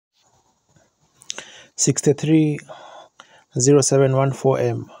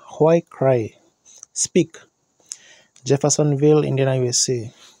630714M. Why cry? Speak. Jeffersonville, Indiana,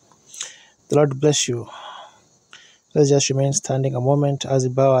 USA. The Lord bless you. Let's just remain standing a moment as we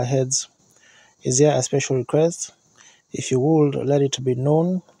bow our heads. Is there a special request? If you would, let it be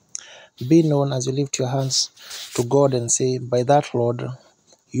known. Be known as you lift your hands to God and say, by that, Lord,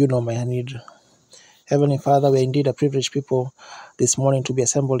 you know my need. Heavenly Father, we are indeed a privileged people this morning to be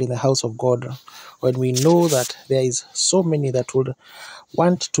assembled in the house of God, when we know that there is so many that would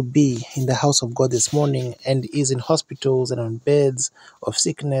want to be in the house of God this morning and is in hospitals and on beds of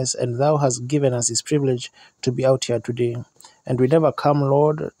sickness, and Thou hast given us this privilege to be out here today. And we never come,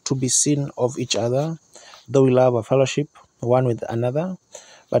 Lord, to be seen of each other, though we love a fellowship one with another,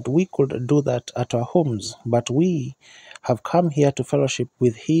 but we could do that at our homes. But we have come here to fellowship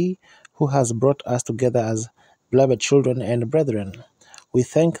with He who has brought us together as beloved children and brethren. We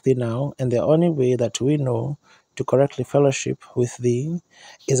thank Thee now, and the only way that we know to correctly fellowship with Thee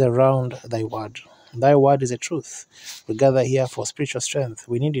is around Thy Word. Thy Word is a truth. We gather here for spiritual strength.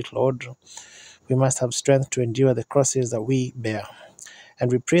 We need it, Lord. We must have strength to endure the crosses that we bear.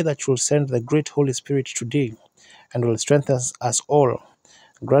 And we pray that You will send the great Holy Spirit today and will strengthen us all.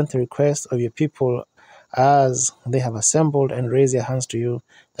 Grant the request of Your people as they have assembled and raised their hands to You,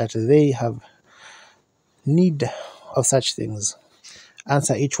 that they have need of such things.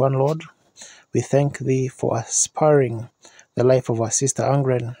 Answer each one, Lord. We thank Thee for sparing the life of our sister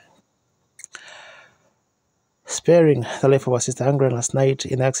Angren, last night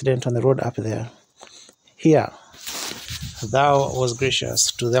in the accident on the road up there. Here, Thou was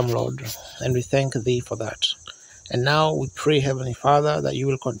gracious to them, Lord, and we thank Thee for that. And now we pray, Heavenly Father, that You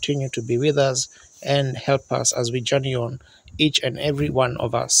will continue to be with us and help us as we journey on, each and every one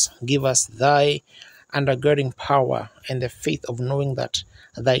of us. Give us Thy undergirding power and the faith of knowing that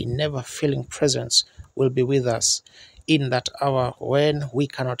Thy never-failing presence will be with us in that hour when we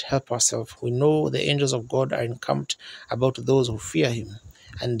cannot help ourselves. We know the angels of God are encamped about those who fear Him,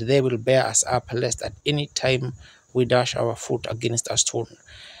 and they will bear us up, lest at any time we dash our foot against a stone.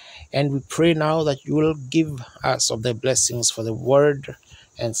 And we pray now that You will give us of the blessings for the word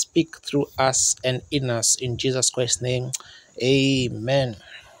and speak through us and in us. In Jesus Christ's name, amen.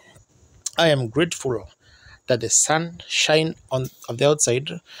 I am grateful that the sun shine on the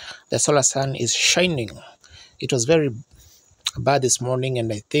outside. The solar sun is shining. It was very bad this morning,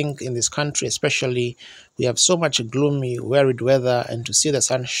 and I think in this country especially, we have so much gloomy, wearied weather, and to see the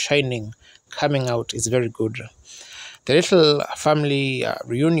sun shining, coming out is very good. The little family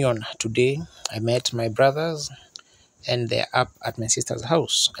reunion today, I met my brothers, and they're up at my sister's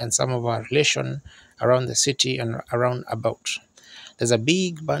house, and some of our relation around the city and around about. There's a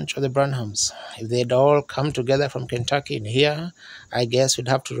big bunch of the Branhams. If they'd all come together from Kentucky in here, I guess we'd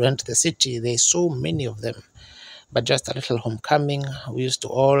have to rent the city. There's so many of them. But just a little homecoming. We used to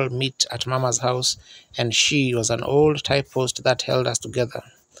all meet at Mama's house, and she was an old tie post that held us together.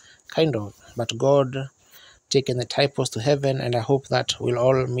 Kind of. But God taken the tie post to heaven, and I hope that we'll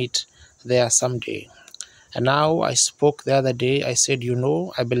all meet there someday. And now I spoke the other day, I said,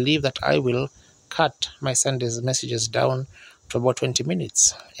 I believe that I will cut my Sunday's messages down to about 20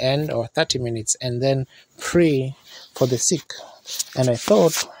 minutes or 30 minutes and then pray for the sick. And I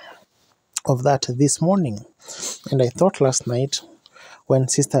thought of that this morning. And I thought last night when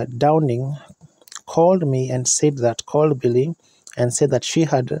Sister Downing called Billy and said that she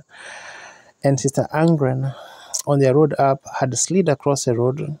had, and Sister Angren on their road up had slid across the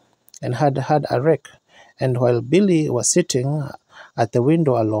road and had had a wreck. And while Billy was sitting at the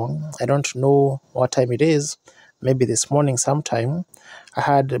window alone, I don't know what time it is, maybe this morning sometime, I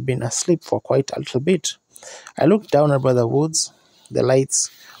had been asleep for quite a little bit. I looked down at Brother Woods, the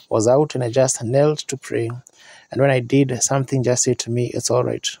lights was out, and I just knelt to pray. And when I did, something just said to me, it's all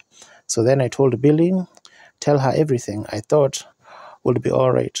right. So then I told Billy, tell her everything I thought would be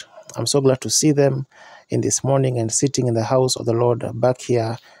all right. I'm so glad to see them in this morning and sitting in the house of the Lord back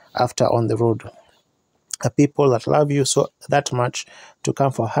here after on the road. A people that love you so that much to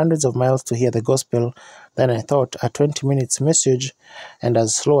come for hundreds of miles to hear the gospel. Then I thought a 20 minutes message, and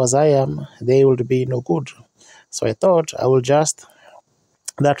as slow as I am, they would be no good. So I thought I will just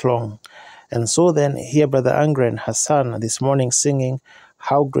that long. And so then hear Brother Angren, her son, this morning singing,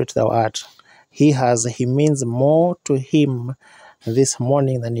 How Great Thou Art. He means more to him this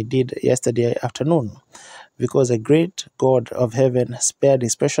morning than he did yesterday afternoon, because a great God of heaven spared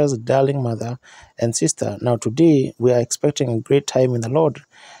his precious darling mother and sister. Now today we are expecting a great time in the Lord,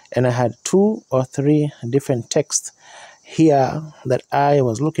 and I had 2 or 3 different texts here that I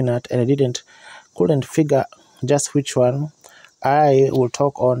was looking at, and I couldn't figure just which one I will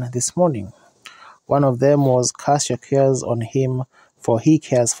talk on this morning. One of them was, cast your cares on him, for he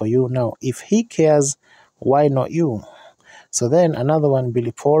cares for you. Now, if he cares, why not you? So then another one,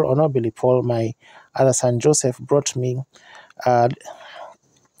 Billy Paul, or not Billy Paul, my other son Joseph brought me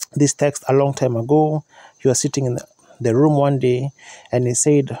this text a long time ago. He was sitting in the room one day, and he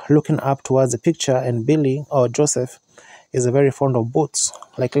said, looking up towards the picture, and Billy, or Joseph, is very fond of boats,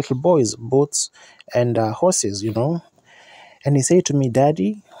 like little boys, boats and horses, And he said to me,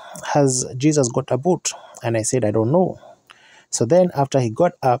 Daddy, has Jesus got a boat? And I said, I don't know. So then after he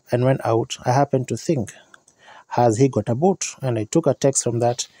got up and went out, I happened to think, has he got a boat? And I took a text from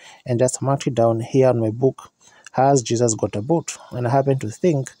that and just marked it down here on my book, has Jesus got a boat? And I happened to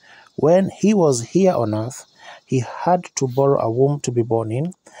think, when he was here on earth, he had to borrow a womb to be born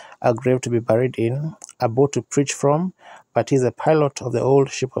in, a grave to be buried in, a boat to preach from, but he's a pilot of the old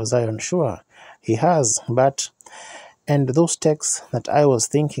ship of Zion. Sure, he has, and those texts that I was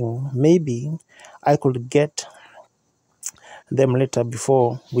thinking, maybe I could get them later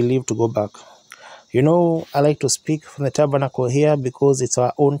before we leave to go back. I like to speak from the tabernacle here because it's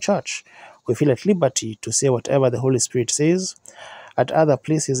our own church. We feel at liberty to say whatever the Holy Spirit says. At other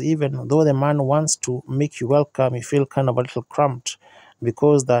places, even though the man wants to make you welcome, you feel kind of a little cramped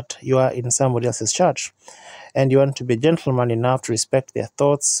because that you are in somebody else's church, and you want to be a gentleman enough to respect their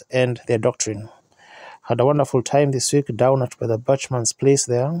thoughts and their doctrine. Had a wonderful time this week down at Brother Butchman's place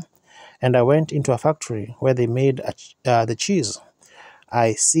there, and I went into a factory where they made the cheese.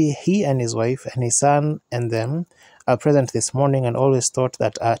 I see he and his wife and his son and them are present this morning, and always thought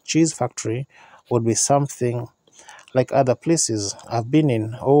that a cheese factory would be something like other places I've been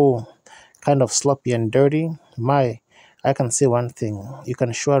in. Oh, kind of sloppy and dirty. I can say one thing. You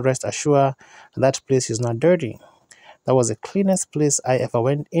can rest assured that place is not dirty. That was the cleanest place I ever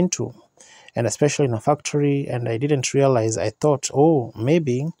went into, and especially in a factory, and I didn't realize. I thought, oh,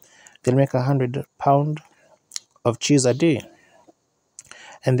 maybe they'll make 100 pounds of cheese a day,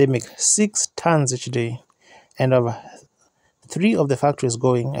 and they make 6 tons each day, and of 3 of the factories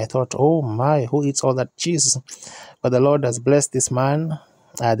going, I thought, oh my, who eats all that cheese? But the Lord has blessed this man.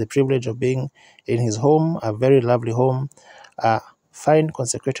 I had the privilege of being in his home, a very lovely home, a fine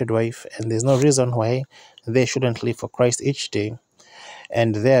consecrated wife, and there's no reason why they shouldn't live for Christ each day.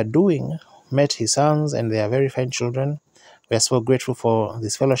 And they are met his sons, and they are very fine children. We are so grateful for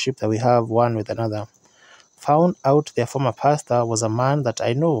this fellowship that we have one with another. Found out their former pastor was a man that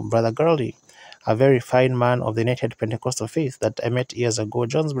I know, Brother Gurley, a very fine man of the United Pentecostal Faith that I met years ago,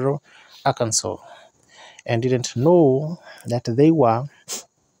 Jonesboro, Arkansas, and didn't know that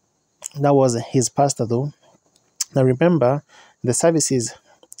that was his pastor though. Now remember the services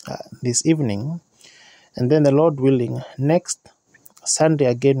this evening, and then the Lord willing, next Sunday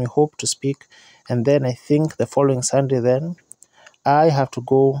again we hope to speak, and then I think the following Sunday then I have to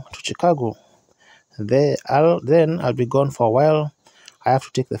go to Chicago. I'll be gone for a while. I have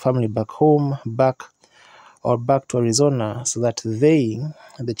to take the family back to Arizona so that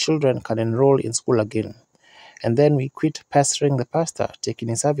the children can enroll in school again. And then we quit pastoring the pastor, taking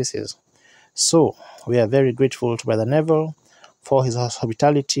his services. So we are very grateful to Brother Neville for his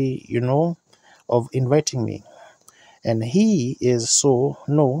hospitality, of inviting me. And he is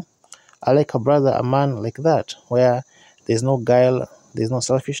I like a man like that, where there's no guile, there's no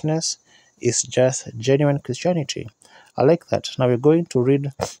selfishness, it's just genuine Christianity. I like that. Now we're going to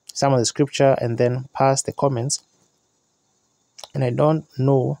read some of the scripture and then pass the comments. And I don't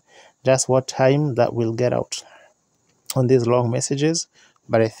know just what time that will get out on these long messages,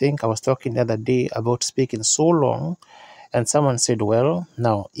 but I think I was talking the other day about speaking so long, and someone said, well,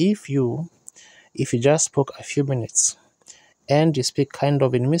 now if you just spoke a few minutes and you speak kind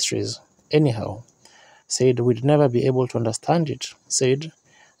of in mysteries anyhow, said we'd never be able to understand it. Said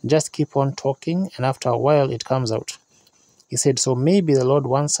just keep on talking, and after a while it comes out. He said, so maybe the Lord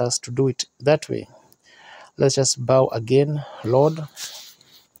wants us to do it that way. Let's just bow again. Lord,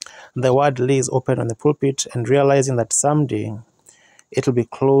 the word lays open on the pulpit, and realizing that someday it will be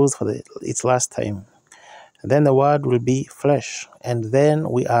closed for its last time. Then the word will be flesh, and then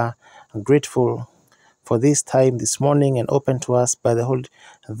we are grateful for this time this morning, and open to us by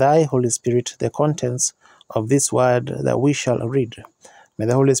thy Holy Spirit the contents of this word that we shall read. May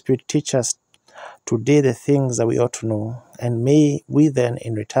the Holy Spirit teach us today the things that we ought to know, and may we then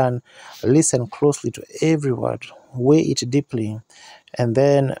in return listen closely to every word, weigh it deeply, and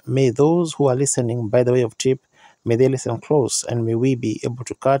then may those who are listening by the way of tip, may they listen close, and may we be able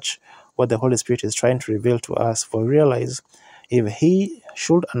to catch what the Holy Spirit is trying to reveal to us. For realize, if he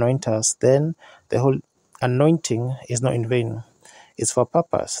should anoint us, then the whole anointing is not in vain. It's for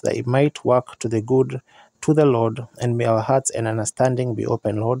purpose, that it might work to the good to the Lord, and may our hearts and understanding be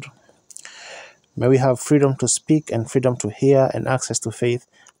open, Lord. May we have freedom to speak and freedom to hear and access to faith,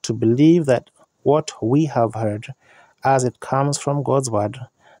 to believe that what we have heard, as it comes from God's word,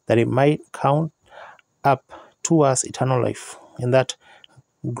 that it might count up to us eternal life. In that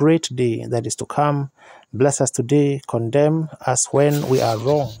great day that is to come, bless us today, condemn us when we are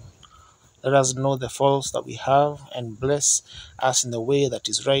wrong. Let us know the faults that we have and bless us in the way that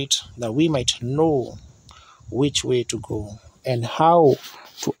is right, that we might know which way to go and how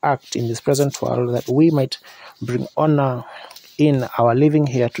to act in this present world, that we might bring honor in our living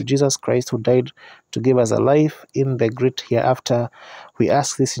here to Jesus Christ, who died to give us a life in the great hereafter. We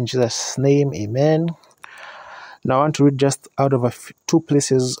ask this in Jesus' name, amen. Now I want to read just out of two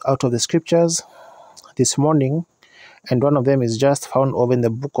places out of the scriptures this morning, and one of them is just found over in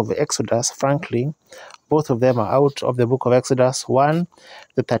the book of Exodus. Frankly, both of them are out of the book of Exodus. One,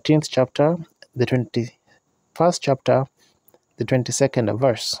 the 13th chapter, the 21st chapter, the 22nd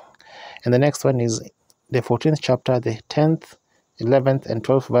verse. And the next one is the 14th chapter, the 10th, 11th, and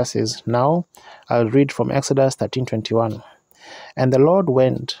 12th verses. Now, I'll read from Exodus 13:21. And the Lord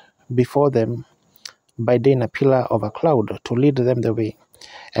went before them by day in a pillar of a cloud to lead them the way,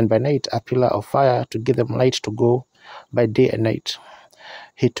 and by night a pillar of fire to give them light to go by day and night.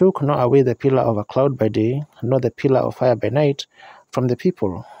 He took not away the pillar of a cloud by day, nor the pillar of fire by night from the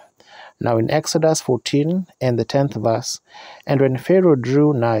people. Now in Exodus 14 and the 10th verse, and when Pharaoh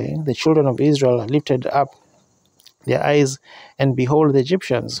drew nigh, the children of Israel lifted up their eyes, and behold, the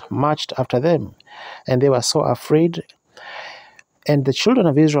Egyptians marched after them, and they were so afraid. And the children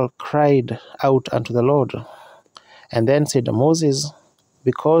of Israel cried out unto the Lord. And then said Moses,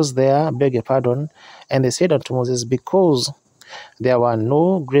 because there, beg your pardon, and they said unto Moses, because there were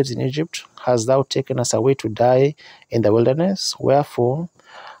no graves in Egypt, hast thou taken us away to die in the wilderness? Wherefore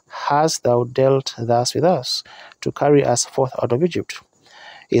hast thou dealt thus with us, to carry us forth out of Egypt?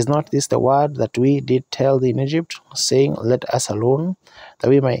 Is not this the word that we did tell thee in Egypt, saying, let us alone, that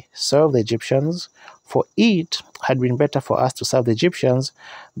we may serve the Egyptians? For it had been better for us to serve the Egyptians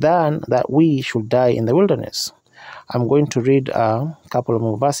than that we should die in the wilderness. I'm going to read a couple of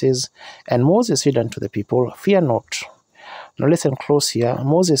more verses. And Moses said unto the people, fear not. Now listen close here.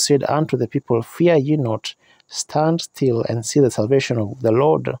 Moses said unto the people, fear ye not, stand still and see the salvation of the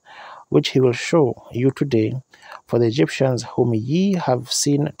Lord, which he will show you today. For the Egyptians whom ye have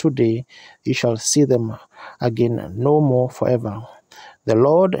seen today, ye shall see them again no more forever. The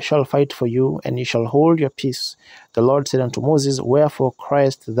Lord shall fight for you, and ye shall hold your peace. The Lord said unto Moses, wherefore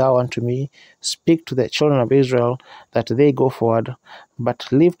criest thou unto me? Speak to the children of Israel, that they go forward.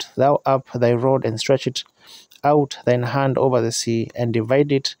 But lift thou up thy rod, and stretch it out thine hand over the sea, and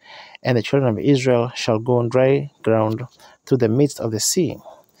divide it, and the children of Israel shall go on dry ground through the midst of the sea.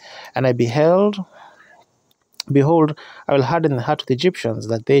 And I behold, I will harden the heart of the Egyptians,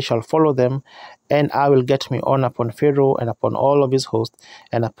 that they shall follow them, and I will get me on upon Pharaoh, and upon all of his host,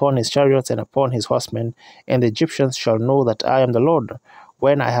 and upon his chariots, and upon his horsemen. And the Egyptians shall know that I am the Lord,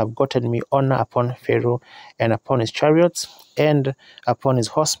 when I have gotten me honor upon Pharaoh, and upon his chariots, and upon his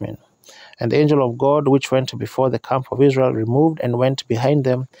horsemen. And the angel of God, which went before the camp of Israel, removed and went behind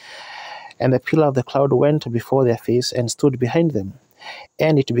them, and the pillar of the cloud went before their face, and stood behind them.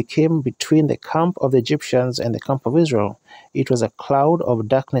 And it became between the camp of the Egyptians and the camp of Israel. It was a cloud of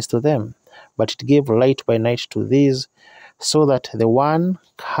darkness to them, but it gave light by night to these, so that the one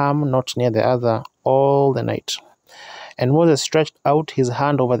came not near the other all the night. And Moses stretched out his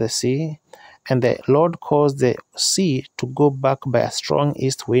hand over the sea, and the Lord caused the sea to go back by a strong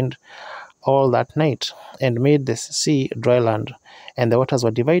east wind all that night, and made the sea dry land, and the waters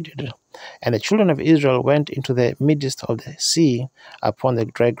were divided. And the children of Israel went into the midst of the sea upon the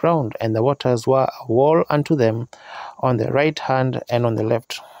dry ground, and the waters were a wall unto them on the right hand and on the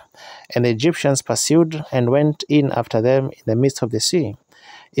left. And the Egyptians pursued and went in after them in the midst of the sea,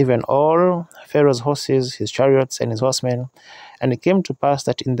 even all Pharaoh's horses, his chariots, and his horsemen. And it came to pass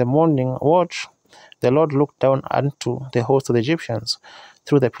that in the morning watch the Lord looked down unto the host of the Egyptians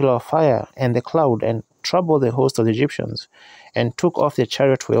through the pillar of fire and the cloud, and troubled the host of the Egyptians, and took off their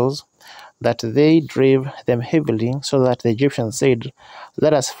chariot wheels, that they drave them heavily, so that the Egyptians said,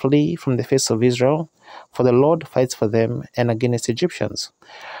 let us flee from the face of Israel, for the Lord fights for them and against the Egyptians.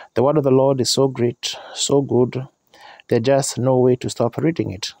 The word of the Lord is so great, so good, there's just no way to stop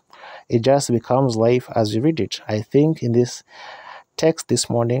reading it. It just becomes life as we read it. I think in this text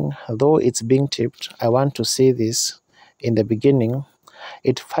this morning, though it's being tipped, I want to say this in the beginning.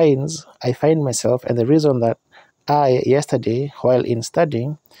 I find myself, and the reason that yesterday, while in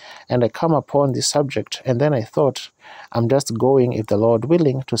studying, and I come upon this subject, and then I thought, I'm just going, if the Lord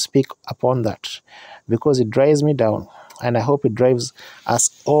willing, to speak upon that, because it drives me down. and I hope it drives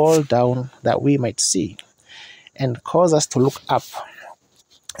us all down that we might see and cause us to look up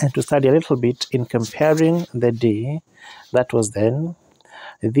and to study a little bit in comparing the day that was then,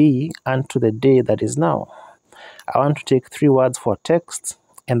 unto the day that is now. I want to take 3 words for text,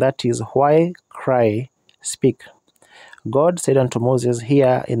 and that is why cry, speak. God said unto Moses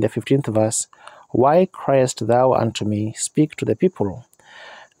here in the 15th verse, Why criest thou unto me? Speak to the people,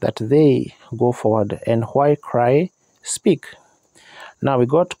 that they go forward. And why cry? Speak. Now we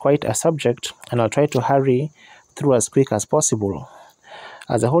got quite a subject, and I'll try to hurry through as quick as possible.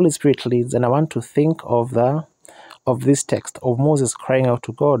 As the Holy Spirit leads, and I want to think of this text of Moses crying out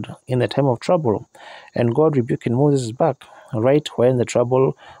to God in the time of trouble, and God rebuking Moses back right when the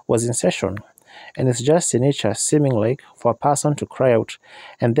trouble was in session. And it's just in nature seeming like for a person to cry out,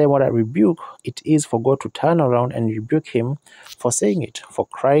 and then what I rebuke, it is for God to turn around and rebuke him for saying it, for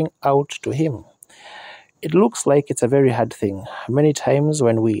crying out to him. It looks like it's a very hard thing. Many times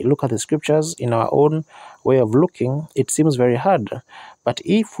when we look at the scriptures in our own way of looking, it seems very hard. But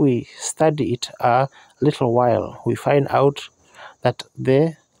if we study it a little while, we find out that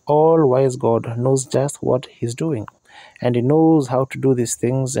the all-wise God knows just what he's doing. And he knows how to do these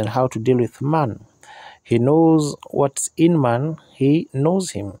things and how to deal with man. He knows what's in man. He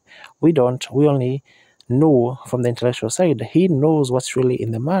knows him. We don't. We only know from the intellectual side. He knows what's really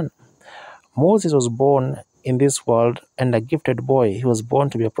in the man. Moses was born in this world and a gifted boy. He was born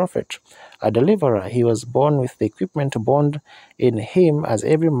to be a prophet, a deliverer. He was born with the equipment born in him, as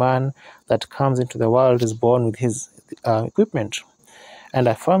every man that comes into the world is born with his equipment. And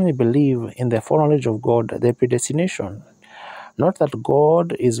I firmly believe in the foreknowledge of God, the predestination. Not that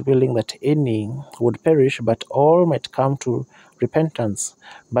God is willing that any would perish, but all might come to repentance.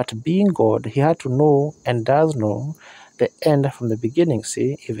 But being God, he had to know and does know the end from the beginning.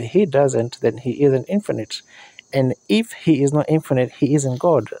 See, if he doesn't, then he isn't infinite. And if he is not infinite, he isn't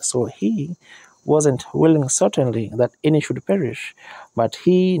God. So he wasn't willing certainly that any should perish, but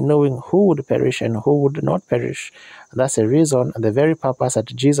he knowing who would perish and who would not perish. That's the reason and the very purpose that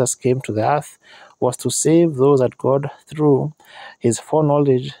Jesus came to the earth was to save those that God, through his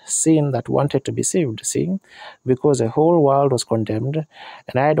foreknowledge, seen that wanted to be saved. See, because the whole world was condemned,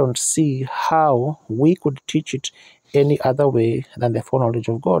 and I don't see how we could teach it any other way than the foreknowledge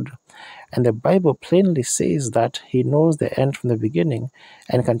of God. And the Bible plainly says that he knows the end from the beginning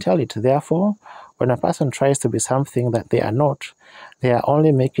and can tell it. Therefore, when a person tries to be something that they are not, they are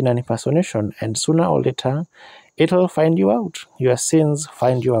only making an impersonation, and sooner or later, it'll find you out. Your sins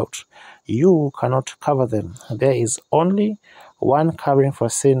find you out. You cannot cover them. There is only one covering for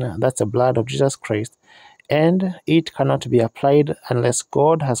sin, that's the blood of Jesus Christ, and it cannot be applied unless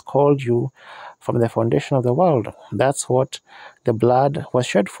God has called you from the foundation of the world. That's what the blood was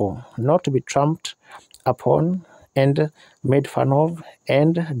shed for, not to be trampled upon and made fun of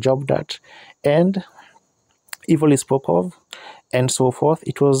and jobbed at and evilly spoke of and so forth.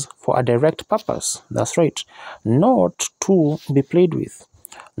 It was for a direct purpose. That's right. Not to be played with,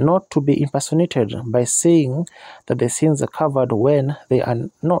 not to be impersonated by saying that the sins are covered when they are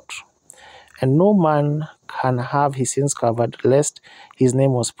not. And no man can have his sins covered, lest his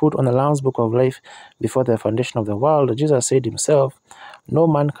name was put on the Lamb's Book of Life before the foundation of the world. Jesus said himself, No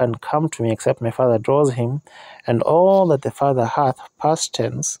man can come to me except my Father draws him, and all that the Father hath, past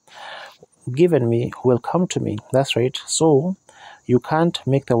tense, given me will come to me. That's right. So you can't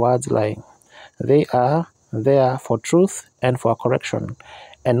make the words lie. They are there for truth and for correction.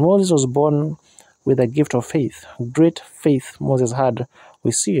 And Moses was born with a gift of faith. Great faith Moses had.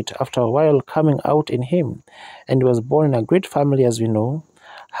 We see it after a while coming out in him. And he was born in a great family, as we know,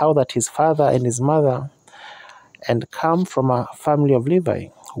 how that his father and his mother and come from a family of Levi,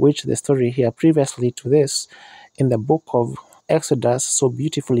 which the story here previously to this in the book of Exodus so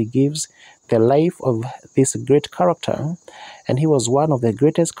beautifully gives the life of this great character. And he was one of the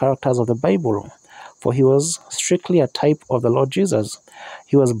greatest characters of the Bible, for he was strictly a type of the Lord Jesus.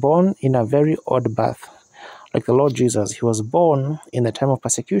 He was born in a very odd birth. Like the Lord Jesus, he was born in the time of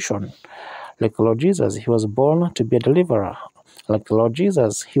persecution. Like the Lord Jesus, he was born to be a deliverer. Like the Lord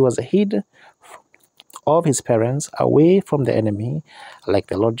Jesus, he was hid of his parents away from the enemy, like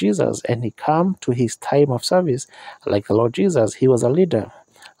the Lord Jesus, and he came to his time of service. Like the Lord Jesus, he was a leader.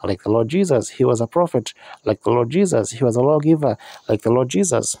 Like the Lord Jesus, he was a prophet. Like the Lord Jesus, he was a lawgiver. Like the Lord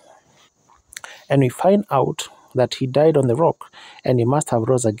Jesus. And we find out that he died on the rock, and he must have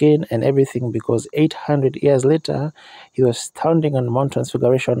rose again and everything, because 800 years later, he was standing on Mount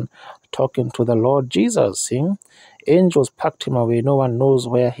Transfiguration talking to the Lord Jesus. See? Angels packed him away. No one knows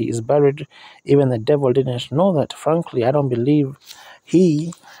where he is buried. Even the devil didn't know that. Frankly, I don't believe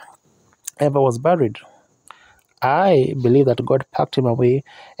he ever was buried. I believe that God packed him away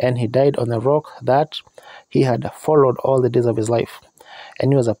and he died on the rock that he had followed all the days of his life.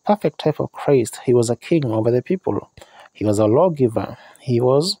 And he was a perfect type of Christ. He was a king over the people. He was a lawgiver. He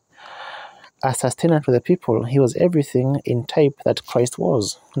was a sustainer to the people. He was everything in type that Christ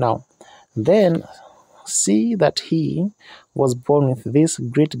was. Now, then see that he was born with these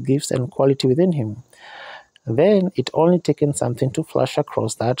great gifts and quality within him. Then it only taken something to flash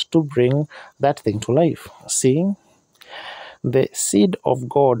across that to bring that thing to life. See, the seed of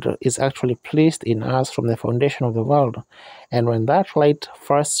God is actually placed in us from the foundation of the world. And when that light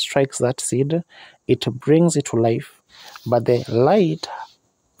first strikes that seed, it brings it to life. But the light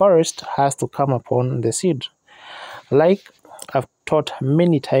first has to come upon the seed. Like I've taught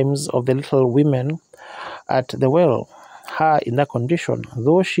many times of the little women at the well, her in that condition,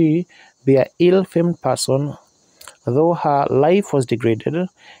 though she be an ill-famed person, though her life was degraded,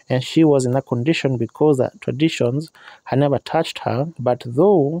 and she was in that condition because the traditions had never touched her, but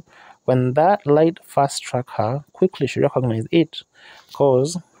though when that light first struck her, quickly she recognized it,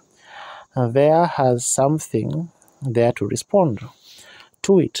 because there has something there to respond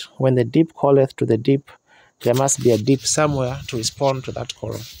to it. When the deep calleth to the deep, there must be a deep somewhere to respond to that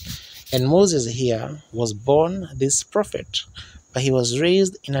call. And Moses here was born this prophet, but he was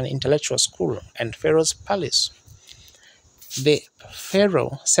raised in an intellectual school and Pharaoh's palace. The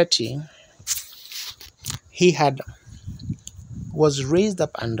Pharaoh Seti was raised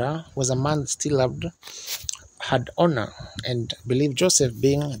up under, was a man that still loved, had honor, and believed Joseph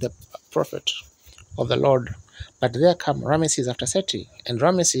being the prophet of the Lord. But there come Ramesses after Seti, and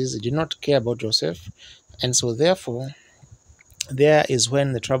Ramesses did not care about Joseph, and so therefore there is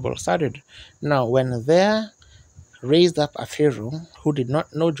when the trouble started. Now, when there raised up a Pharaoh who did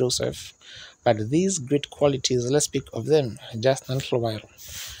not know Joseph, but these great qualities, let's speak of them just a little while.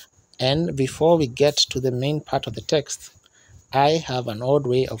 And before we get to the main part of the text, I have an odd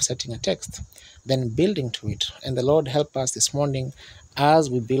way of setting a text, then building to it. And the Lord help us this morning as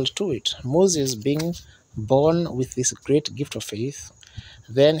we build to it. Moses being born with this great gift of faith,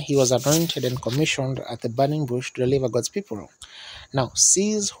 then he was anointed and commissioned at the burning bush to deliver God's people. Now,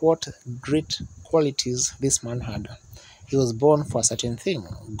 sees what great qualities this man had. He was born for a certain thing.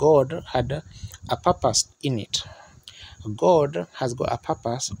 God had a purpose in it. God has got a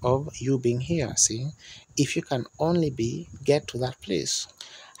purpose of you being here. See, if you can only get to that place,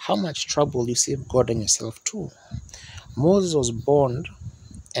 how much trouble you save God and yourself too. Moses was born,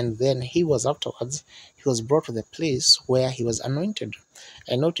 and then he was brought to the place where he was anointed.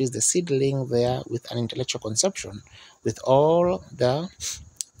 And notice the seedling there with an intellectual conception, with all the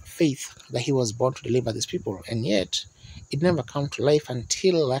faith that he was born to deliver these people. And yet, it never came to life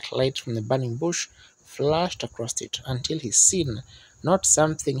until that light from the burning bush flashed across it, until he seen not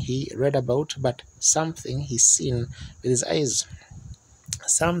something he read about, but something he seen with his eyes.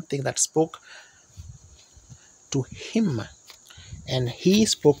 Something that spoke to him, and he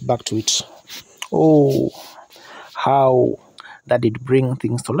spoke back to it. Oh, how that did bring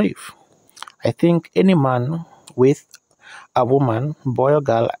things to life. I think any man with a woman, boy or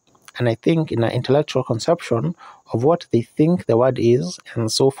girl, and I think in an intellectual conception of what they think the word is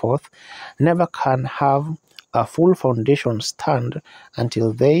and so forth, never can have a full foundation stand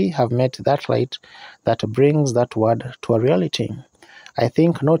until they have met that light that brings that word to a reality. I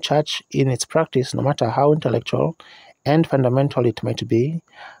think no church in its practice, no matter how intellectual and fundamental it might be,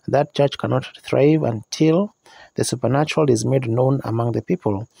 that church cannot thrive until the supernatural is made known among the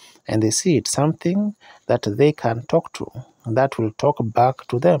people, and they see it, something that they can talk to, that will talk back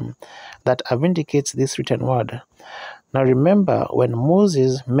to them, that vindicates this written word. Now remember, when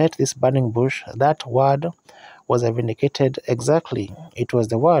Moses met this burning bush, that word was vindicated exactly. It was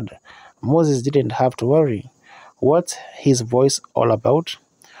the word. Moses didn't have to worry. What's his voice all about?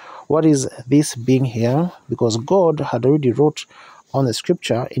 What is this being here? Because God had already wrote on the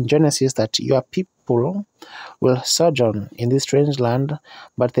scripture in Genesis that your people will sojourn in this strange land,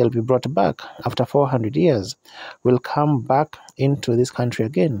 but they'll be brought back after 400 years, will come back into this country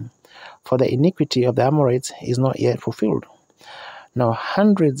again. For the iniquity of the Amorites is not yet fulfilled. Now,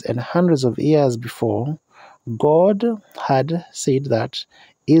 hundreds and hundreds of years before, God had said that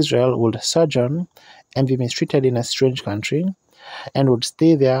Israel would sojourn and be mistreated in a strange country and would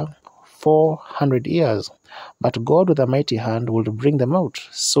stay there 400 years. But God with a mighty hand would bring them out.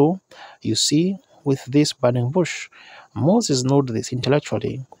 So, you see, with this burning bush, Moses knew this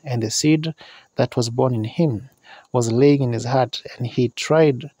intellectually, and the seed that was born in him was laying in his heart, and he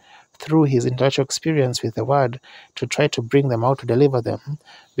tried through his intellectual experience with the word to try to bring them out, to deliver them,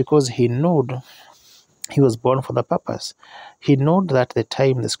 because he knew he was born for the purpose. He knew that the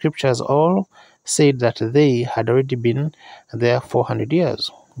time the scriptures all said that they had already been there 400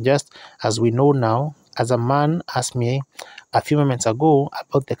 years. Just as we know now, as a man asked me a few moments ago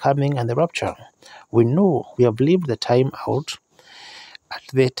about the coming and the rapture. We know we have lived the time out. At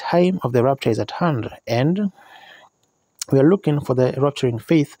the time of the rapture is at hand, and we are looking for the rapturing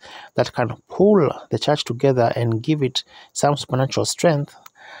faith that can pull the church together and give it some supernatural strength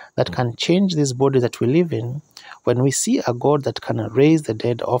that can change this body that we live in. When we see a God that can raise the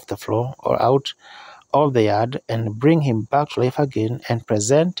dead off the floor or out of the yard and bring him back to life again and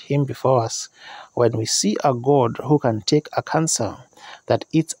present him before us, when we see a God who can take a cancer that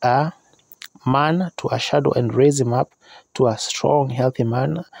eats a man to a shadow and raise him up to a strong, healthy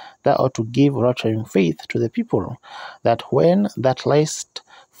man, that ought to give rapturing faith to the people, that when that light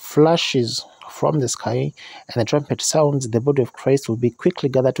flashes from the sky and the trumpet sounds, the body of Christ will be quickly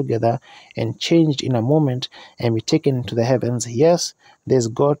gathered together and changed in a moment and be taken to the heavens. Yes, there's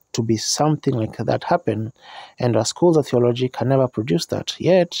got to be something like that happen, and our schools of theology can never produce that.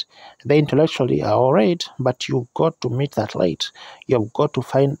 Yet, they intellectually are all right, but you've got to meet that light. You've got to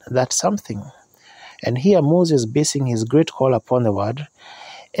find that something. And here Moses basing his great call upon the word,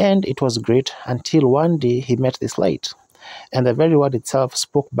 and it was great until one day he met this light, and the very word itself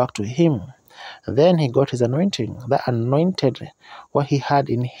spoke back to him. Then he got his anointing, that anointed what he had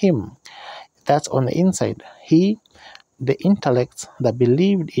in him. That's on the inside. The intellect that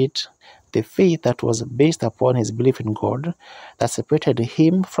believed it, the faith that was based upon his belief in God, that separated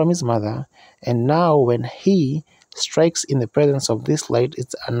him from his mother. And now when he strikes in the presence of this light,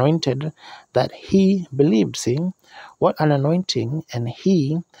 it's anointed that he believed. See, what an anointing, and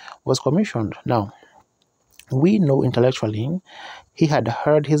he was commissioned. Now, we know intellectually he had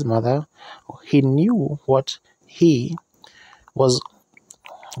heard his mother, he knew what he was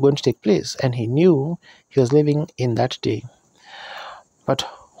going to take place, and he knew he was living in that day. But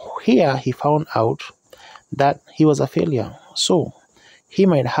here he found out that he was a failure. So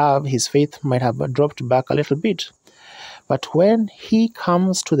his faith might have dropped back a little bit. But when he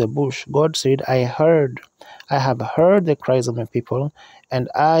comes to the bush, God said, I have heard the cries of my people, and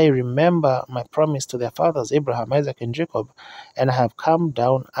I remember my promise to their fathers, Abraham, Isaac, and Jacob, and I have come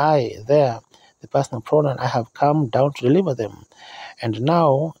down, the personal pronoun, I have come down to deliver them. And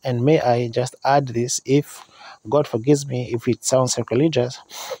now, and may I just add this, if God forgives me if it sounds sacrilegious,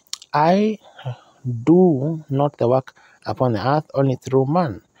 I do not the work upon the earth only through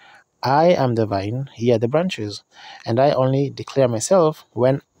man. I am the vine, ye are the branches, and I only declare myself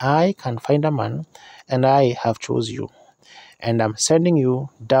when I can find a man, and I have chose you, and I'm sending you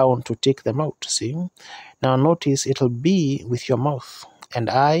down to take them out. See? Now notice, it'll be with your mouth, and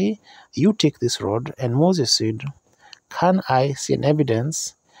you take this rod. And Moses said, can I see an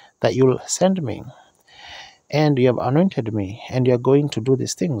evidence that you'll send me? And you have anointed me, and you are going to do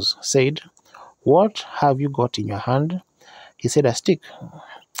these things. Said, what have you got in your hand? He said, a stick.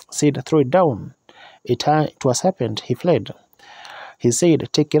 Said, throw it down. It turned to a serpent, he fled. He said,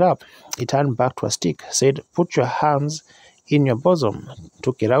 take it up. It turned back to a stick. Said, put your hands in your bosom.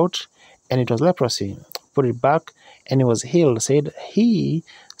 Took it out, and it was leprosy. Put it back, and it was healed. Said, he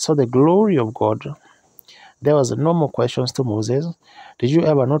saw the glory of God. There was no more questions to Moses. Did you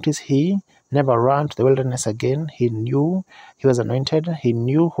ever notice he never ran to the wilderness again? He knew he was anointed. He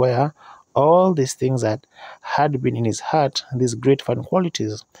knew where all these things that had been in his heart, these great fine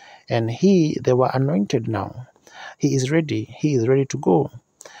qualities, and they were anointed now. He is ready. He is ready to go.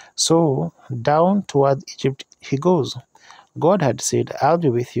 So down toward Egypt he goes. God had said, I'll be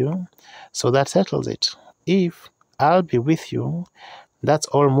with you. So that settles it. If I'll be with you, that's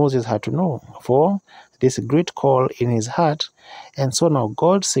all Moses had to know for this great call in his heart. And so now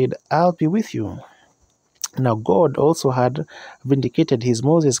God said, I'll be with you. Now God also had vindicated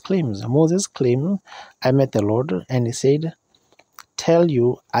Moses' claims. Moses claimed, I met the Lord, and he said, tell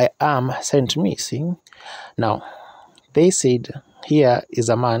you, I am sent me. See? Now, they said, here is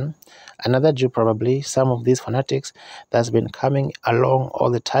a man, another Jew probably, some of these fanatics that's been coming along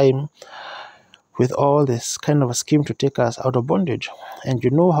all the time with all this kind of a scheme to take us out of bondage. And you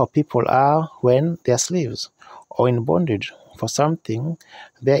know how people are when they're slaves or in bondage for something.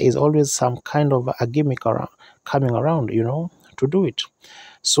 There is always some kind of a gimmick coming around, to do it.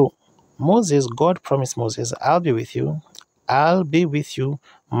 So God promised Moses, I'll be with you. I'll be with you.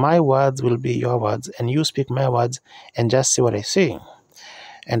 My words will be your words, and you speak my words and just say what I say.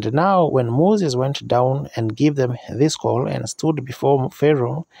 And now when Moses went down and gave them this call and stood before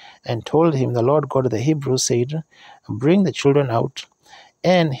Pharaoh and told him, the Lord God of the Hebrews said, bring the children out,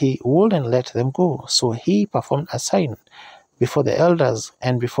 and he wouldn't let them go. So he performed a sign before the elders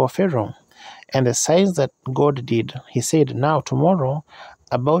and before Pharaoh. And the signs that God did, he said, now tomorrow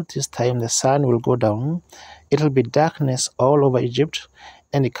about this time the sun will go down, it will be darkness all over Egypt,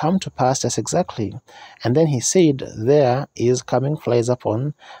 and it come to pass just exactly. And then he said, there is coming flies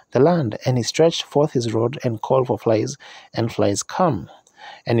upon the land. And he stretched forth his rod and called for flies, and flies come.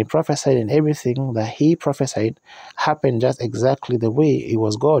 And he prophesied, and everything that he prophesied happened just exactly the way it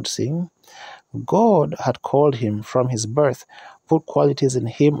was God. See? God had called him from his birth, put qualities in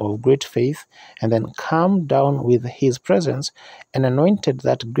him of great faith, and then come down with his presence and anointed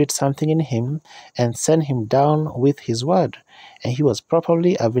that great something in him and sent him down with his word. And he was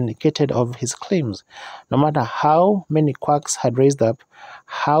properly vindicated of his claims. No matter how many quacks had raised up,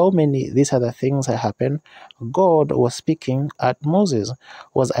 how many these other things had happened, God was speaking at Moses,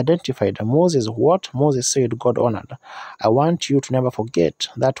 was identified. Moses, what Moses said, God honored. I want you to never forget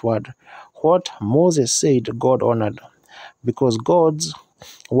that word. What Moses said, God honored, because God's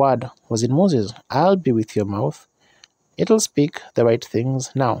word was in Moses. I'll be with your mouth. It'll speak the right things.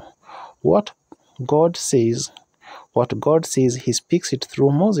 Now, what God says, he speaks it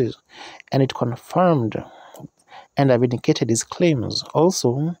through Moses, and it confirmed and vindicated his claims.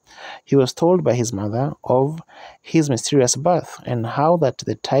 Also, he was told by his mother of his mysterious birth, and how that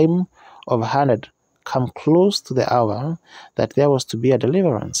the time of Hannah come close to the hour that there was to be a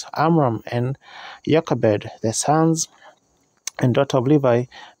deliverance. Amram and Jochebed, the sons and daughter of Levi,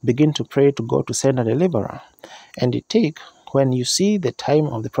 begin to pray to God to send a deliverer. And when you see the time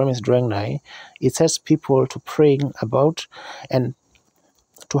of the promise drawing nigh, it sets people to praying about and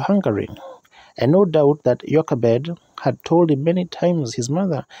to hungering. And no doubt that Jochebed had told him many times, his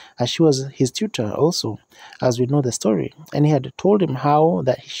mother, as she was his tutor also, as we know the story. And he had told him how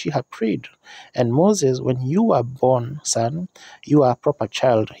that she had prayed. And Moses, when you are born, son, you are a proper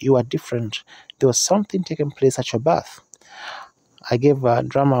child, you are different. There was something taking place at your birth. I gave a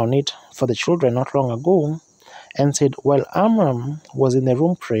drama on it for the children not long ago, and said, while Amram was in the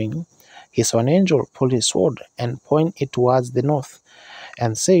room praying, he saw an angel pull his sword and point it towards the north,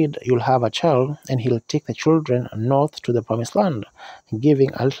 and said, you'll have a child, and he'll take the children north to the promised land, giving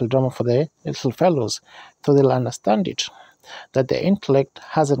a little drama for the little fellows, so they'll understand it, that the intellect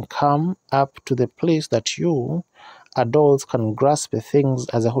hasn't come up to the place that you, adults, can grasp the things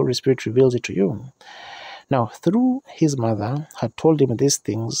as the Holy Spirit reveals it to you. Now, through his mother had told him these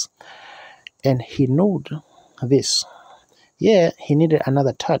things, and he knew this. Yeah, he needed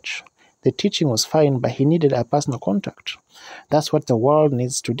another touch. The teaching was fine, but he needed a personal contact. That's what the world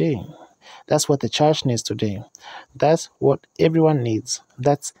needs today. That's what the church needs today. That's what everyone needs.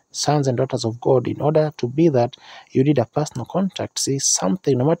 That's sons and daughters of God. In order to be that, you need a personal contact. See,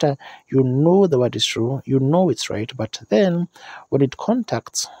 something, no matter you know the word is true, you know it's right, but then when it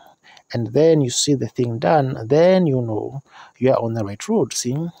contacts, and then you see the thing done, then you know you are on the right road.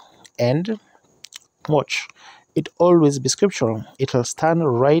 See? And watch. It always be scriptural. It will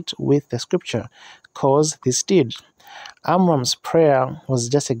stand right with the scripture, cause this did. Amram's prayer was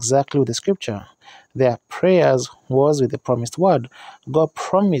just exactly with the scripture. Their prayers was with the promised word. God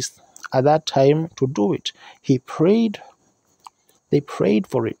promised at that time to do it. They prayed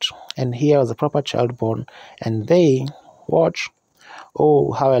for it. And here was a proper child born. And they, watch,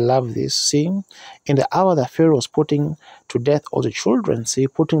 oh, how I love this. See, in the hour that Pharaoh was putting to death all the children, see,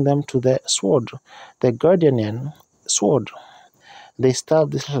 putting them to the sword, the Guardian sword, they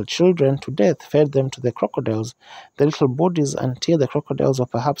stabbed these little children to death, fed them to the crocodiles, the little bodies, until the crocodiles were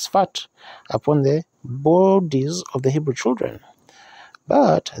perhaps fat upon the bodies of the Hebrew children.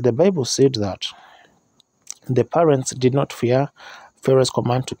 But the Bible said that the parents did not fear Pharaoh's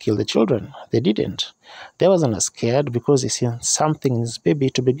command to kill the children. They didn't. They wasn't scared because they seen something in his baby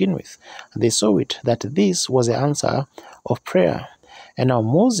to begin with. They saw it, that this was the answer of prayer. And now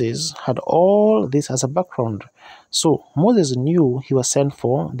Moses had all this as a background. So Moses knew he was sent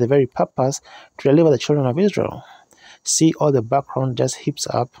for the very purpose to deliver the children of Israel. See, all the background just heaps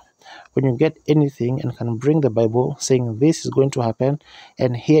up when you get anything and can bring the Bible saying this is going to happen,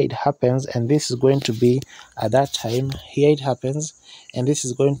 and here it happens, and this is going to be at that time, here it happens, and this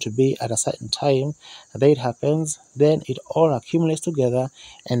is going to be at a certain time, there it happens, then it all accumulates together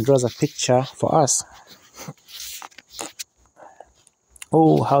and draws a picture for us.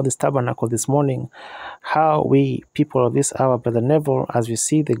 Oh, how this tabernacle this morning, how we people of this hour, Brother Neville, as we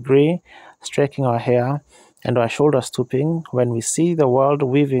see the gray striking our hair and our shoulders stooping, when we see the world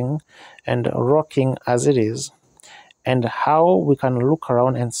weaving and rocking as it is, and how we can look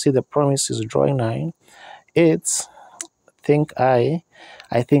around and see the promises drawing nigh, I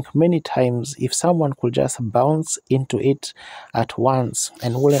think many times if someone could just bounce into it at once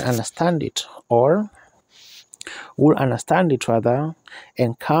and wouldn't understand it, or will understand it rather,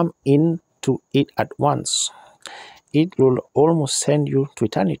 and come into it at once, it will almost send you to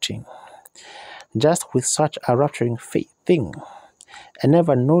eternity. Just with such a rapturing thing. And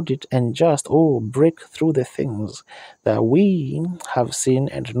never note it and just, break through the things that we have seen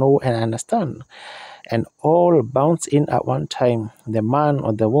and know and understand. And all bounce in at one time. The man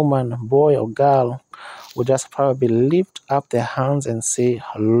or the woman, boy or girl, will just probably lift up their hands and say,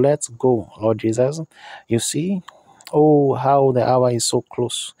 "Let's go, Lord Jesus." You see, how the hour is so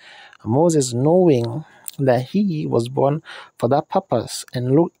close. Moses, knowing that he was born for that purpose,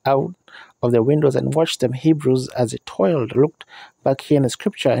 and looked out of the windows and watched them Hebrews as they toiled, looked back here in the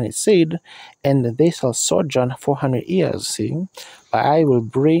scripture, and it said, "And they shall sojourn 400 years, see, but I will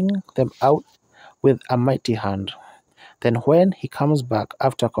bring them out with a mighty hand." Then when he comes back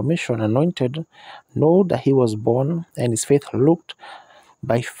after commission anointed, know that he was born, and his faith looked.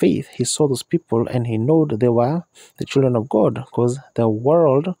 By faith he saw those people, and he knew they were the children of God, because the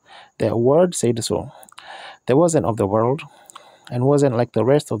word said so. They wasn't of the world, and wasn't like the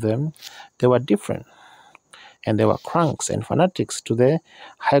rest of them. They were different, and they were cranks and fanatics to the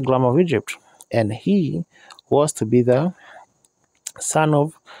high glamour of Egypt. And he was to be the son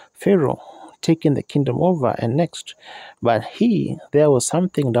of Pharaoh, taking the kingdom over and next. But there was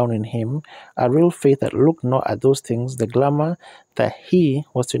something down in him, a real faith that looked not at those things, the glamour that he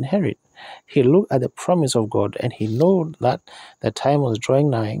was to inherit. He looked at the promise of God, and he knew that the time was drawing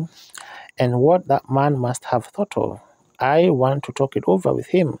nigh, and what that man must have thought of. I want to talk it over with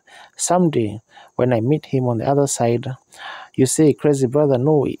him someday when I meet him on the other side. You say, "Crazy brother,"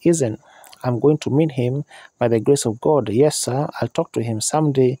 no, it isn't. I'm going to meet him by the grace of God. Yes, sir, I'll talk to him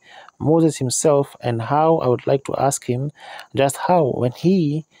someday. Moses himself, and how I would like to ask him just how, when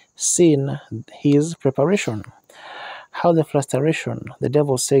he seen his preparation, how the frustration, the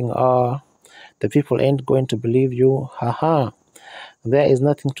devil saying, the people ain't going to believe you, haha. There is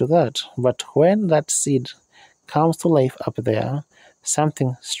nothing to that. But when that seed comes to life up there,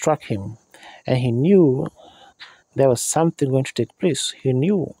 something struck him, and he knew there was something going to take place. He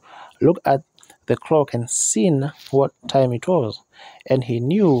knew. Look at the clock and seen what time it was. And he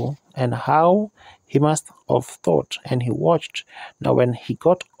knew, and how he must have thought, and he watched. Now when he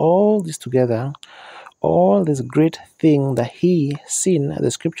got all this together, all this great thing that he seen at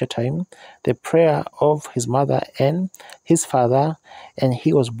the scripture time, the prayer of his mother and his father, and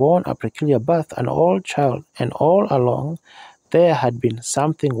he was born a peculiar birth, an all child, and all along there had been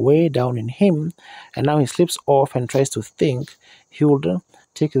something way down in him, and now he slips off and tries to think he would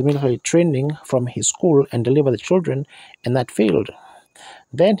take his military training from his school and deliver the children, and that failed.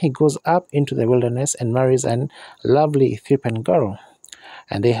 Then he goes up into the wilderness and marries a lovely Ethiopian girl,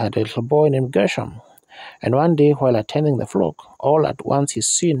 and they had a little boy named Gershom. And one day, while attending the flock, all at once he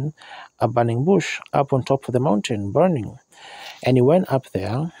seen a burning bush up on top of the mountain, burning. And he went up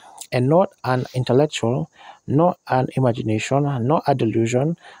there, and not an intellectual, not an imagination, not a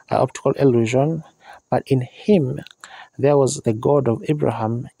delusion, an optical illusion, but in him there was the God of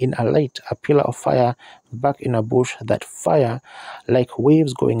Abraham in a light, a pillar of fire back in a bush, that fire like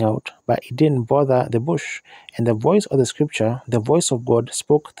waves going out, but it didn't bother the bush. And the voice of the scripture, the voice of God,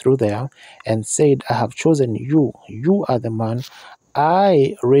 spoke through there and said, "I have chosen you. You are the man.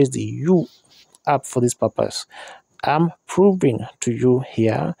 I raised you up for this purpose. I'm proving to you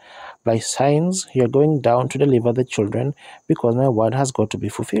here by signs you're going down to deliver the children, because my word has got to be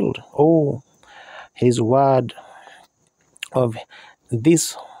fulfilled." His word of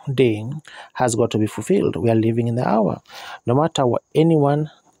this day has got to be fulfilled. We are living in the hour. No matter what anyone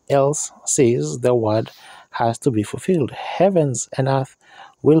else says, the word has to be fulfilled. Heavens and earth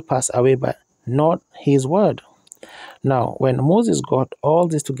will pass away, but not his word. Now, when Moses got all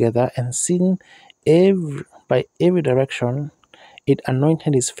this together and seen by every direction, it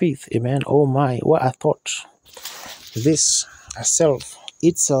anointed his faith. Amen. Oh my, what a thought. This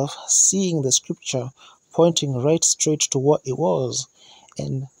itself, seeing the scripture pointing right straight to what it was,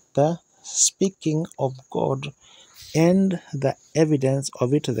 and the speaking of God and the evidence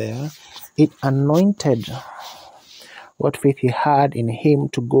of it there, it anointed what faith he had in him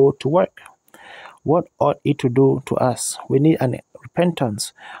to go to work. What ought it to do to us? We need a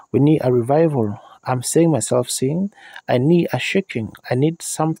repentance. We need a revival. I'm saying myself saying, I need a shaking. I need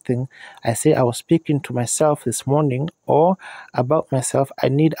something. I say I was speaking to myself this morning, or about myself. I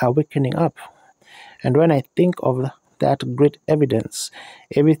need a wakening up. And when I think of that great evidence,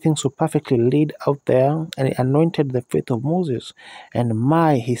 everything so perfectly laid out there, and it anointed the faith of Moses, and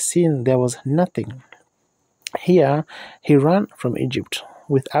he seen there was nothing. Here, he ran from Egypt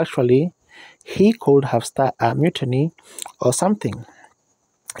with he could have started a mutiny or something,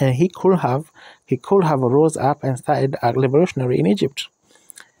 and he could have rose up and started a revolutionary in Egypt.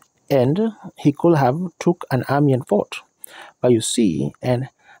 And he could have took an army and fought, but you see, and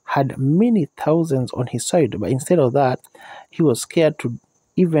had many thousands on his side. But instead of that, he was scared to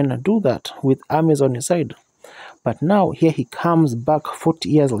even do that with armies on his side. But now here he comes back 40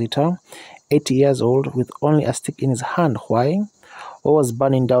 years later, 80 years old, with only a stick in his hand. Why? What was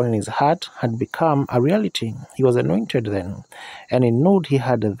burning down in his heart had become a reality. He was anointed then, and he knew he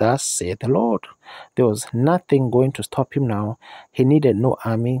had thus said the Lord. There was nothing going to stop him now. He needed no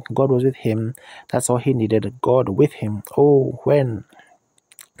army. God was with him. That's all he needed, God with him. Oh, when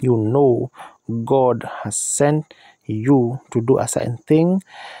you know God has sent you to do a certain thing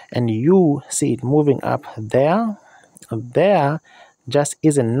and you see it moving up there just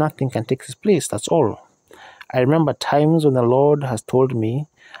isn't nothing can take its place. That's all. I remember times when the Lord has told me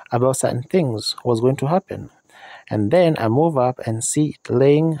about certain things was going to happen, and then I move up and see it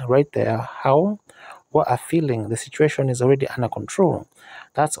laying right there. How? What a feeling. The situation is already under control.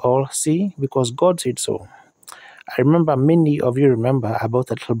 That's all. See, because God said so. I remember many of you remember about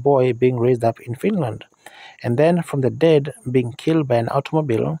a little boy being raised up in Finland, and then from the dead being killed by an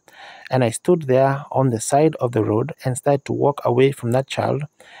automobile, and I stood there on the side of the road and started to walk away from that child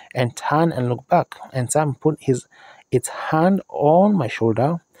and turn and look back, and Sam put its hand on my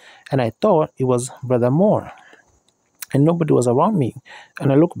shoulder, and I thought it was Brother Moore, and nobody was around me.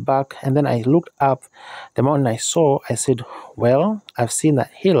 And I looked back, and then I looked up. The mountain I saw, I said, well, I've seen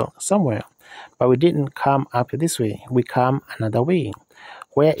that hill somewhere, but we didn't come up this way. We come another way.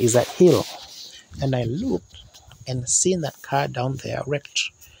 Where is that hill? And I looked and seen that car down there wrecked,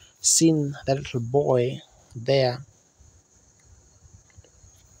 seen that little boy there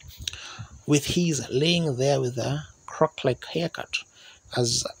with his laying there with a croc-like haircut,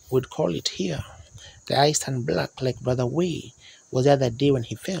 as we'd call it here. The eyes turned black like Brother Way was the other day when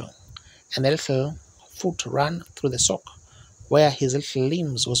he fell, and the little foot ran through the sock where his little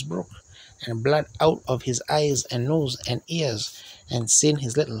limbs was broke, and blood out of his eyes and nose and ears, and seen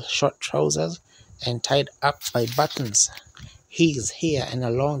his little short trousers and tied up by buttons, his hair and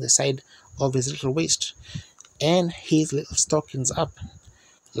along the side of his little waist, and his little stockings up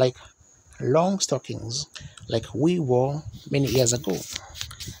like long stockings like we wore many years ago.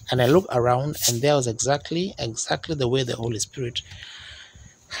 And I looked around, and there was exactly the way the Holy Spirit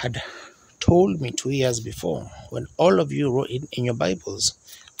had told me 2 years before, when all of you wrote in your Bibles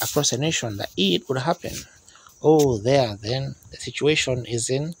across the nation that it would happen. Oh, there, then, the situation is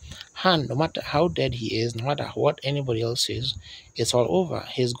in hand. No matter how dead he is, no matter what anybody else is, it's all over.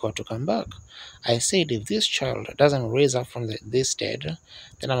 He's got to come back. I said, if this child doesn't raise up from this dead,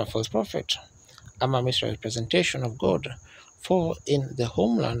 then I'm a false prophet. I'm a misrepresentation of God. For in the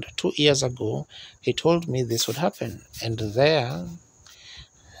homeland 2 years ago, he told me this would happen. And there,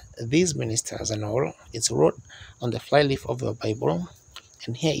 these ministers and all, it's wrote on the flyleaf of your Bible.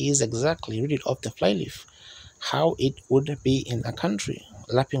 And here is exactly, read it off the flyleaf, how it would be in a country,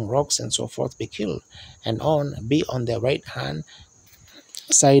 lapping rocks and so forth, be killed, and be on the right hand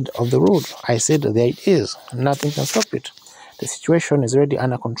side of the road. I said, there it is. Nothing can stop it. The situation is already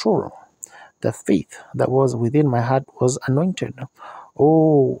under control. The faith that was within my heart was anointed.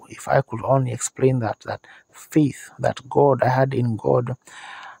 Oh, if I could only explain that faith that God I had in God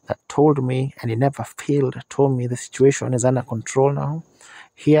that told me, and he never failed, told me the situation is under control now.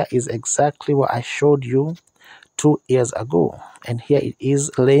 Here is exactly what I showed you 2 years ago, and here it is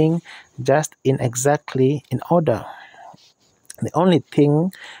laying just exactly in order. The only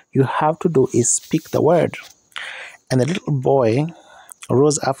thing you have to do is speak the word. And the little boy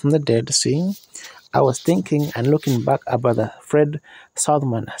rose up from the dead. See, I was thinking and looking back at Brother Fred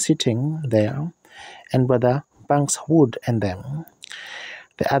Southman sitting there, and Brother Banks Wood and them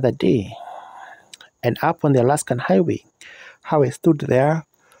the other day, and up on the Alaskan highway, how I stood there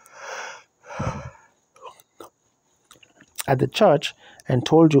at the church and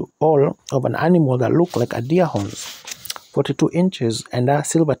told you all of an animal that looked like a deer horns, 42 inches, and a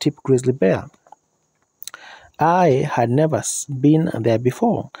silver-tipped grizzly bear. I had never been there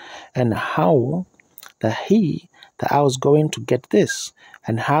before, and how that I was going to get this,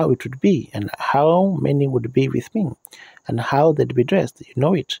 and how it would be, and how many would be with me, and how they'd be dressed. You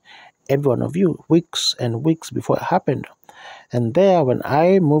know it, every one of you, weeks and weeks before it happened. And there, when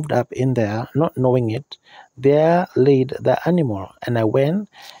I moved up in there, not knowing it, there laid the animal, and I went,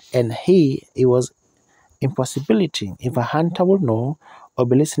 and it was impossibility. If a hunter would know or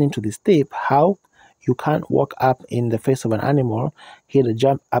be listening to this tape, how you can't walk up in the face of an animal, he'd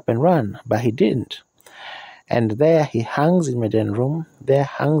jump up and run, but he didn't. And there he hangs in my den room, there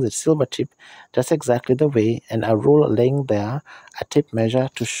hangs a silver tip, just exactly the way, and a rule laying there, a tape measure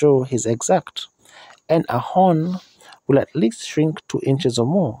to show his exact. And a horn will at least shrink 2 inches or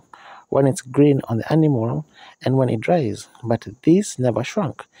more. when it's green on the animal, and when it dries. But this never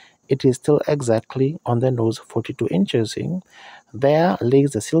shrunk. It is still exactly on the nose, 42 inches. See? There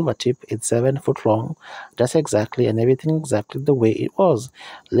lays the silver tip. It's 7 foot long, just exactly, and everything exactly the way it was,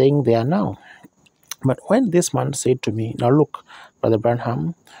 laying there now. But when this man said to me, "Now look, Brother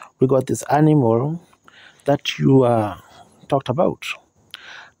Branham, we got this animal that you talked about,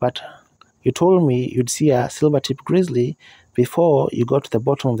 but you told me you'd see a silver-tip grizzly before you got to the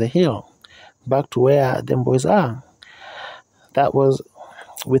bottom of the hill, back to where them boys are. That was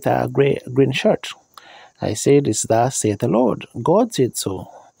with a green shirt." I said, "It's thus saith the Lord." God said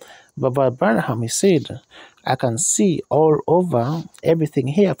so. But Brother Branham, he said, "I can see all over everything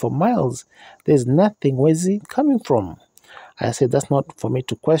here for miles. There's nothing. Where's he coming from?" I said, "That's not for me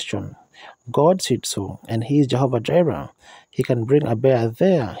to question. God said so, and He is Jehovah Jireh. He can bring a bear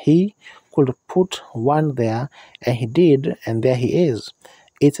there. He could put one there, and He did, and there he is.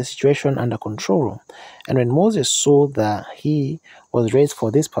 It's a situation under control." And when Moses saw that he was raised for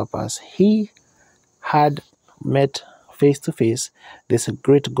this purpose, he had met face to face this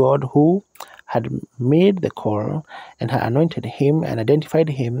great God who had made the call and had anointed him and identified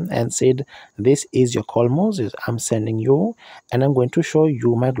him and said, "This is your call, Moses. I'm sending you and I'm going to show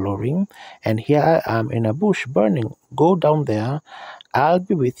you my glory. And here I am in a bush burning. Go down there. I'll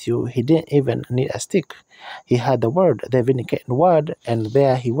be with you." He didn't even need a stick. He had the word, the vindicating word, and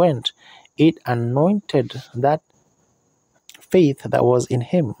there he went. It anointed that faith that was in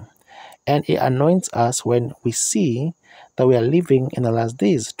him. And it anoints us when we see that we are living in the last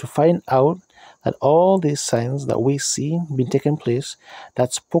days, to find out that all these signs that we see being taking place,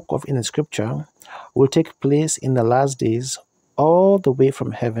 that spoke of in the scripture, will take place in the last days, all the way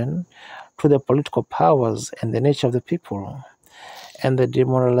from heaven to the political powers and the nature of the people, and the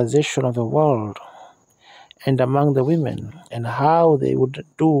demoralization of the world, and among the women, and how they would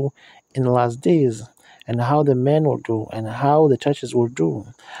do in the last days, and how the men will do, and how the churches will do,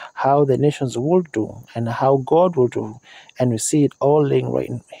 how the nations will do, and how God will do. And we see it all laying right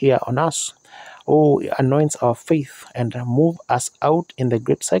here on us. Oh, it anoints our faith and move us out in the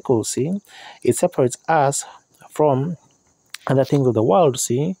great cycle, see? It separates us from other things of the world,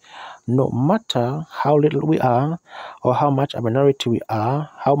 see? No matter how little we are, or how much a minority we are,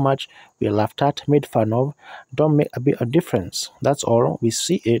 how much we are laughed at, made fun of, don't make a bit of difference. That's all. We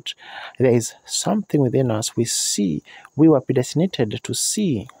see it. There is something within us. We see, we were predestinated to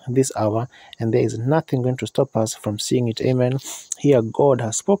see this hour, and there is nothing going to stop us from seeing it. Amen. Here, God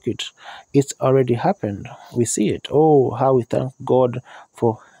has spoke it. It's already happened. We see it. Oh, how we thank God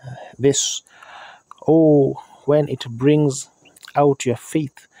for this. Oh, when it brings out your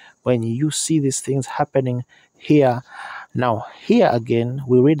faith, when you see these things happening here. Now, here again,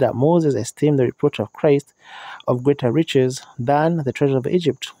 we read that Moses esteemed the reproach of Christ of greater riches than the treasure of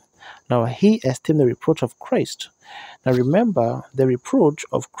Egypt. Now, he esteemed the reproach of Christ. Now, remember, the reproach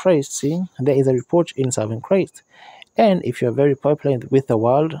of Christ, see, there is a reproach in serving Christ. And if you're very popular with the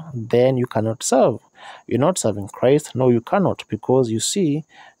world, then you cannot serve. You're not serving Christ. No, you cannot, because you see,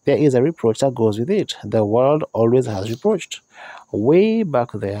 there is a reproach that goes with it. The world always has reproached. Way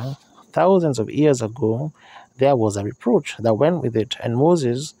back there, thousands of years ago, there was a reproach that went with it. And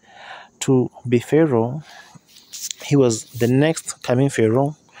Moses, to be Pharaoh, he was the next coming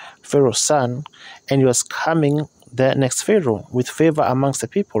Pharaoh, Pharaoh's son, and he was coming the next Pharaoh with favor amongst the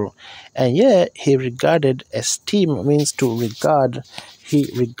people. And yet he regarded, esteem means to regard, he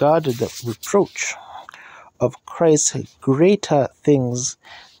regarded the reproach of Christ greater things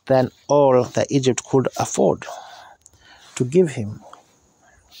than all that Egypt could afford to give him.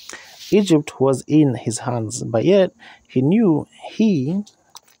 Egypt was in his hands, but yet he knew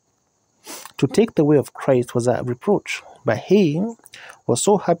to take the way of Christ was a reproach. But he was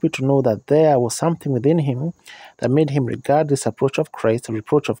so happy to know that there was something within him that made him regard this approach of Christ, the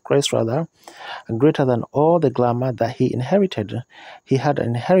reproach of Christ rather, greater than all the glamour that he inherited. He had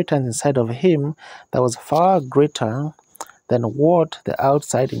an inheritance inside of him that was far greater than what the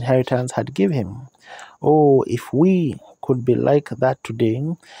outside inheritance had given him. Oh, if we could be like that today,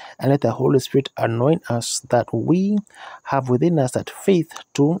 and let the Holy Spirit anoint us, that we have within us that faith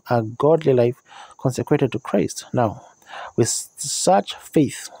to a godly life consecrated to Christ. Now, with such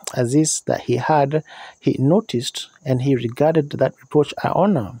faith as this that he had, he noticed and he regarded that reproach as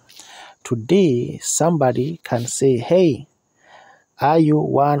honor. Today, somebody can say, "Hey, are you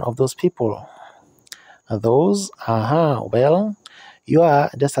one of those people?" Those, well, you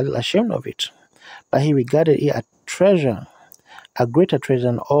are just a little ashamed of it. But he regarded it a treasure, a greater treasure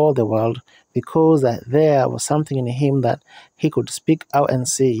than all the world, because that there was something in him that he could speak out and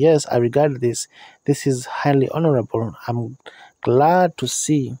say, "Yes, I regard this. This is highly honorable. I'm glad to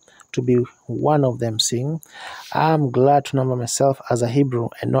see to be one of them, saying, I'm glad to number myself as a Hebrew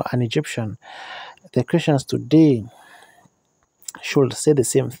and not an Egyptian. The Christians today should say the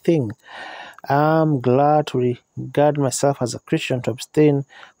same thing. I'm glad to regard myself as a Christian, to abstain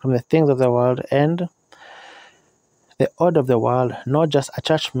from the things of the world and the order of the world, not just a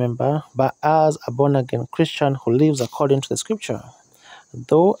church member, but as a born-again Christian who lives according to the Scripture.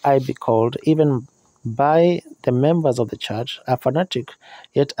 Though I be called, even by the members of the church, a fanatic,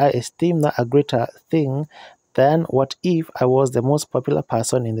 yet I esteem that a greater thing than what if I was the most popular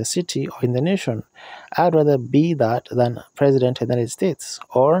person in the city or in the nation. I'd rather be that than President of the United States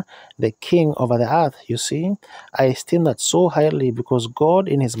or the king over the earth, you see. I esteem that so highly because God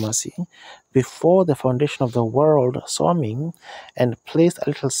in his mercy, before the foundation of the world, saw me and placed a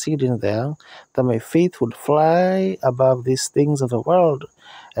little seed in there that my faith would fly above these things of the world.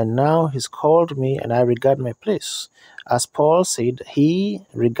 And now he's called me and I regard my place. As Paul said, he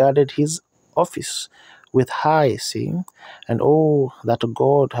regarded his office with high esteem, and oh, that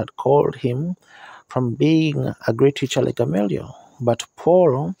God had called him from being a great teacher like Gamaliel. But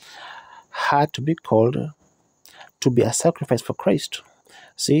Paul had to be called to be a sacrifice for Christ.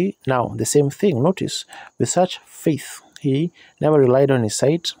 See, now the same thing. Notice, with such faith, he never relied on his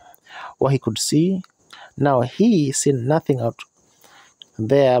sight, what he could see. Now he seen nothing out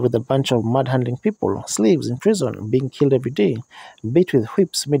there with a bunch of mud-handling people, slaves in prison, being killed every day, beat with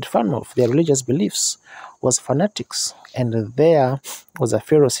whips, made fun of. Their religious beliefs was fanatics, and there was a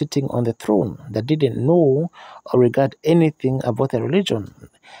Pharaoh sitting on the throne that didn't know or regard anything about their religion.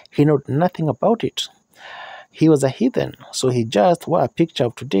 He knew nothing about it. He was a heathen, so he just was a picture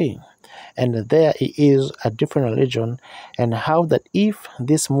of today. And there he is, a different religion, and how that if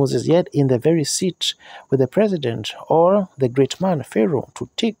this Moses yet in the very seat with the president or the great man Pharaoh to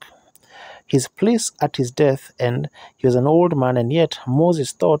take his place at his death, and he was an old man, and yet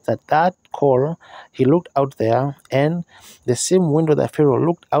Moses thought that call, he looked out there, and the same window that Pharaoh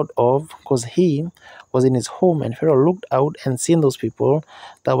looked out of, because he was in his home, and Pharaoh looked out and seen those people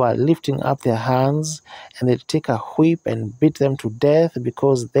that were lifting up their hands, and they'd take a whip and beat them to death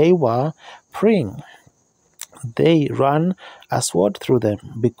because they were praying. They ran a sword through them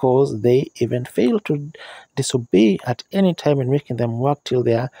because they even failed to disobey at any time in making them work till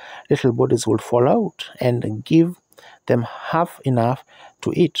their little bodies would fall out and give them half enough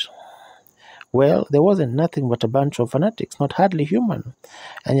to eat. Well, there wasn't nothing but a bunch of fanatics, not hardly human.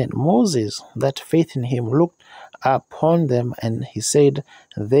 And yet Moses, that faith in him, looked upon them and he said,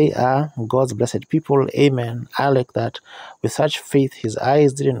 they are God's blessed people. Amen. I like that. With such faith, his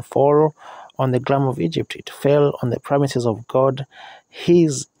eyes didn't fall on the glamour of Egypt. It fell on the promises of God.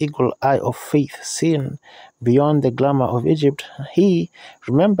 His eagle eye of faith seen beyond the glamour of Egypt.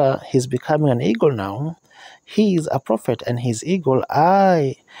 Remember, he's becoming an eagle now. He is a prophet, and his eagle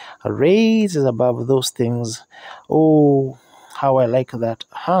eye raises above those things. Oh, how I like that.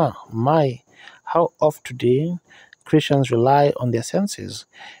 How oft today Christians rely on their senses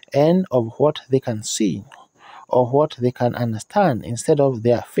and of what they can see or what they can understand instead of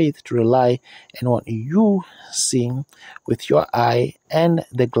their faith to rely on what you see with your eye and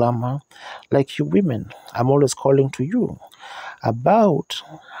the glamour. Like you women, I'm always calling to you about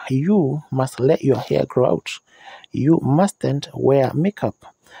you must let your hair grow out. You mustn't wear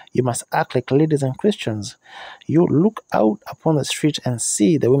makeup. You must act like ladies and Christians. You look out upon the street and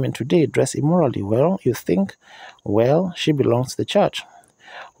see the women today dress immorally. Well, you think, well, she belongs to the church.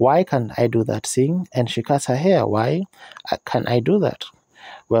 Why can't I do that, seeing? And she cuts her hair. Why can't I do that?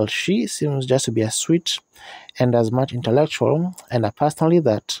 Well, she seems just to be as sweet and as much intellectual and a personality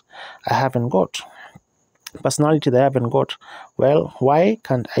that I haven't got. Well, why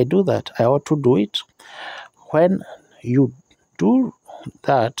can't I do that? I ought to do it. When you do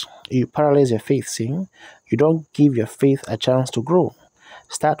that, you paralyze your faith, seeing? You don't give your faith a chance to grow.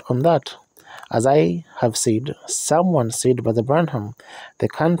 Start on that. As I have said, someone said, Brother Branham, the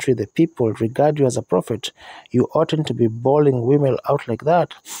country, the people regard you as a prophet. You oughtn't to be bawling women out like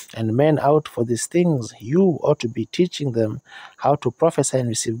that and men out for these things. You ought to be teaching them how to prophesy and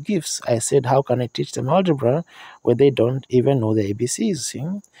receive gifts. I said, how can I teach them algebra where they don't even know the ABCs? See?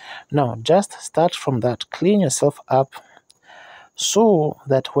 Now, just start from that. Clean yourself up so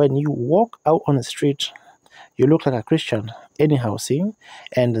that when you walk out on the street, you look like a Christian anyhow, see?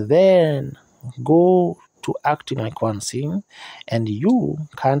 And then go to acting like one, see? And you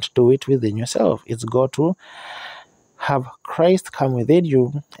can't do it within yourself. It's got to have Christ come within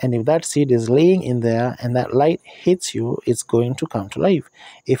you, and if that seed is laying in there and that light hits you, it's going to come to life.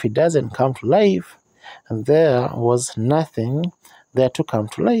 If it doesn't come to life, there was nothing there to come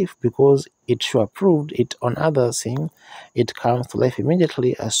to life, because it sure proved it on others, saying it comes to life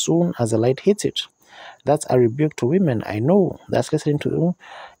immediately as soon as the light hits it. That's a rebuke to women, I know, that's listening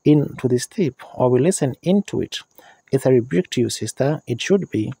into this tape, or will listen into it. It's a rebuke to you, sister. It should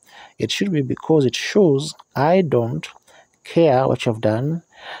be. It should be, because it shows I don't care what you've done.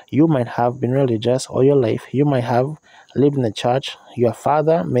 You might have been religious all your life. You might have lived in the church. Your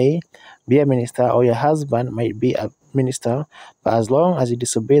father may be a minister, or your husband might be a minister. But as long as you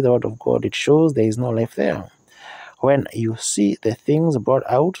disobey the word of God, it shows there is no life there. When you see the things brought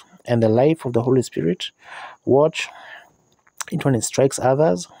out and the life of the Holy Spirit, watch it when it strikes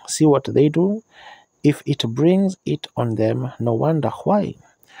others. See what they do. If it brings it on them, no wonder why.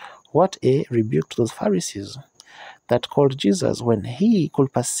 What a rebuke to those Pharisees that called Jesus when he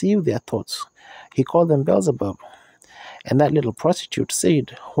could perceive their thoughts. He called them Beelzebub. And that little prostitute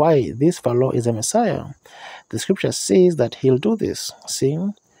said, why, this fellow is a Messiah. The scripture says that he'll do this. See,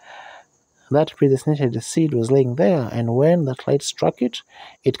 that predestinated seed was laying there, and when that light struck it,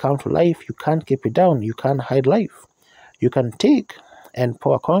 it came to life. You can't keep it down. You can't hide life. You can take and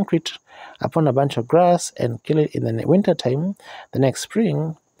pour concrete upon a bunch of grass and kill it in the winter time. The next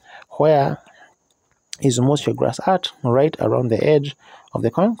spring, where is most your grass at? Right around the edge of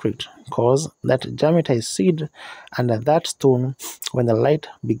the concrete, because that germinatized seed under that stone, when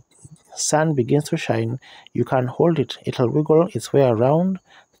the sun begins to shine, you can't hold it. It'll wiggle its way around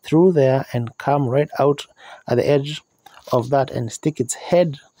through there and come right out at the edge of that and stick its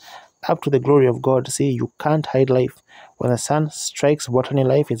head up to the glory of God. See, you can't hide life. When the sun strikes botany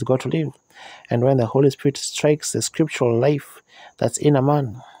life, it's got to live. And when the Holy Spirit strikes the scriptural life that's in a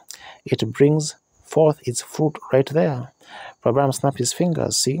man, it brings forth its fruit right there. Abraham snapped his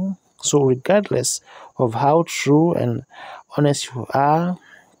fingers, see? So regardless of how true and honest you are,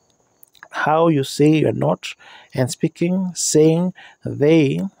 how you say you're not, and saying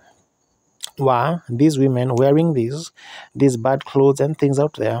they were, these women wearing these bad clothes and things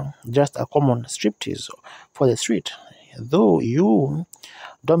out there, just a common striptease for the street. Though you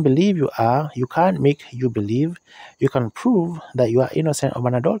don't believe you are, you can't make you believe. You can prove that you are innocent of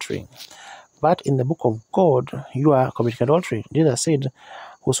an adultery. But in the book of God, you are committing adultery. Jesus said,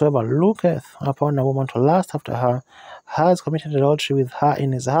 whosoever looketh upon a woman to lust after her has committed adultery with her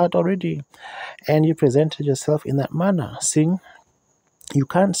in his heart already. And you presented yourself in that manner. See, you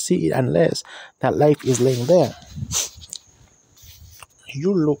can't see it unless that life is laying there.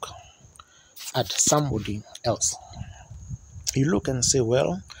 You look at somebody else. You look and say,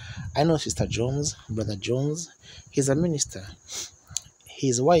 well, I know Sister Jones, Brother Jones, he's a minister.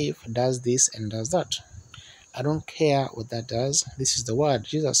 His wife does this and does that. I don't care what that does. This is the word.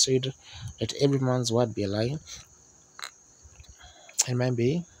 Jesus said, let every man's word be a lie and mine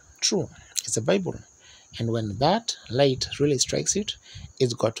be true. It's the Bible. And when that light really strikes it,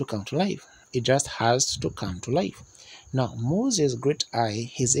 it's got to come to life. It just has to come to life. Now, Moses' great eye,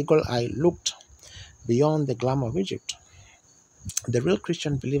 his eagle eye, looked beyond the glamour of Egypt. The real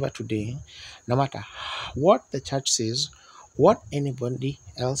Christian believer today, no matter what the church says, what anybody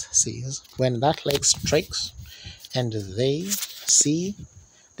else says, when that light strikes and they see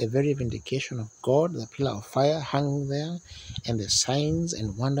the very vindication of God, the pillar of fire hanging there, and the signs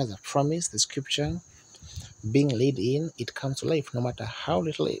and wonders of promise, the scripture being laid in, it comes to life. No matter how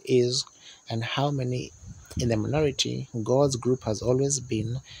little it is and how many in the minority, God's group has always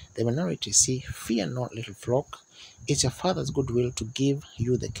been the minority. See, fear not, little flock. It's your Father's good will to give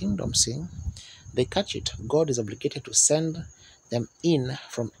you the kingdom. See, they catch it. God is obligated to send them in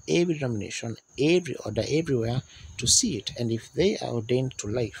from every denomination, every order, everywhere to see it. And if they are ordained to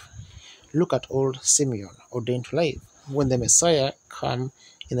life, look at old Simeon, ordained to life. When the Messiah came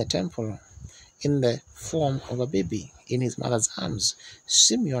in the temple, in the form of a baby in his mother's arms,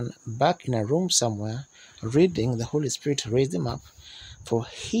 Simeon, back in a room somewhere, reading, the Holy Spirit raised him up, for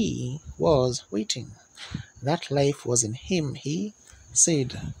he was waiting. That life was in him. He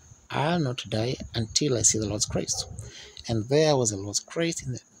said, I'll not die until I see the Lord's Christ. And there was the Lord's Christ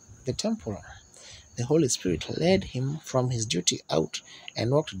in the temple. The Holy Spirit led him from his duty out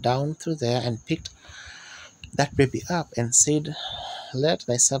and walked down through there and picked that baby up and said, let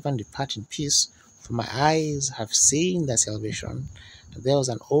thy servant depart in peace, for my eyes have seen thy salvation. There was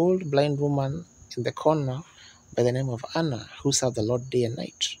an old blind woman in the corner by the name of Anna, who served the Lord day and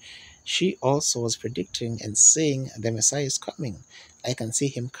night. She also was predicting and saying, the Messiah is coming. I can see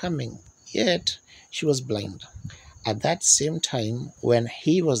him coming. Yet she was blind. At that same time, when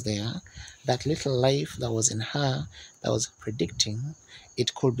he was there, that little life that was in her, that was predicting,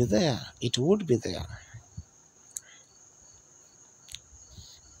 it could be there. It would be there.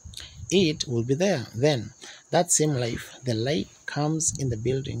 it will be there. Then, that same life, the light comes in the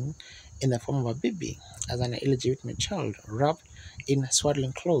building in the form of a baby, as an illegitimate child, wrapped in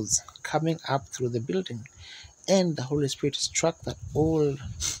swaddling clothes, coming up through the building. And the Holy Spirit struck that old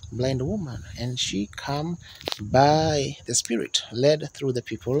blind woman, and she came by the Spirit, led through the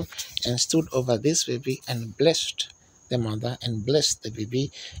people, and stood over this baby and blessed the mother and blessed the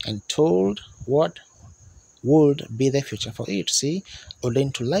baby and told what would be the future for it. See,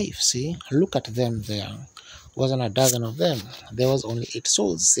 ordained to life. See, look at them there. Wasn't a dozen of them. There was only 8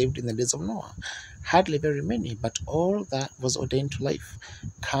 souls saved in the days of Noah. Hardly very many, but all that was ordained to life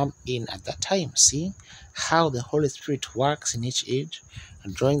come in at that time. See how the Holy Spirit works in each age,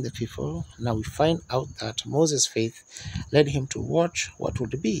 drawing the people. Now we find out that Moses' faith led him to watch what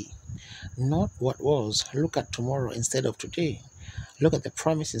would be, not what was. Look at tomorrow instead of today. Look at the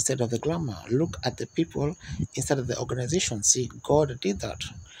promise instead of the glamour. Look at the people instead of the organization. See, God did that.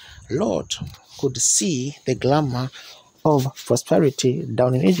 Lot could see the glamour of prosperity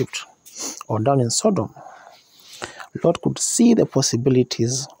down in Egypt or down in Sodom. Lot could see the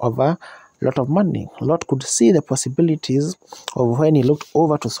possibilities of a lot of money. Lot could see the possibilities of when he looked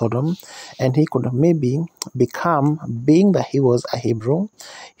over to Sodom, and he could maybe become, being that he was a Hebrew,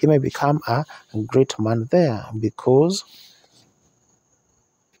 he may become a great man there because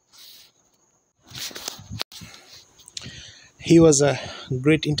he was a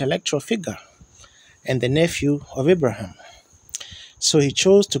great intellectual figure and the nephew of Abraham. So he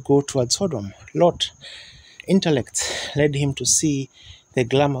chose to go towards Sodom. Lot, intellect led him to see the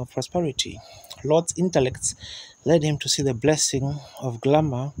glamour of prosperity. Lot's intellect led him to see the blessing of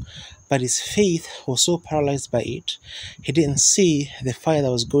glamour, but his faith was so paralyzed by it, he didn't see the fire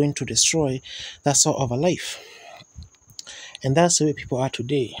that was going to destroy that sort of a life. And that's the way people are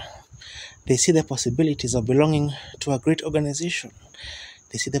today. They see the possibilities of belonging to a great organization.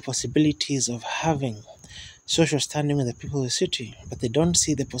 They see the possibilities of having social standing with the people of the city, but they don't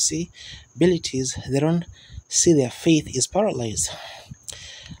see the possibilities. They don't see their faith is paralyzed.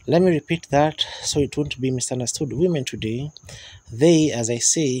 Let me repeat that so it won't be misunderstood. Women today, they, as I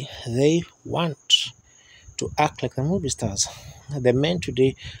say, they want to act like the movie stars. The men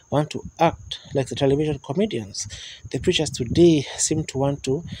today want to act like the television comedians. The preachers today seem to want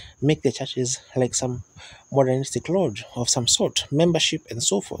to make the churches like some modernistic lodge of some sort, membership and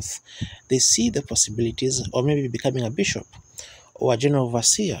so forth. They see the possibilities of maybe becoming a bishop or a general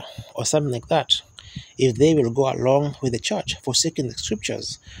overseer or something like that, if they will go along with the church, forsaking the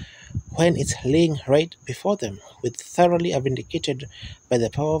scriptures, when it's laying right before them, with thoroughly vindicated by the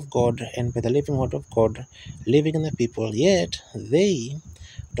power of God and by the living word of God living in the people. Yet they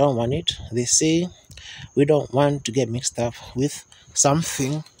don't want it. They say, we don't want to get mixed up with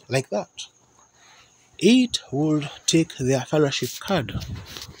something like that. It would take their fellowship card.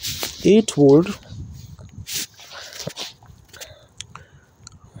 It would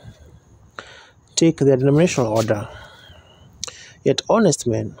take their denominational order. Yet honest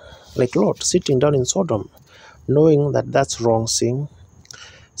men like Lot sitting down in Sodom, knowing that that's wrong, see,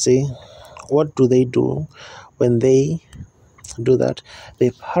 what do when they do that?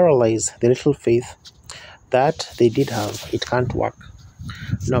 They paralyze the little faith that they did have. It can't work.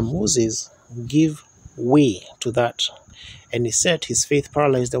 Now Moses gave way to that, and he said his faith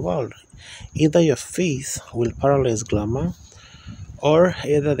paralyzed the world. Either your faith will paralyze glamour, or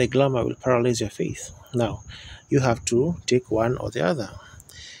either the glamour will paralyze your faith. Now, you have to take one or the other.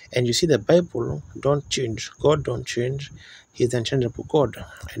 And you see, the Bible don't change. God don't change. He's the unchangeable God.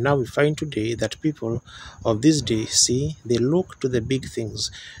 And now we find today that people of this day, see, they look to the big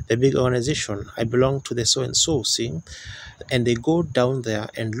things, the big organization. I belong to the so-and-so, see, and they go down there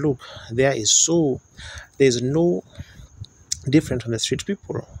and look. There's no different from the street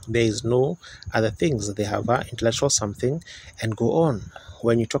people. There is no other things. They have an intellectual something and go on.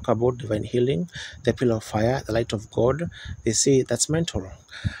 When you talk about divine healing, the pillar of fire, the light of God, they say that's mental.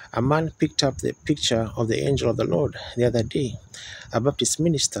 A man picked up the picture of the angel of the Lord the other day, a Baptist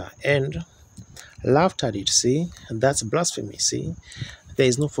minister, and laughed at it. See, that's blasphemy. See, there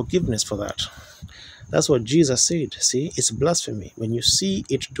is no forgiveness for that. That's what Jesus said. See, it's blasphemy when you see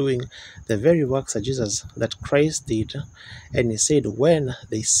it doing the very works of Jesus that Christ did. And he said when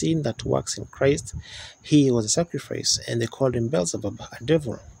they seen that works in Christ, he was a sacrifice, and they called him Beelzebub, a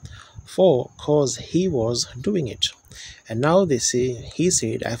devil, for cause he was doing it. And now they say, he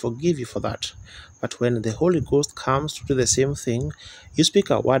said, I forgive you for that. But when the Holy Ghost comes to do the same thing, you speak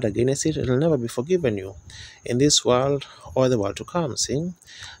a word against it, it will never be forgiven you in this world or the world to come. See,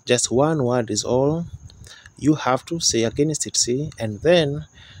 just one word is all you have to say against it. See, and then,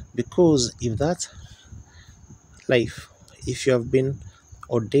 because if that life, if you have been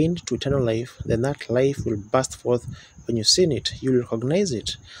ordained to eternal life, then that life will burst forth. When you see it, you will recognize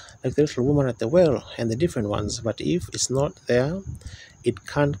it, like the little woman at the well and the different ones. But if it's not there, it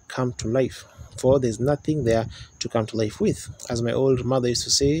can't come to life, for there's nothing there to come to life with. As my old mother used to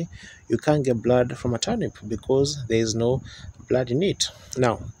say, you can't get blood from a turnip because there is no blood in it.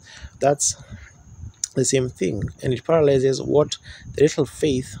 Now, that's the same thing, and it paralyzes what the little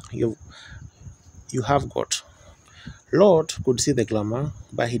faith you have got. Lot could see the glamour,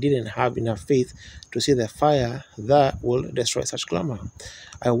 but he didn't have enough faith to see the fire that will destroy such glamour.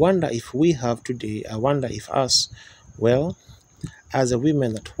 I wonder if we have today, I wonder if us, well, as a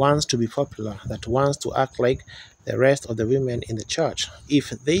woman that wants to be popular, that wants to act like the rest of the women in the church,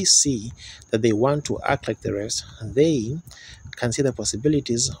 if they see that they want to act like the rest, they can see the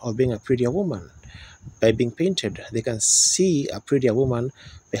possibilities of being a prettier woman. By being painted, they can see a prettier woman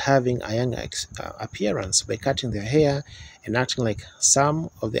by having a younger appearance, by cutting their hair and acting like some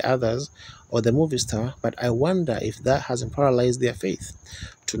of the others or the movie star. But I wonder if that hasn't paralyzed their faith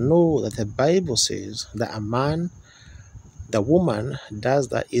to know that the Bible says that the woman does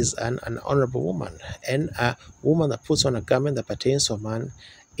that is an honorable woman, and a woman that puts on a garment that pertains to a man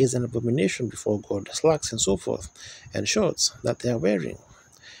is an abomination before God. Slacks and so forth, and shorts that they are wearing.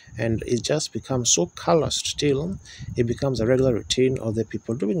 And it just becomes so calloused till it becomes a regular routine of the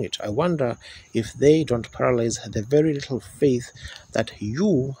people doing it. I wonder if they don't paralyze the very little faith that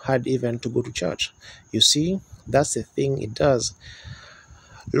you had even to go to church. You see, that's the thing it does.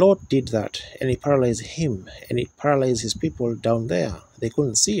 Lot did that, and it paralyzed him, and it paralyzed his people down there. They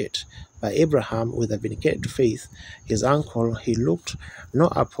couldn't see it. But Abraham, with a vindicated faith, his uncle, he looked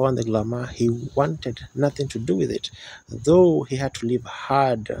not upon the glamour, he wanted nothing to do with it, though he had to live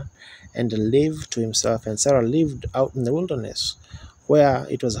hard and live to himself, and Sarah lived out in the wilderness, where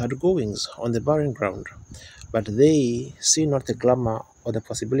it was hard goings on the barren ground. But they see not the glamour or the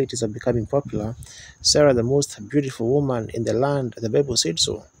possibilities of becoming popular. Sarah, the most beautiful woman in the land, the Bible said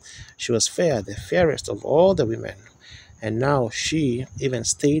so. She was fair, the fairest of all the women. And now she even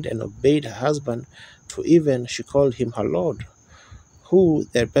stayed and obeyed her husband, to even she called him her Lord, who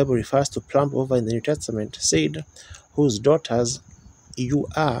the Bible refers to plump over in the New Testament, said, whose daughters you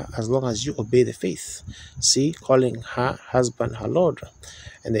are as long as you obey the faith. See, calling her husband her Lord.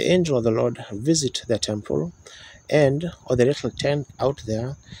 And the angel of the Lord visited the temple or the little tent out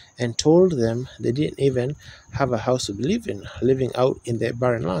there, and told them they didn't even have a house to live in, living out in the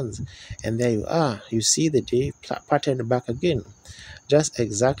barren lands. And there you are, you see the day patterned back again, just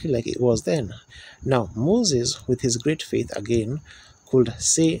exactly like it was then. Now Moses, with his great faith again, could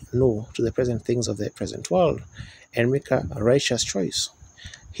say no to the present things of the present world and make a righteous choice.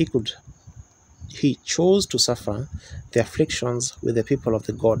 He chose to suffer the afflictions with the people of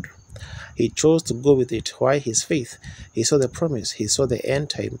the God. He chose to go with it. Why? His faith. He saw the promise. He saw the end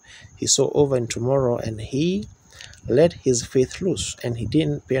time. He saw over in tomorrow, and he let his faith loose, and he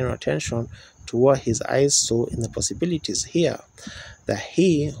didn't pay no attention to what his eyes saw in the possibilities here, that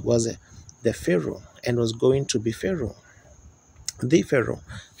he was the Pharaoh and was going to be Pharaoh. The Pharaoh.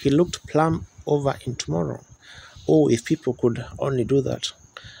 He looked plumb over in tomorrow. Oh, if people could only do that.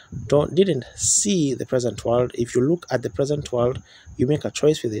 Didn't see the present world. If you look at the present world, you make a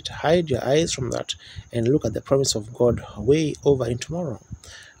choice with it. Hide your eyes from that and look at the promise of God way over in tomorrow.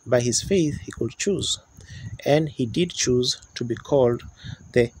 By his faith, he could choose, and he did choose to be called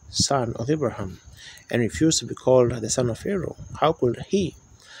the son of Abraham and refused to be called the son of Pharaoh. How could he,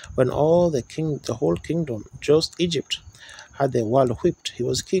 when the whole kingdom, just Egypt, had the world whipped? He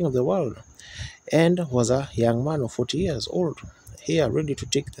was king of the world and was a young man of 40 years old, here ready to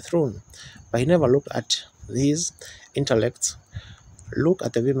take the throne. But he never looked at his intellects. Look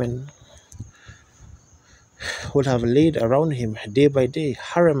at the women who would have laid around him day by day,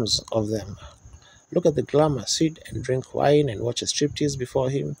 harems of them. Look at the glamour, sit and drink wine and watch a striptease before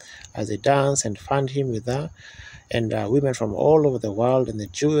him as they dance and fund him with her, and women from all over the world, and the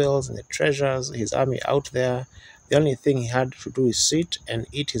jewels and the treasures, his army out there. The only thing he had to do is sit and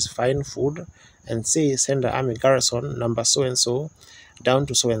eat his fine food and say, send the army garrison number so-and-so down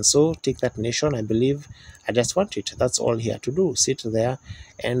to so-and-so, take that nation, I believe, I just want it. That's all he had to do, sit there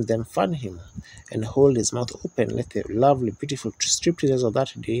and then fund him and hold his mouth open. Let the lovely, beautiful stripteasers of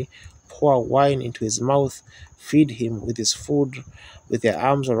that day pour wine into his mouth, feed him with his food, with their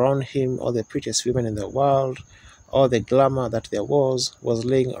arms around him. All the prettiest women in the world, all the glamour that there was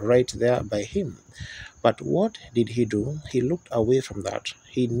laying right there by him. But what did he do? He looked away from that.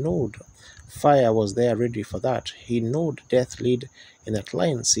 He knowed fire was there ready for that. He knowed death laid in that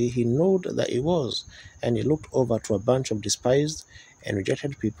line. See, he knowed that it was. And he looked over to a bunch of despised and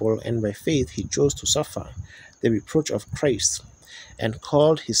rejected people, and by faith he chose to suffer the reproach of Christ. and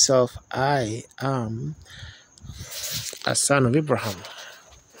called himself, I am a son of Abraham.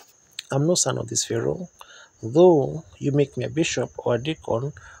 I'm no son of this Pharaoh. Though you make me a bishop or a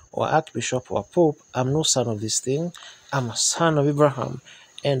deacon or archbishop or pope, I'm no son of this thing. I'm a son of Abraham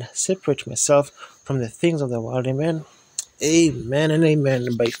and separate myself from the things of the world. Amen. Amen and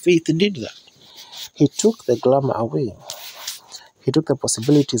amen. By faith he did that. He took the glamour away. He took the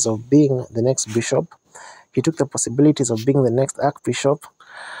possibilities of being the next bishop. He took the possibilities of being the next archbishop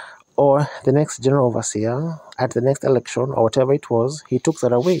or the next general overseer at the next election or whatever it was. He took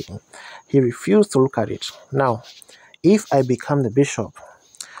that away. He refused to look at it. Now, if I become the bishop,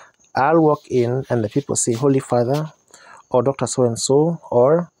 I'll walk in and the people say, Holy Father, or Dr. So-and-so,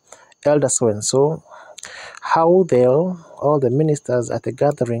 or Elder so-and-so. How all the ministers at the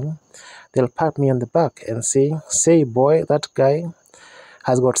gathering, they'll pat me on the back and say, boy, that guy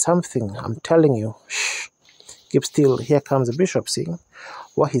has got something. I'm telling you, shh, keep still. Here comes the bishop. See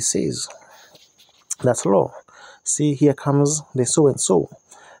what he says. That's law. See, here comes the so-and-so.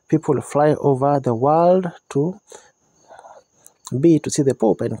 People fly over the world to see the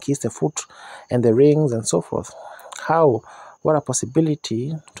Pope and kiss the foot and the rings and so forth. How? What a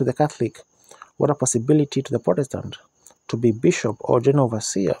possibility to the Catholic. What a possibility to the Protestant to be bishop or general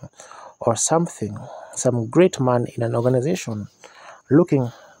overseer or something, some great man in an organization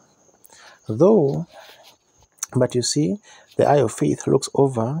looking though. But you see, the eye of faith looks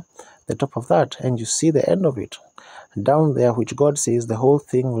over the top of that and you see the end of it. Down there, which God says the whole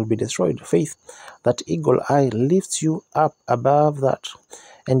thing will be destroyed. Faith, that eagle eye lifts you up above that.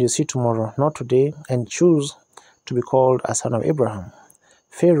 And you see tomorrow, not today, and choose to be called a son of Abraham.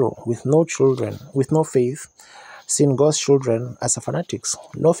 Pharaoh, with no children, with no faith, seen God's children as fanatics.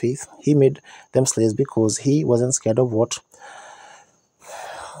 No faith. He made them slaves because he wasn't scared of what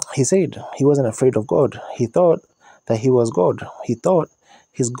he said. He wasn't afraid of God. He thought that he was God. He thought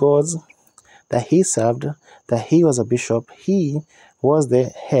his gods that he served, that he was a bishop, he was the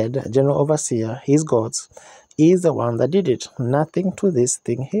head, general overseer, his gods, is the one that did it. Nothing to this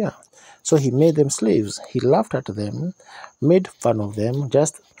thing here. So he made them slaves. He laughed at them, made fun of them,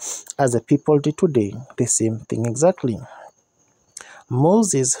 just as the people did today. The same thing exactly.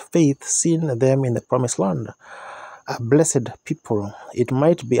 Moses' faith seen them in the promised land. A blessed people. It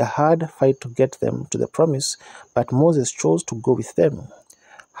might be a hard fight to get them to the promise, but Moses chose to go with them.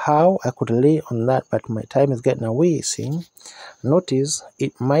 How I could lay on that, but my time is getting away, see? Notice,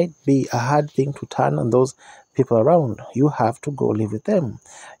 it might be a hard thing to turn on those people around. You have to go live with them.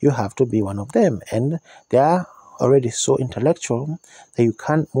 You have to be one of them. And they are already so intellectual that you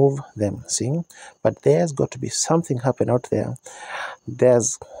can't move them, see? But there's got to be something happen out there.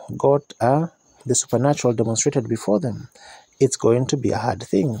 There's got the supernatural demonstrated before them. It's going to be a hard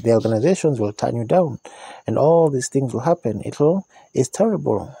thing. The organizations will turn you down and all these things will happen. It's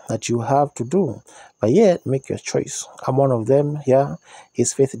terrible that you have to do, but yet make your choice. I'm one of them. Yeah,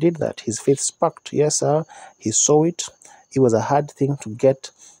 his faith did that. His faith sparked. Yes, sir. He saw it. It was a hard thing to get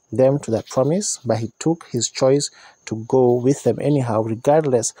them to that promise, but he took his choice to go with them anyhow,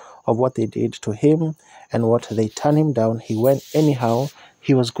 regardless of what they did to him and what they turned him down. He went anyhow.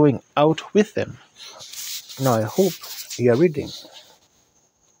 He was going out with them. Now I hope you are reading.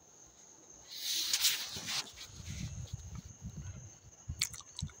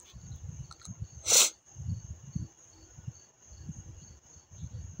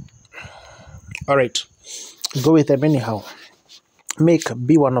 All right, go with them anyhow.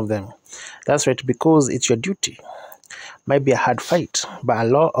 Be one of them. That's right, because it's your duty. Might be a hard fight, but a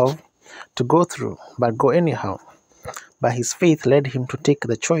lot of to go through, but go anyhow. But his faith led him to take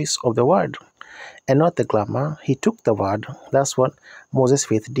the choice of the word and not the glamour. He took the word. That's what Moses'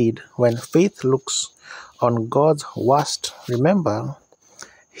 faith did. When faith looks on God's worst, remember,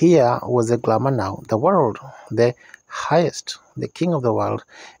 here was the glamour now, the world, the highest, the king of the world.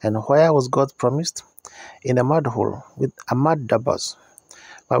 And where was God promised? In a mud hole with a mud dabbers.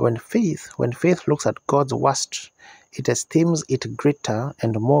 But when faith looks at God's worst, it esteems it greater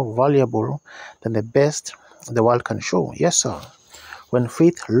and more valuable than the best the world can show. Yes, sir. When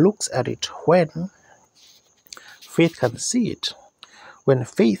faith looks at it, when faith can see it, when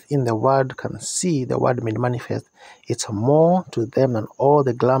faith in the word can see the word made manifest, it's more to them than all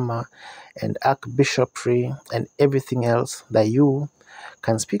the glamour and archbishopry and everything else that you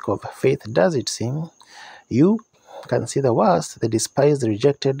can speak of. Faith does it, see? You can see the worst, the despised, the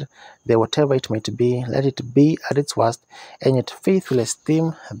rejected, the whatever it might be, let it be at its worst, and yet faith will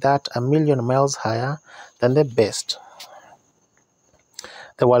esteem that a million miles higher than the best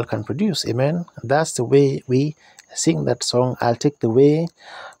the world can produce. Amen. That's the way we Sing that song, I'll take the way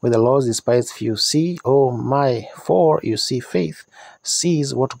where the Lord's despised few. See, oh my, for you see, faith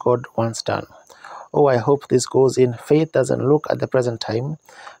sees what God wants done. Oh, I hope this goes in. Faith doesn't look at the present time.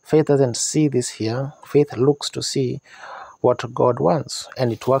 Faith doesn't see this here. Faith looks to see what God wants,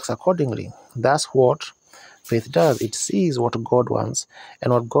 and it works accordingly. That's what faith does. It sees what God wants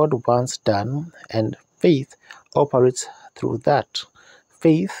and what God wants done, and faith operates through that.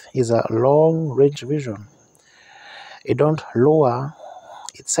 Faith is a long-range vision. It don't lower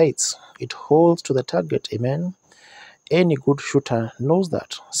its sights. It holds to the target. Amen. Any good shooter knows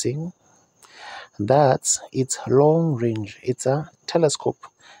that. See? That's its long range. It's a telescope.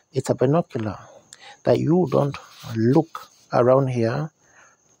 It's a binocular that you don't look around here.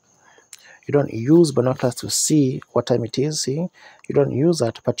 You don't use binoculars to see what time it is. See? You don't use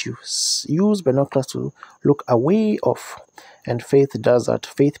that, but you use binoculars to look away off. And faith does that.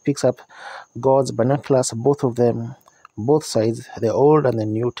 Faith picks up God's binoculars, both of them, both sides, the Old and the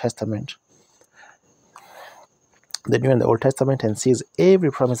New Testament, the New and the Old Testament, and sees every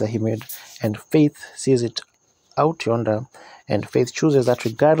promise that he made, and faith sees it out yonder, and faith chooses that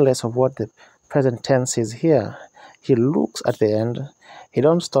regardless of what the present tense is here. He looks at the end. He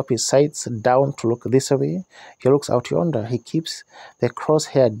don't stop his sights down to look this way. He looks out yonder. He keeps the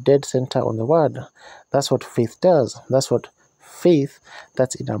crosshair dead center on the word. That's what faith does. That's what faith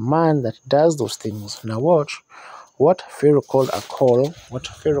that's in a man that does those things. Now watch what Pharaoh called a call, what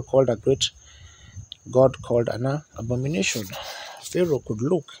Pharaoh called a great, God called an abomination. Pharaoh could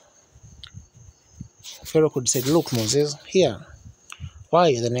look. Pharaoh could say, look, Moses, here. Why are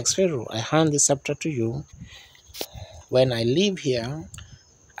you the next Pharaoh? I hand this scepter to you. When I leave here,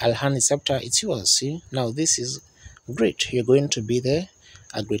 I'll hand the scepter. It's yours. See? Now this is great. You're going to be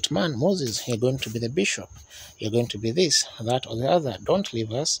a great man, Moses. You're going to be the bishop. You're going to be this, that, or the other. Don't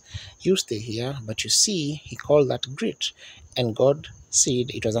leave us. You stay here. But you see, he called that great. And God said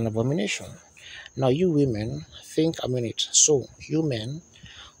it was an abomination. Now you women, think a minute. So, you men,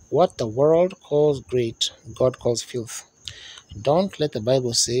 what the world calls great, God calls filth. Don't let the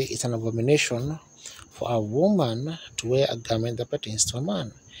Bible say it's an abomination for a woman to wear a garment that pertains to a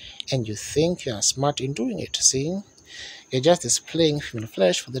man. And you think you are smart in doing it. See? You're just displaying female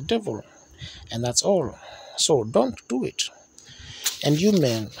flesh for the devil. And that's all. So don't do it. And you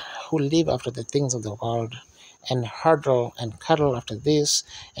men who live after the things of the world and hurdle and cuddle after this,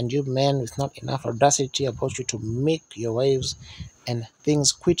 and you men with not enough audacity about you to make your wives and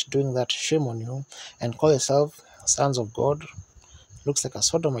things quit doing that, shame on you, and call yourself sons of God, looks like a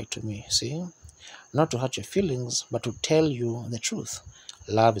sodomite to me, see? Not to hurt your feelings, but to tell you the truth.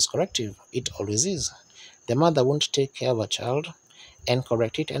 Love is corrective. It always is. The mother won't take care of a child and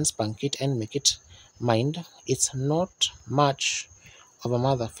correct it and spank it and make it mind. It's not much of a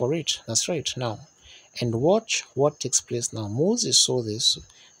mother for it. That's right. Now, and watch what takes place now. Moses saw this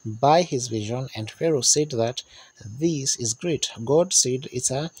by his vision, and Pharaoh said that this is great. God said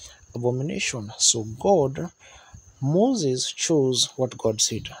it's an abomination. So Moses chose what God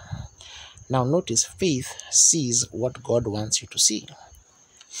said. Now notice, faith sees what God wants you to see.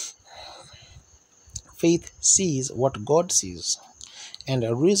 Faith sees what God sees. And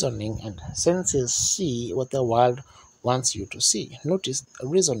reasoning and senses see what the world wants you to see. Notice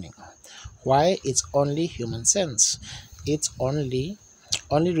reasoning. Why? It's only human sense. It's only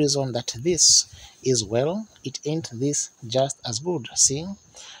reason that this is well, it ain't this just as good. See?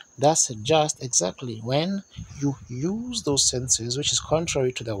 That's just exactly when you use those senses, which is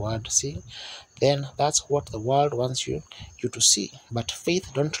contrary to the word, see, then that's what the world wants you to see. But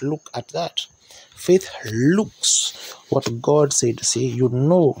faith don't look at that. Faith looks what God said. See,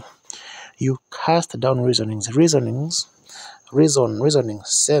 you cast down reasoning, senses.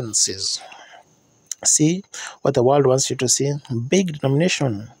 See what the world wants you to see. Big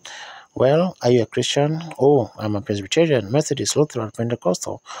denomination. Well, are you a Christian? Oh, I'm a Presbyterian, Methodist, Lutheran,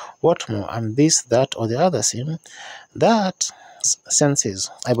 Pentecostal. What more? I'm this, that, or the other. See, that senses.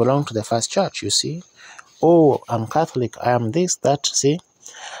 I belong to the first church. You see. Oh, I'm Catholic. I am this, that. See,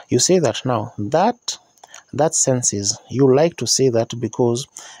 you say that now. That senses. You like to say that because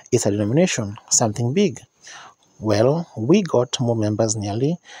it's a denomination, something big. Well, we got more members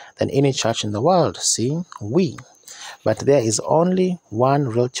nearly than any church in the world. See, but there is only one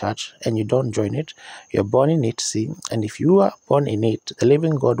real church, and you don't join it. You're born in it, see? And if you are born in it, the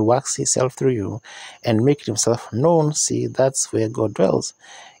living God works himself through you and makes himself known, see? That's where God dwells,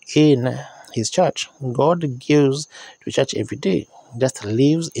 in his church. God gives to church every day, just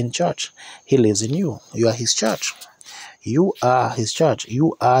lives in church. He lives in you. You are his church. You are his church.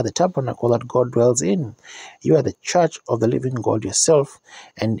 You are the tabernacle that God dwells in. You are the church of the living God yourself.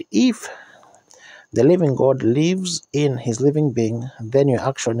 And if the living God lives in his living being, then your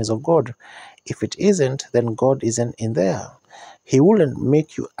action is of God. If it isn't, then God isn't in there. He wouldn't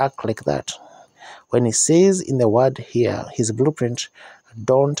make you act like that. When he says in the word here, his blueprint,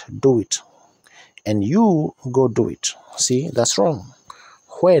 don't do it, and you go do it. See, that's wrong.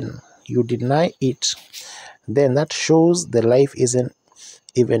 When you deny it, then that shows the life isn't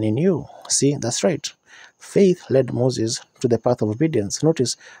even in you. See, that's right. Faith led Moses to the path of obedience.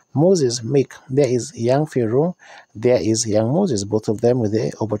 Notice, Moses meek, there is young Pharaoh, there is young Moses, both of them with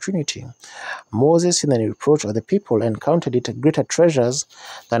the opportunity. Moses, in the reproach of the people, and counted it greater treasures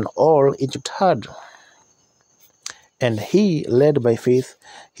than all Egypt had. And he, led by faith,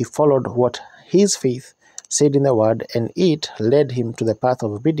 he followed what his faith said in the word, and it led him to the path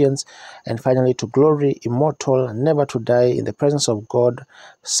of obedience, and finally to glory, immortal, never to die, in the presence of God.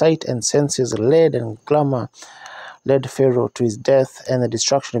 Sight and senses led, and glamour led Pharaoh to his death and the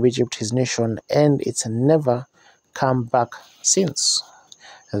destruction of Egypt, his nation, and it's never come back since.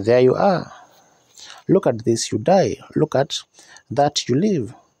 There you are. Look at this, you die. Look at that, you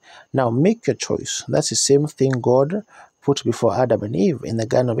live. Now make your choice. That's the same thing God put before Adam and Eve in the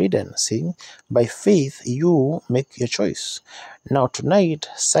Garden of Eden. See, by faith you make your choice. Now tonight,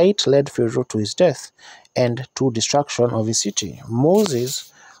 sight led Pharaoh to his death and to destruction of his city.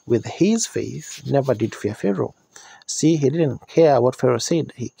 Moses, with his faith, never did fear Pharaoh. See, he didn't care what Pharaoh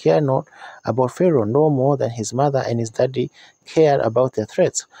said. He cared not about Pharaoh no more than his mother and his daddy cared about their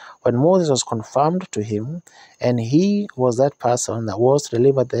threats. When Moses was confirmed to him, and he was that person that was to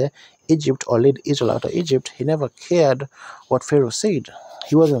deliver the Egypt or lead Israel out of Egypt, he never cared what Pharaoh said.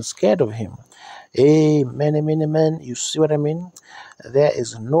 He wasn't scared of him. Amen, amen, amen. You see what I mean? There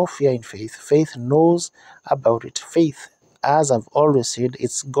is no fear in faith. Faith knows about it. Faith, as I've always said,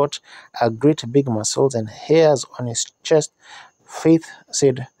 it's got a great big muscles and hairs on its chest. Faith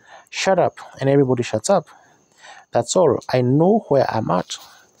said, shut up, and everybody shuts up. That's all. I know where I'm at.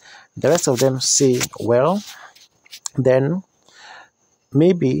 The rest of them say, well, then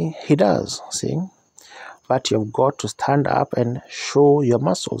maybe he does, see? But you've got to stand up and show your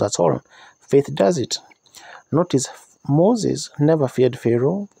muscles, that's all. Faith does it. Notice, Moses never feared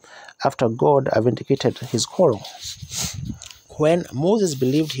Pharaoh after God vindicated his call. When Moses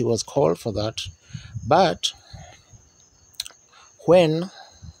believed he was called for that, but when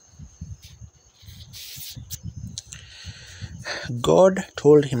God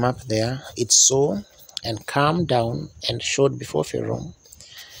told him up there, it's so, and calmed down and showed before Pharaoh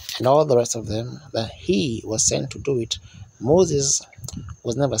and all the rest of them that he was sent to do it, Moses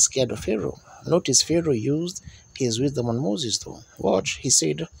was never scared of Pharaoh. Notice Pharaoh used his wisdom on Moses though. Watch, he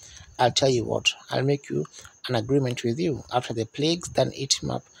said, I'll tell you what, I'll make you an agreement with you. After the plagues done ate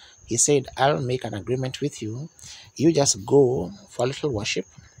him up, he said, I'll make an agreement with you. You just go for a little worship.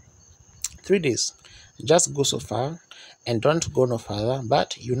 3 days. Just go so far and don't go no further.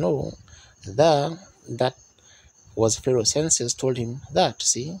 But you know, that was Pharaoh's senses told him that,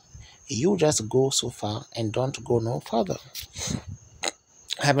 see, you just go so far and don't go no further.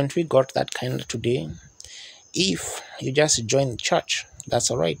 Haven't we got that kind today? If you just join the church,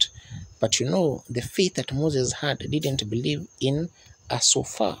 that's all right. But you know, the faith that Moses had didn't believe in a so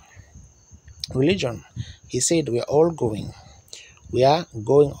far religion. He said, we are all going. We are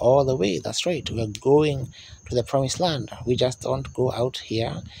going all the way. That's right. We are going to the promised land. We just don't go out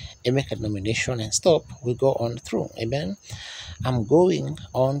here and make a denomination and stop. We go on through. Amen. I'm going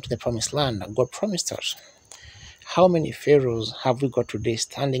on to the promised land. God promised us. How many pharaohs have we got today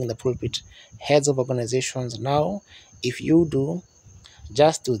standing in the pulpit, heads of organizations? Now, if you do,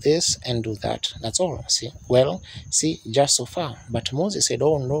 just do this and do that. That's all. See, well, see, just so far. But Moses said,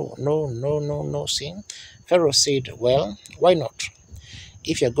 oh, no, no, no, no, no. See, Pharaoh said, well, why not?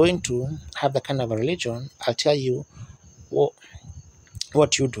 If you're going to have that kind of a religion, I'll tell you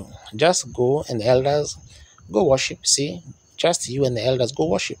what you do. Just go and the elders go worship. See, just you and the elders go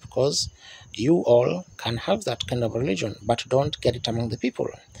worship, because you all can have that kind of religion, but don't get it among the people.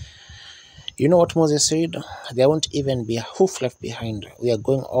 You know what Moses said? There won't even be a hoof left behind. We are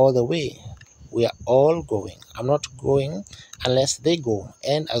going all the way. We are all going. I'm not going unless they go.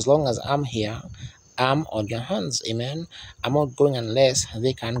 And as long as I'm here, I'm on your hands. Amen. I'm not going unless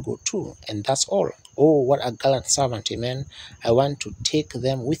they can go too. And that's all. Oh, what a gallant servant. Amen. I want to take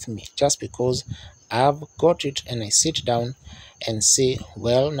them with me just because I've got it, and I sit down and say,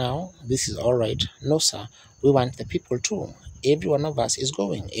 well, now this is all right. No, sir. We want the people too. Every one of us is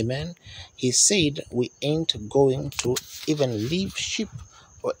going. Amen. He said we ain't going to even leave sheep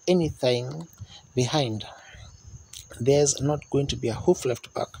or anything behind. There's not going to be a hoof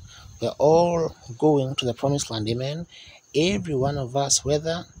left back. We're all going to the promised land. Amen. Every one of us,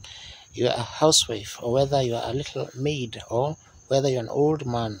 whether you are a housewife, or whether you are a little maid, or whether you're an old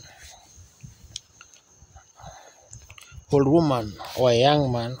man, old woman, or a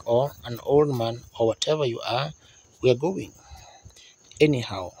young man, or an old man, or whatever you are, we are going.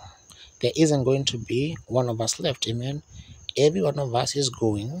 Anyhow, there isn't going to be one of us left. Amen. Every one of us is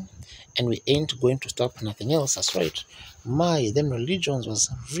going, and we ain't going to stop nothing else. That's right. My, them religions was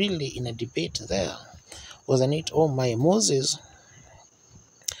really in a debate there, wasn't it? Oh my, Moses.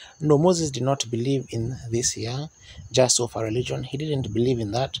 No, Moses did not believe in this here, just of a religion. He didn't believe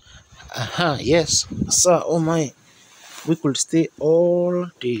in that. Yes, sir. Oh my, we could stay all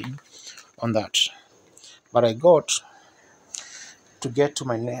day on that. But I got to get to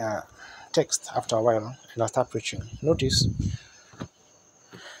my text after a while, and I'll start preaching. Notice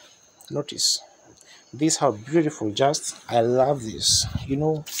this, how beautiful. Just, I love this.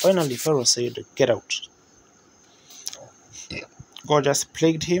 Finally Pharaoh said, get out. God just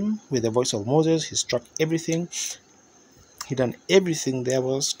plagued him with the voice of Moses. He struck everything. He done everything there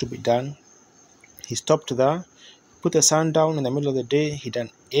was to be done. He stopped there, put the sun down in the middle of the day. He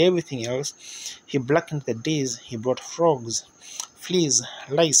done everything else. He blackened the days. He brought frogs, fleas,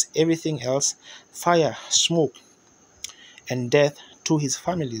 lice, everything else, fire, smoke, and death to his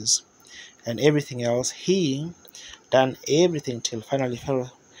families, and everything else. He done everything till finally Pharaoh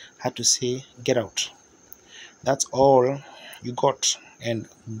had to say, get out. That's all you got, and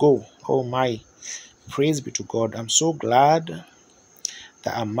go. Oh my, praise be to God. I'm so glad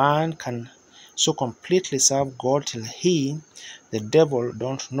that a man can so completely serve God till the devil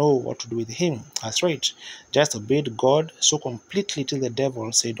don't know what to do with him. That's right. Just obeyed God so completely till the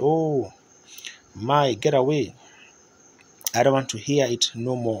devil said, oh my, get away. I don't want to hear it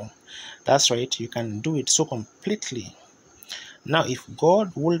no more. That's right. You can do it so completely. Now, if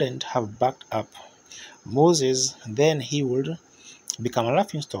God wouldn't have backed up Moses, then he would become a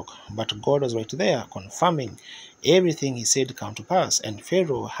laughingstock. But God was right there, confirming everything he said come to pass. And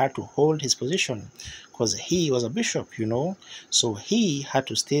Pharaoh had to hold his position because he was a bishop, So he had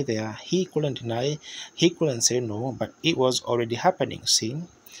to stay there. He couldn't deny, he couldn't say no, but it was already happening. See,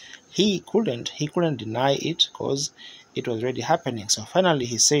 he couldn't deny it because it was already happening. So finally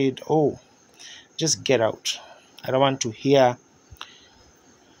he said, oh, just get out. I don't want to hear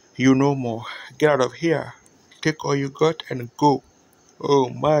you no more. Get out of here. Take all you got and go. Oh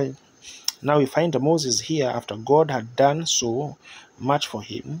my. Now we find Moses here after God had done so much for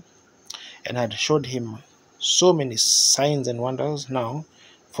him and had showed him so many signs and wonders. Now,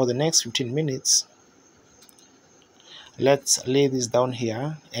 for the next 15 minutes, let's lay this down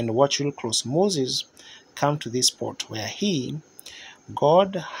here and watch real close. Moses come to this spot where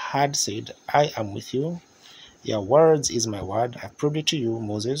God had said, I am with you. Your words is my word. I proved it to you,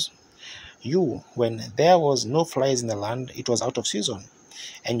 Moses. You, when there was no flies in the land, it was out of season.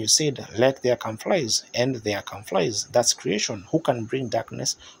 And you said, let there come flies, and there come flies. That's creation. Who can bring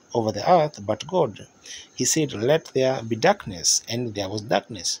darkness over the earth but God? He said, let there be darkness, and there was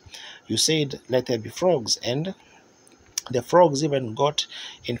darkness. You said, let there be frogs, and the frogs even got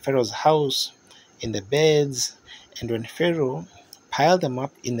in Pharaoh's house, in the beds, and when Pharaoh piled them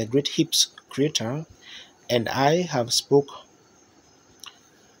up in the great heaps, Creator, and I have spoke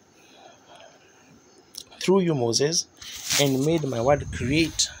through you, Moses, and made my word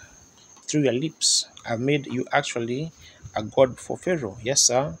create through your lips. I've made you actually a god for Pharaoh. Yes,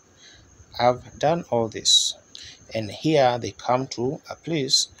 sir. I've done all this. And here they come to a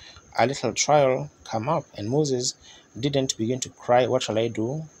place, a little trial come up, and Moses didn't begin to cry, what shall I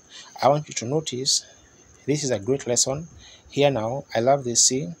do? I want you to notice, this is a great lesson. Here now, I love this.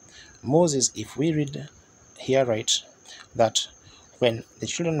 See, Moses, if we read here right, that when the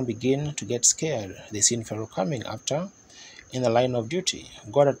children begin to get scared, they see Pharaoh coming after in the line of duty.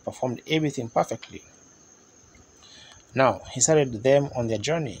 God had performed everything perfectly. Now, he started them on their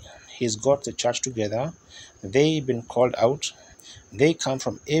journey. He's got the church together. They've been called out. They come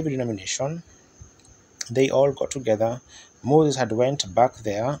from every denomination. They all got together. Moses had went back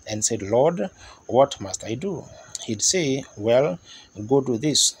there and said, Lord, what must I do? He'd say, well, go do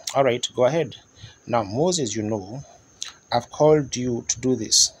this. All right, go ahead. Now, Moses, I've called you to do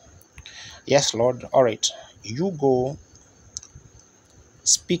this. Yes, Lord. All right, you go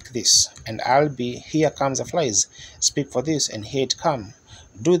speak this, and I'll be, here comes the flies. Speak for this, and here it come.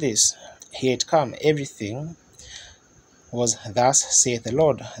 Do this, here it come. Everything was thus saith the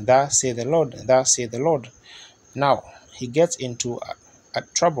Lord, thus saith the Lord, thus saith the Lord. Now, he gets into a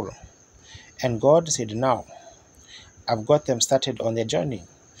trouble, and God said, now, I've got them started on their journey.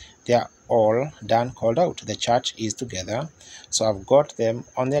 They are all done, called out. The church is together, so I've got them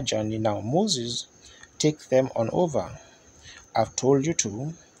on their journey. Now, Moses, take them on over. I've told you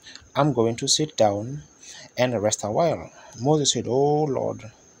to. I'm going to sit down and rest a while. Moses said, Oh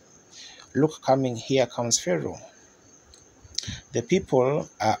Lord, look coming, here comes Pharaoh. The people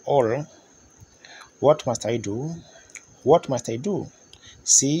are all, what must I do? What must I do?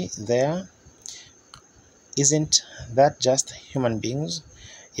 See there, isn't that just human beings?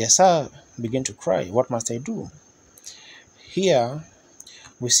 Yes, sir, begin to cry. What must I do? Here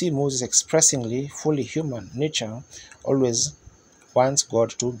we see Moses expressingly fully human nature always wants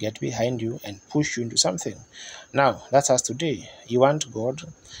God to get behind you and push you into something. Now, that's us today. You want God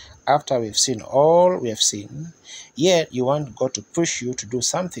after we've seen all we have seen, yet you want God to push you to do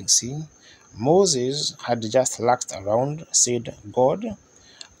something. See, Moses had just laxed around, said, God,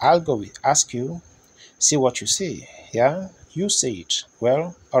 I'll go ask you, see what you say. Yeah, you say it.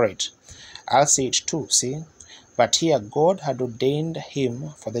 Well, all right, I'll say it too, see. But here God had ordained him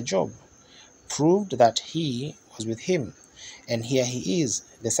for the job, proved that he was with him, and here he is.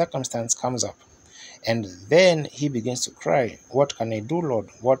 The circumstance comes up, and then he begins to cry, what can I do, Lord?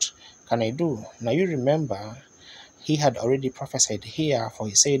 What can I do? Now you remember, he had already prophesied here, for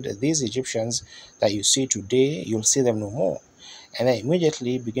he said, these Egyptians that you see today, you'll see them no more. And then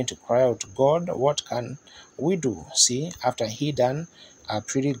immediately begin to cry out to God, what can we do? See, after he done a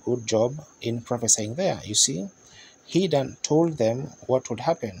pretty good job in prophesying there, you see, he then told them what would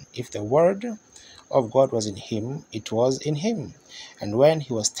happen. If the word of God was in him, it was in him. And when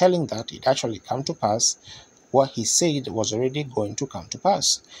he was telling that, it actually came to pass. What he said was already going to come to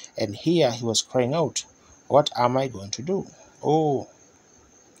pass. And here he was crying out, what am I going to do? Oh,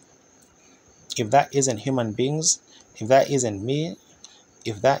 if that isn't human beings, if that isn't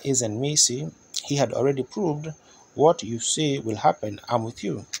me, see, he had already proved what you say will happen, I'm with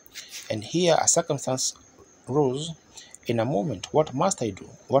you. And here a circumstance rose in a moment. What must I do?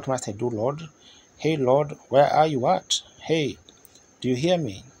 What must I do, Lord? Hey, Lord, where are you at? Hey, do you hear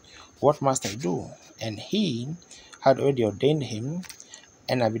me? What must I do? And he had already ordained him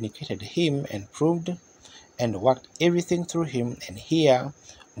and vindicated him and proved and worked everything through him. And here,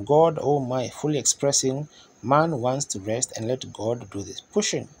 God, oh my, fully expressing, man wants to rest and let God do this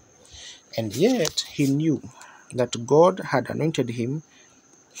pushing. And yet, he knew that God had anointed him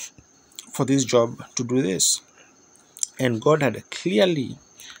for this job to do this. And God had clearly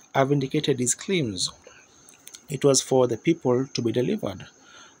vindicated his claims. It was for the people to be delivered.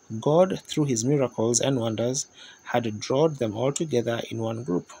 God, through his miracles and wonders, had drawn them all together in one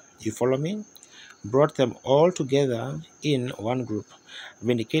group. You follow me? Brought them all together in one group,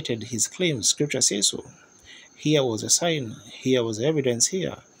 vindicated his claims. Scripture says so. Here was a sign, here was evidence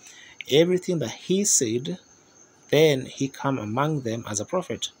here. Everything that he said, then he came among them as a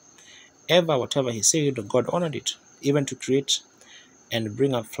prophet. Whatever he said, God honored it, even to create and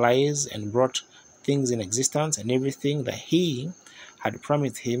bring up flies and brought things in existence, and everything that he had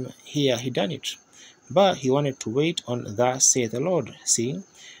promised him, here he done it. But he wanted to wait on thus saith the Lord. See,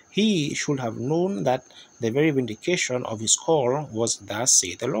 he should have known that the very vindication of his call was thus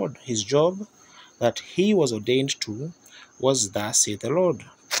saith the Lord. His job that he was ordained to was thus saith the Lord.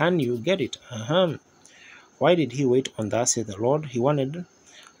 Can you get it? Why did he wait on thus saith the Lord? He wanted,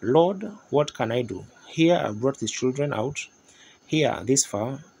 Lord, what can I do? Here I brought these children out. Here, this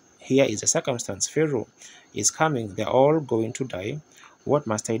far. Here is a circumstance. Pharaoh is coming. They're all going to die. What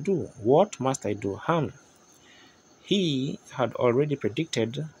must I do? What must I do? He had already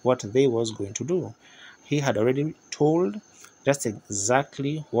predicted what they was going to do. He had already told just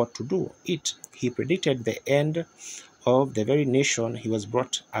exactly what to do. He predicted the end of the very nation he was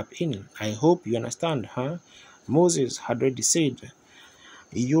brought up in. I hope you understand, Moses had already said,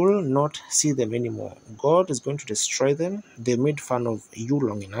 you'll not see them anymore. God is going to destroy them. They made fun of you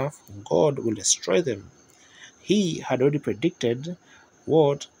long enough. God will destroy them. He had already predicted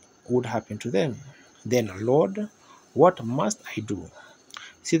what would happen to them. Then, Lord, what must I do?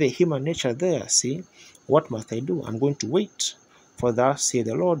 See the human nature there. See, what must I do? I'm going to wait for thus say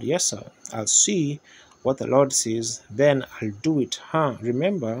the Lord. Yes, sir. I'll see what the Lord says. Then I'll do it.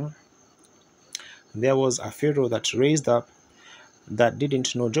 Remember, there was a Pharaoh that raised up that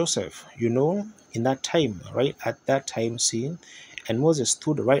didn't know Joseph, in that time, right at that time, see, and Moses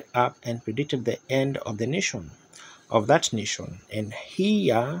stood right up and predicted the end of the nation, of that nation, and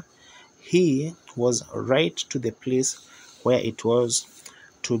he was right to the place where it was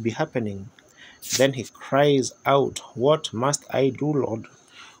to be happening. Then he cries out, what must I do, Lord?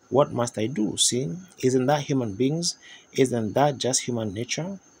 What must I do? See, isn't that human beings? Isn't that just human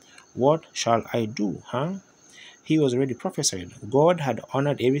nature? What shall I do? He was already prophesied. God had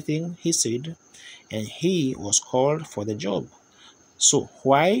honored everything he said, and he was called for the job. So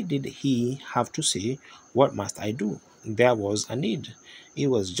why did he have to say, what must I do? There was a need. It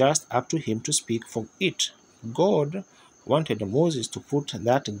was just up to him to speak for it. God wanted Moses to put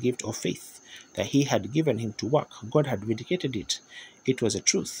that gift of faith that he had given him to work. God had vindicated it. It was a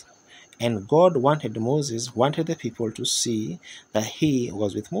truth. And God wanted the people to see that he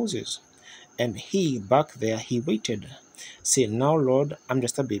was with Moses. And he, back there, he waited. Say, now, Lord, I'm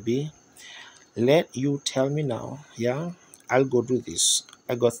just a baby. Let you tell me now, yeah, I'll go do this.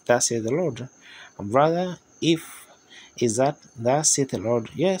 I got that saith the Lord. Brother, if is that saith the Lord?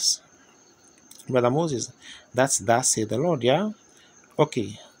 Yes. Brother Moses, that's that saith the Lord, yeah?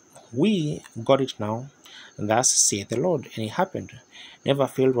 Okay, we got it now. Thus saith the Lord, and it happened. Never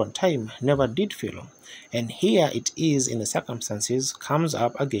failed one time, never did fail. And here it is in the circumstances, comes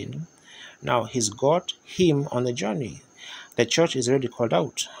up again. Now he's got him on the journey. The church is already called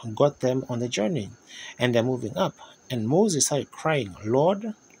out, got them on the journey, and they're moving up. And Moses started crying,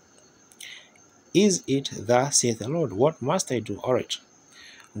 Lord, is it thus saith the Lord? What must I do? All right.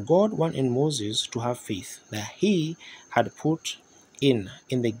 God wanted Moses to have faith that he had put in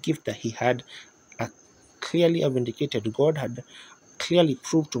the gift that he had clearly vindicated. God had clearly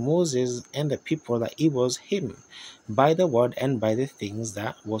proved to Moses and the people that it was him by the word and by the things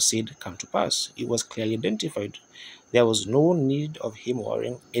that was said come to pass. It was clearly identified. There was no need of him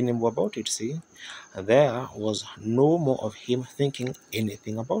worrying anymore about it. See, there was no more of him thinking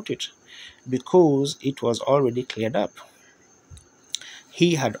anything about it because it was already cleared up.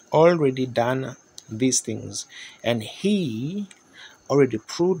 He had already done these things, and he already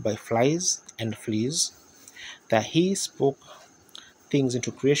proved by flies and fleas that he spoke things into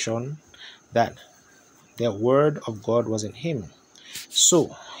creation, that the word of God was in him.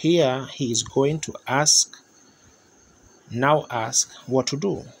 So here he is going to ask what to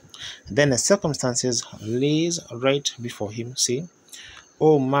do. Then the circumstances lays right before him. See,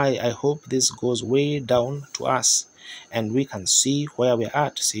 oh my, I hope this goes way down to us and we can see where we're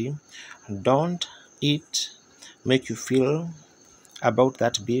at. See, don't it make you feel about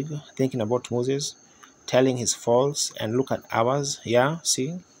that big, thinking about Moses telling his faults and look at ours? Yeah,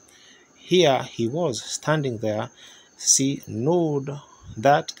 see, here he was standing there. See, know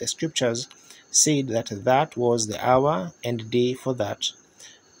that the scriptures said that was the hour and day for that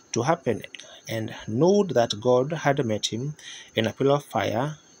to happen, and know that God had met him in a pillar of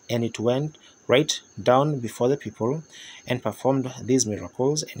fire, and it went right down before the people and performed these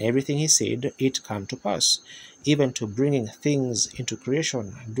miracles, and everything he said, it came to pass, even to bringing things into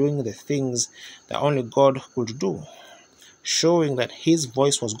creation, doing the things that only God could do, showing that his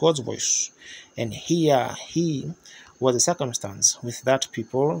voice was God's voice. And here he was the circumstance with that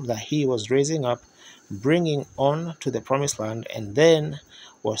people that he was raising up, bringing on to the promised land, and then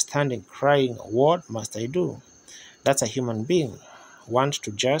was standing crying, what must I do? That's a human being. Want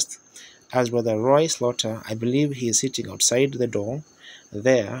to just, as Brother Roy Slaughter, I believe he is sitting outside the door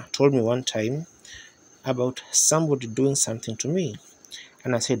there, told me one time about somebody doing something to me.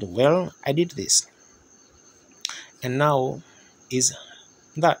 And I said, well, I did this. And now is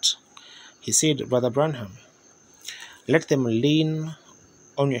that. He said, Brother Branham, let them lean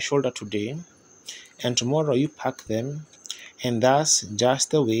on your shoulder today, and tomorrow you pack them. And that's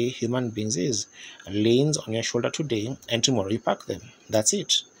just the way human beings is. Leans on your shoulder today, and tomorrow you pack them. That's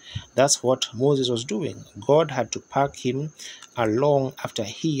it. That's what Moses was doing. God had to pack him along after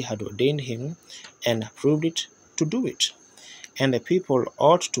he had ordained him and proved it to do it. And the people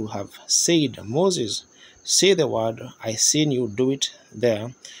ought to have said, Moses, say the word, I seen you do it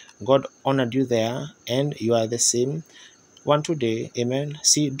there. God honored you there, and you are the same one today. Amen.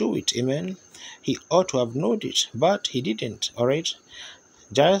 See, do it. Amen. He ought to have known it, but he didn't. All right.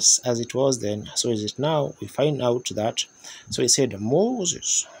 Just as it was then, so is it now. We find out that. So he said,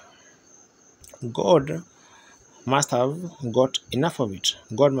 Moses, God must have got enough of it.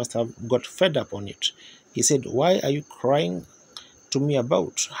 God must have got fed up on it. He said, why are you crying to me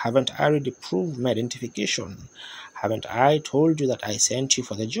about? Haven't I already proved my identification? Haven't I told you that I sent you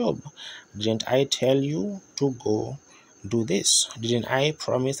for the job? Didn't I tell you to go do this? Didn't I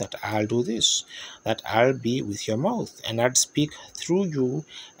promise that I'll do this? That I'll be with your mouth and I'll speak through you,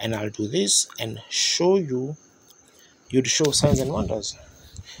 and I'll do this and show you, you'd show signs and wonders.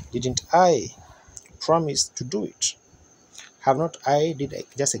 Didn't I promise to do it? Have not I did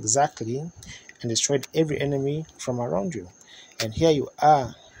just exactly and destroyed every enemy from around you? And here you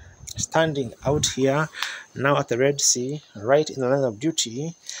are, standing out here now at the Red Sea, right in the line of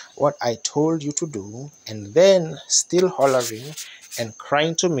duty, what I told you to do, and then still hollering and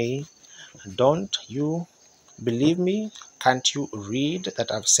crying to me, don't you believe me? Can't you read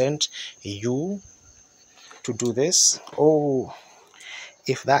that I've sent you to do this? Oh,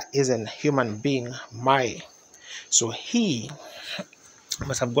 if that isn't human being, my. So he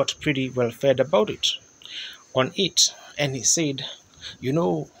must have got pretty well fed about it, on it. And he said, you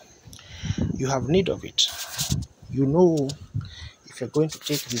know, you have need of it. You know, if you're going to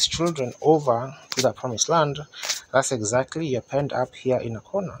take these children over to the promised land, that's exactly you're penned up here in a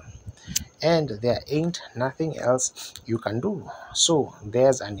corner. And there ain't nothing else you can do. So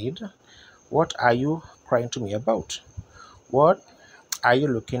there's a need. What are you crying to me about? What are you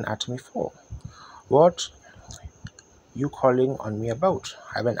looking at me for? What you calling on me about?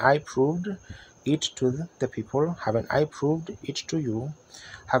 Haven't I proved it to the people? Haven't I proved it to you?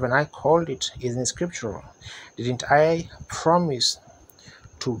 Haven't I called it? Isn't it scriptural? Didn't I promise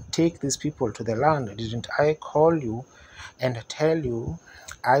to take these people to the land? Didn't I call you and tell you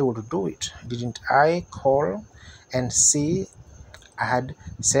I would do it? Didn't I call and say I had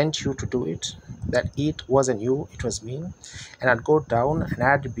sent you to do it? That it wasn't you, it was me. And I'd go down and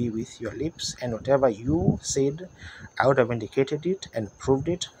I'd be with your lips, and whatever you said, I would have indicated it and proved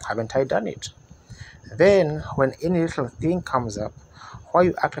it. Haven't I done it? Then, when any little thing comes up, why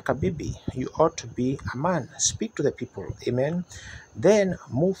you act like a baby? You ought to be a man. Speak to the people. Amen. Then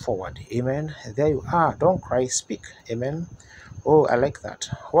move forward. Amen. There you are. Don't cry. Speak. Amen. Oh, I like that.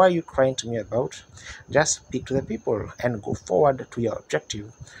 Why are you crying to me about? Just speak to the people and go forward to your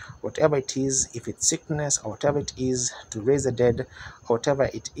objective. Whatever it is, if it's sickness or whatever it is, to raise the dead, or whatever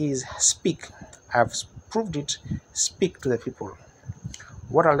it is, speak. I've proved it. Speak to the people.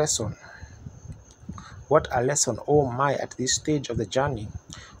 What a lesson. What a lesson, oh my, at this stage of the journey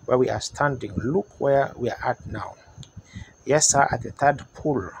where we are standing. Look where we are at now. Yes, sir, at the third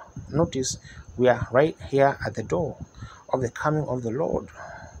pool. Notice we are right here at the door of the coming of the Lord.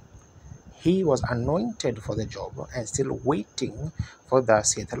 He was anointed for the job and still waiting for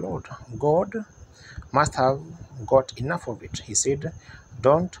thus saith the Lord. God must have got enough of it. He said,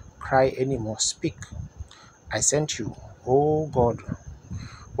 don't cry anymore, speak. I sent you. Oh God,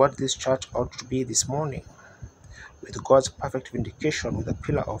 what this church ought to be this morning, with God's perfect vindication, with a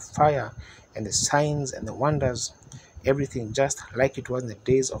pillar of fire and the signs and the wonders, everything just like it was in the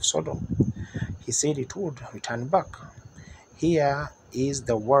days of Sodom. He said it would return back. Here is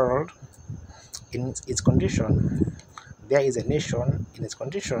the world in its condition. There is a nation in its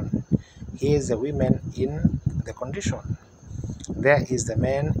condition. Here is the women in the condition. There is the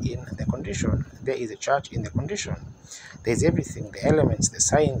man in the condition. There is a church in the condition. There is everything, the elements, the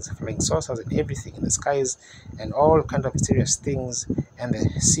signs, flying saucers, and everything in the skies, and all kind of mysterious things, and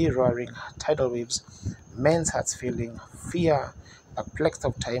the sea roaring, tidal waves, men's hearts feeling, fear, perplexed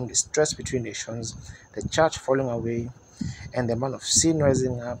of time, distress between nations, the church falling away, and the man of sin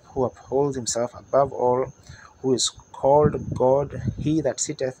rising up, who upholds himself above all, who is called God, he that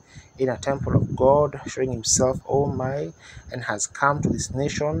sitteth in a temple of God, showing himself, oh my, and has come to this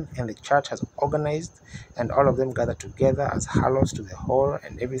nation, and the church has organized, and all of them gathered together as harlots to the whore,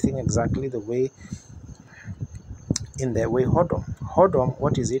 and everything exactly the way, in the way Hodom,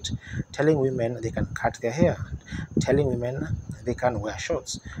 what is it? Telling women they can cut their hair, telling women they can wear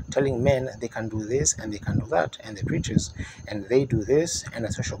shorts, telling men they can do this and they can do that, and the preachers, and they do this, and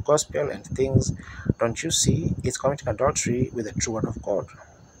a social gospel and things. Don't you see? It's committing adultery with the true word of God.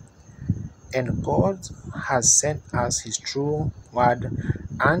 And God has sent us his true word,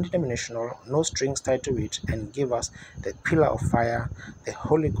 undenominational, no strings tied to it, and give us the pillar of fire, the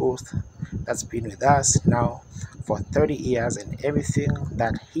Holy Ghost that's been with us now for 30 years, and everything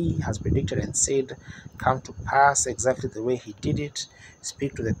that he has predicted and said come to pass exactly the way he did it.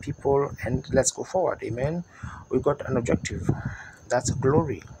 Speak to the people and let's go forward. Amen. We got an objective. That's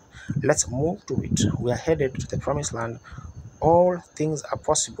glory. Let's move to it. We are headed to the promised land. All things are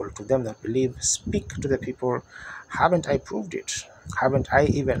possible to them that believe. Speak to the people. Haven't I proved it? Haven't I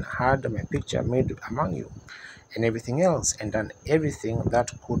even had my picture made among you? And everything else, and done everything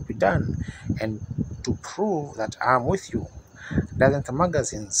that could be done, and to prove that I'm with you. Doesn't the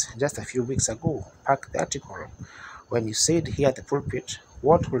magazines just a few weeks ago pack the article when you said here at the pulpit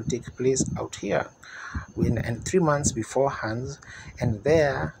what will take place out here, and 3 months beforehand, and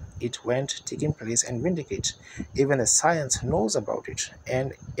there it went taking place and vindicate. Even the science knows about it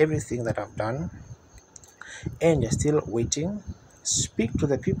and everything that I've done, and you're still waiting. Speak to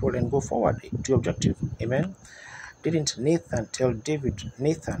the people and go forward to your objective. Amen. Didn't Nathan tell David,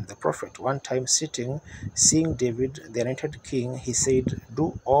 Nathan the prophet, one time sitting, seeing David, the anointed king, he said,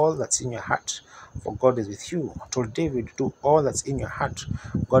 do all that's in your heart, for God is with you. Told David, do all that's in your heart,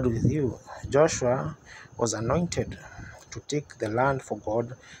 God is with you. Joshua was anointed to take the land for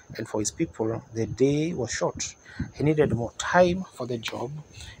God and for his people. The day was short. He needed more time for the job,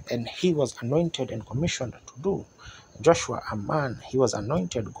 and he was anointed and commissioned to do Joshua, a man, he was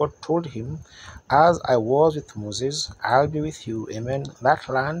anointed. God told him, as I was with Moses, I'll be with you. Amen. That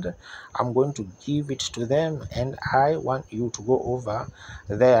land, I'm going to give it to them, and I want you to go over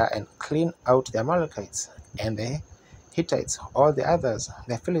there and clean out the Amalekites and the Hittites, all the others,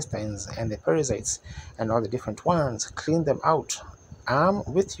 the Philistines and the Perizzites, and all the different ones. Clean them out. I'm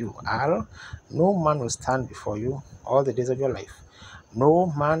with you. No man will stand before you all the days of your life.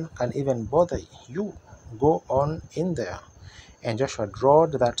 No man can even bother you. Go on in there. And Joshua drew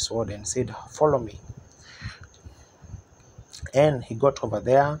that sword and said, follow me. And he got over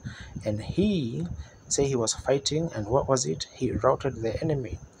there, and he was fighting, and what was it? He routed the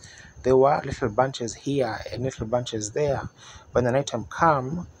enemy. There were little bunches here and little bunches there. When the night time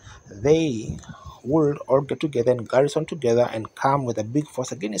came, they would all get together and garrison together and come with a big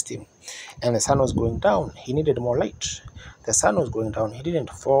force against him. And the sun was going down. He needed more light. The sun was going down. He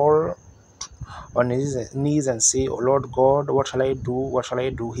didn't fall on his knees and say, oh Lord God, what shall I do? What shall I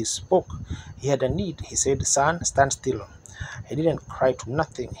do? He spoke. He had a need. He said, sun, stand still. He didn't cry to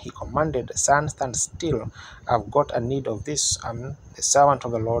nothing. He commanded, sun, stand still. I've got a need of this. I'm the servant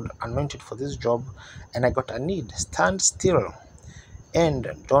of the Lord, anointed for this job, and I got a need. Stand still, and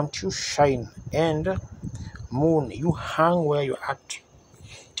don't you shine. And moon, you hang where you're at,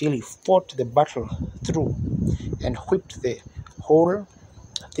 till he fought the battle through and whipped the whole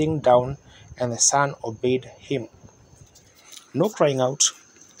thing down, and the sun obeyed him. No crying out.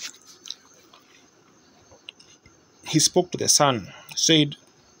 He spoke to the sun, said,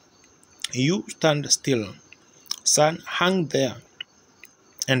 you stand still. Sun, hang there.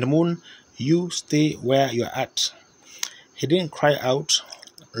 And moon, you stay where you're at. He didn't cry out,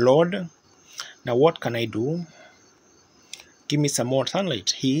 Lord, now what can I do? Give me some more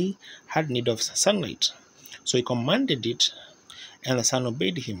sunlight. He had need of sunlight. So he commanded it, and the sun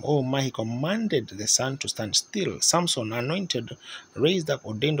obeyed him. Oh my, he commanded the sun to stand still. Samson, anointed, raised up,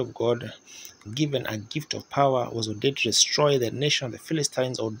 ordained of God, given a gift of power, was ordained to destroy the nation of the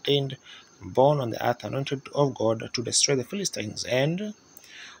Philistines, ordained, born on the earth, anointed of God to destroy the Philistines. And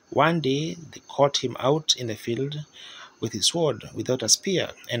one day they caught him out in the field with his sword, without a spear,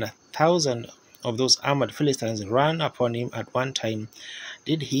 and 1,000 of those armored Philistines ran upon him at one time.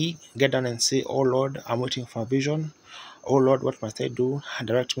 Did he get down and say, oh Lord, I'm waiting for a vision? Oh Lord, what must I do?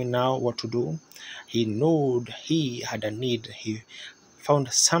 Direct me now what to do. He knew he had a need. He found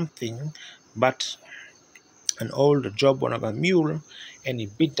something but an old jawbone of a mule, and he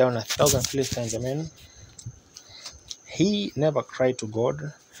beat down 1,000 Philistines. Amen. He never cried to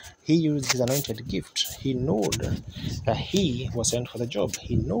God. He used his anointed gift. He knew that he was sent for the job.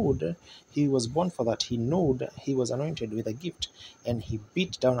 He knew he was born for that. He knew he was anointed with a gift, and he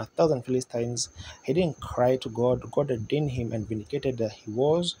beat down 1,000 Philistines. He didn't cry to God. God ordained him and vindicated that he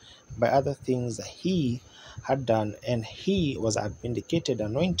was by other things that he had done, and he was a vindicated,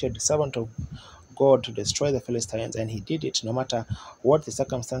 anointed servant of God to destroy the Philistines, and he did it no matter what the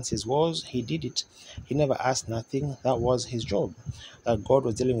circumstances was. He did it. He never asked nothing. That was his job. That God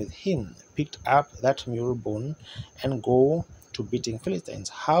was dealing with him. Picked up that mule bone and go to beating Philistines.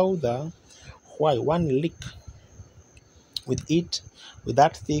 Why one lick with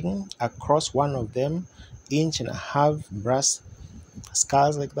that thing across one of them, inch and a half brass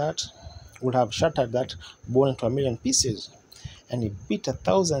scars like that, would have shattered that bone into 1,000,000 pieces. And he beat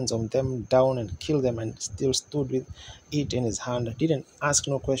thousands of them down and killed them, and still stood with it in his hand. Didn't ask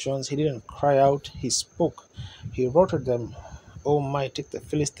no questions. He didn't cry out. He spoke. He wrote to them, oh my, take the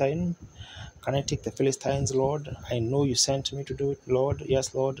Philistine. Can I take the Philistines, Lord? I know you sent me to do it, Lord.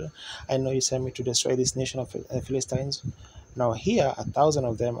 Yes, Lord. I know you sent me to destroy this nation of Philistines. Now here, 1,000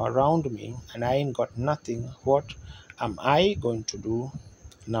 of them around me, and I ain't got nothing. What am I going to do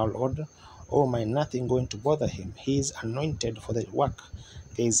now, Lord? Oh my, nothing going to bother him. He is anointed for the work.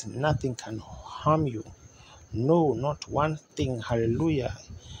 There is nothing can harm you. No, not one thing. Hallelujah.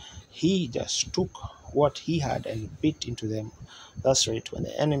 He just took what he had and beat into them. That's right. When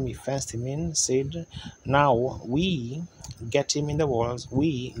the enemy fenced him in, said, now we get him in the walls.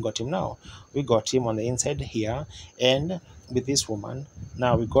 We got him now. We got him on the inside here. And with this woman,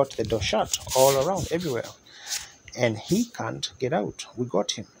 now we got the door shut all around, everywhere. And he can't get out. We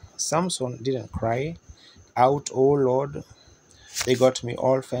got him. Samson didn't cry out, oh Lord, they got me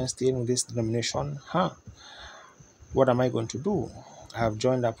all fenced in with this denomination. What am I going to do? I have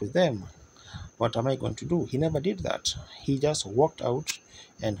joined up with them. What am I going to do? He never did that. He just walked out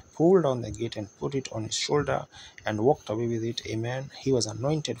and pulled down the gate and put it on his shoulder and walked away with it. Amen. He was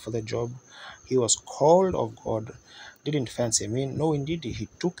anointed for the job. He was called of God. didn't fence him in. No, indeed, he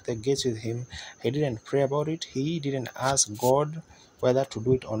took the gates with him. He didn't pray about it. He didn't ask God whether to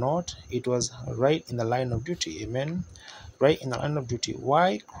do it or not. It was right in the line of duty. Amen. Right in the line of duty.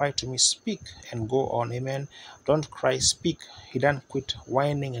 Why cry to me? Speak and go on. Amen. Don't cry, speak. He didn't quit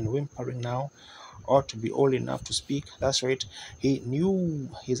whining and whimpering now, or to be old enough to speak. That's right. He knew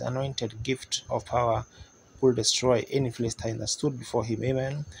his anointed gift of power could destroy any Philistine that stood before him.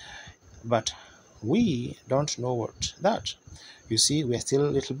 Amen. But we don't know what that. You see, we're still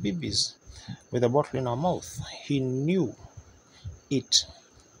little babies with a bottle in our mouth. He knew it.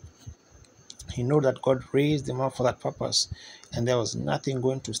 He knew that God raised him up for that purpose, and there was nothing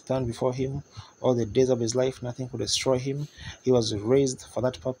going to stand before him all the days of his life. Nothing could destroy him. He was raised for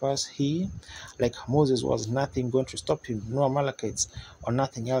that purpose. He, like Moses, was nothing going to stop him. No Amalekites or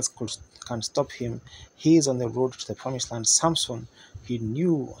nothing else can stop him. He is on the road to the promised land. Samson, he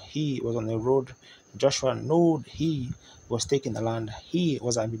knew he was on the road. Joshua knew he was taking the land. He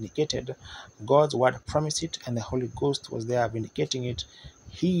was vindicated. God's word promised it, and the Holy Ghost was there vindicating it.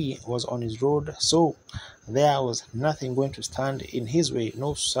 He was on his road, so there was nothing going to stand in his way.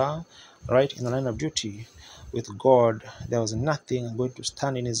 No, sir. Right in the line of duty with God, there was nothing going to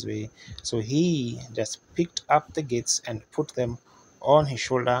stand in his way. So he just picked up the gates and put them on his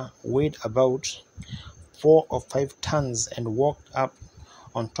shoulder, weighed about 4 or 5 tons, and walked up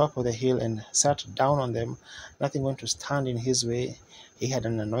on top of the hill and sat down on them. Nothing going to stand in his way. He had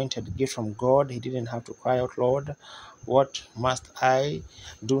an anointed gift from God. He didn't have to cry out, Lord, what must I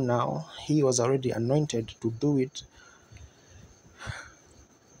do now? He was already anointed to do it.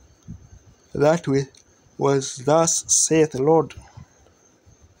 That way was thus saith the Lord.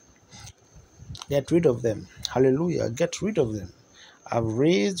 Get rid of them. Hallelujah. Get rid of them. I've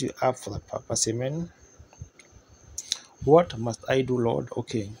raised you up for the purpose. Amen. What must I do, Lord?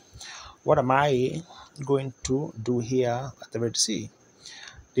 Okay. What am I going to do here at the Red Sea?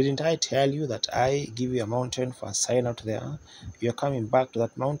 Didn't I tell you that I give you a mountain for a sign out there? You're coming back to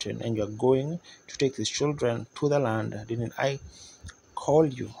that mountain and you're going to take these children to the land. Didn't I call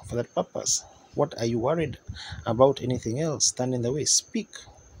you for that purpose? What are you worried about? Anything else? Stand in the way. Speak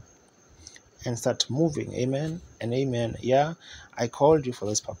and start moving. Amen and amen. Yeah, I called you for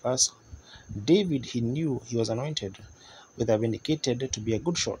this purpose. David, he knew he was anointed with a vindicated to be a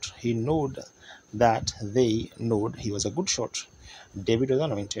good shot. He knew that they knew he was a good shot. David was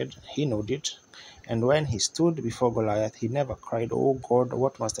anointed, he knew it, and when he stood before Goliath, he never cried, oh God,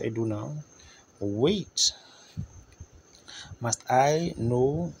 what must I do now? Wait, must I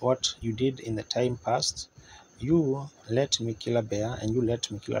know what you did in the time past? You let me kill a bear and you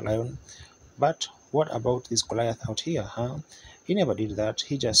let me kill a lion, but what about this Goliath out here, huh? He never did that.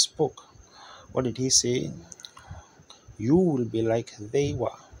 He just spoke. What did he say? You will be like they were.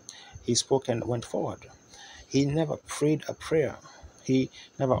 He spoke and went forward. He never prayed a prayer. He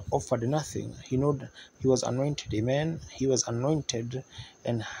never offered nothing. He knew he was anointed. Amen. He was anointed,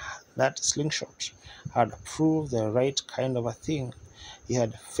 and that slingshot had proved the right kind of a thing. He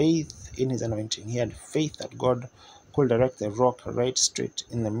had faith in his anointing. He had faith that God could direct the rock right straight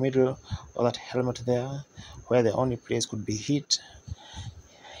in the middle of that helmet there, where the only place could be hit.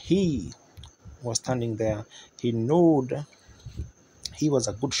 He was standing there. He knew he was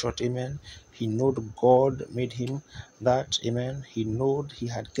a good shot. Amen. He knew God made him that. Amen. He knew he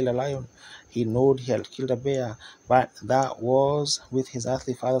had killed a lion. He knew he had killed a bear. But that was with his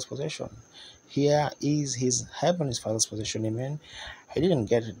earthly father's possession. Here is his heavenly father's possession. Amen. He didn't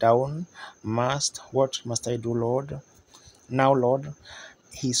get down. What must I do, Lord? Now, Lord,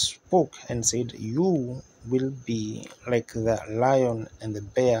 he spoke and said, you will be like the lion and the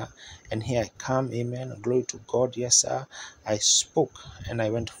bear, and here I come. Amen. Glory to God. Yes, sir. I spoke and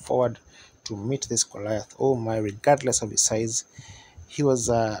I went forward to meet this Goliath. Oh my, regardless of his size, he was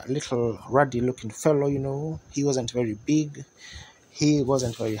a little ruddy looking fellow, you know. He wasn't very big. He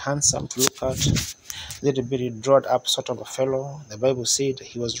wasn't very handsome to look at. Little bit drawed up sort of a fellow. The Bible said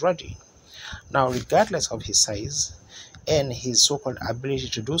he was ruddy. Now, regardless of his size and his so-called ability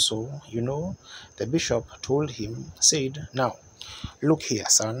to do so, you know, the bishop told him, said, now, look here,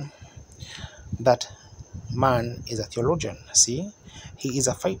 son, that man is a theologian. See, he is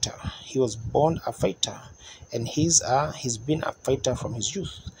a fighter. He was born a fighter, and he's been a fighter from his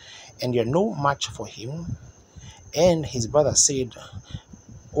youth, and you're no match for him. And his brother said,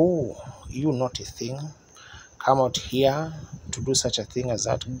 oh, you naughty thing, come out here to do such a thing as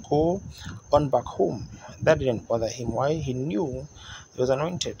that. Go on back home. That didn't bother him. Why? He knew he was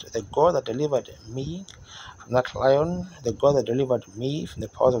anointed. The God that delivered me from that lion, the God that delivered me from the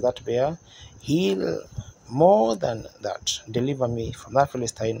paws of that bear, he'll more than that, deliver me from that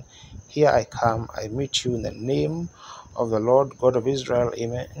Philistine. Here I come, I meet you in the name of the Lord God of Israel.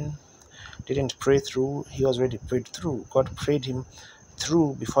 Amen. Didn't pray through, he was already prayed through. God prayed him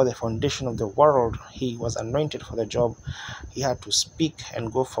through before the foundation of the world. He was anointed for the job. He had to speak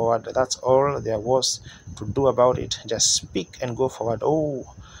and go forward. That's all there was to do about it. Just speak and go forward.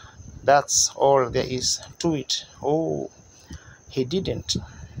 Oh, that's all there is to it. Oh, he didn't.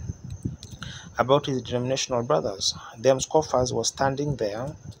 About his denominational brothers, them scoffers were standing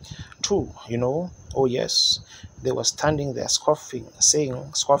there too, Oh yes, they were standing there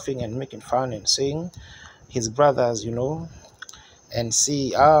scoffing and making fun and saying his brothers, and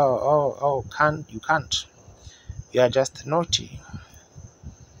see, can't, you are just naughty.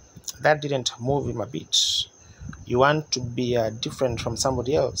 That didn't move him a bit. You want to be different from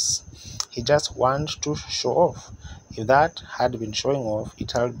somebody else. He just wants to show off. If that had been showing off,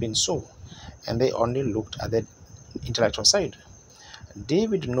 it had been so. And they only looked at the intellectual side.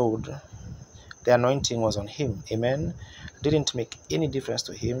 David knew the anointing was on him. Amen. Didn't make any difference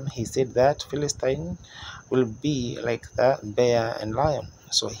to him. He said that Philistine will be like the bear and lion.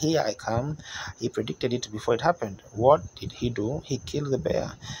 So here I come. He predicted it before it happened. What did he do? He killed the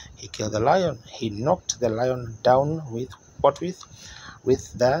bear. He killed the lion. He knocked the lion down with what?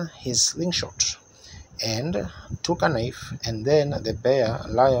 With his slingshot, and took a knife, and then the bear,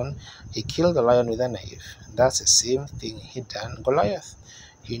 lion, he killed the lion with a knife. That's the same thing he done Goliath.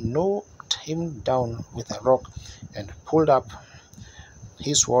 He knocked him down with a rock and pulled up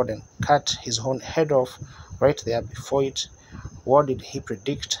his sword and cut his own head off right there before it. What did he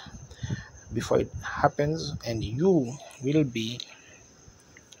predict before it happens? And you will be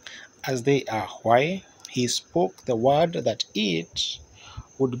as they are. Why? He spoke the word that it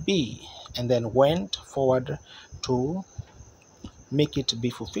would be, and then went forward to make it be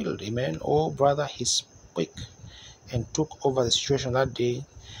fulfilled. Amen. Oh, brother, he spoke and took over the situation that day.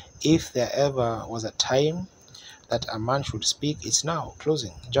 If there ever was a time that a man should speak, it's now.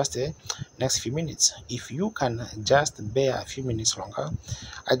 Closing. Just the next few minutes. If you can just bear a few minutes longer,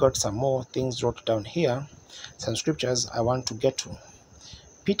 I got some more things wrote down here, some scriptures I want to get to.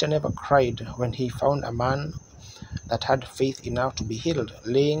 Peter never cried when he found a man that had faith enough to be healed,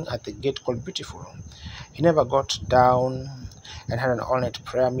 laying at the gate called Beautiful. He never got down and had an all-night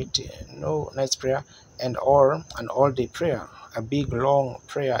prayer meeting, no night's prayer, or an all-day prayer, a big long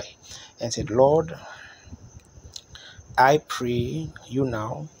prayer, and said, Lord, I pray you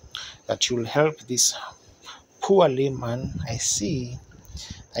now that you'll help this poor layman. I see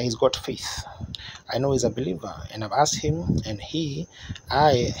that he's got faith. I know he's a believer, and I've asked him, and he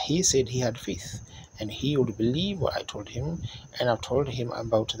said he had faith, and he would believe what I told him, and I've told him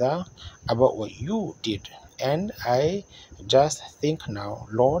about what you did. And I just think now,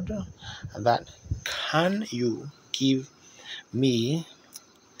 Lord, that can you give me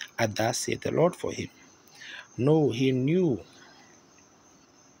a thus saith the Lord for him? No, he knew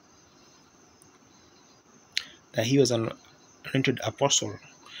that he was an anointed apostle.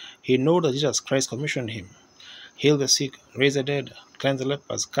 He knew that Jesus Christ commissioned him. Heal the sick, raise the dead, cleanse the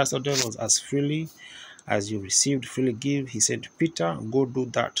lepers, cast out devils, as freely as you received, freely give. He said, Peter, go do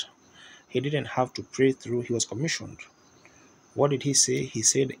that. He didn't have to pray through. He was commissioned. What did he say? He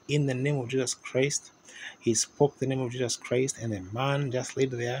said, in the name of Jesus Christ. He spoke the name of Jesus Christ, and the man just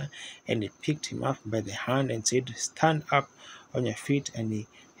laid there, and he picked him up by the hand and said, stand up on your feet. And he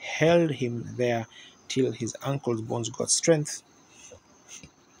held him there till his ankle bones got strength.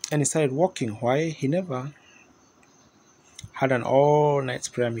 And he started walking. Why? He never had an all-night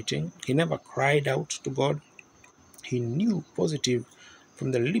prayer meeting. He never cried out to God. He knew positive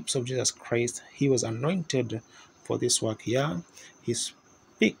from the lips of Jesus Christ he was anointed for this work. Yeah, he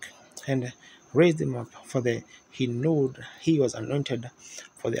spoke and raised him up he knew he was anointed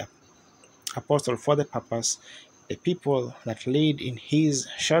for the apostle for the purpose. The people that laid in his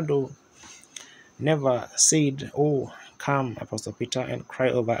shadow never said, oh, come, Apostle Peter, and cry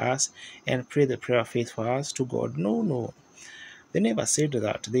over us and pray the prayer of faith for us to God. No. They never said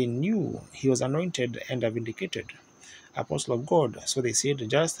that. They knew he was anointed and vindicated, apostle of God. So they said,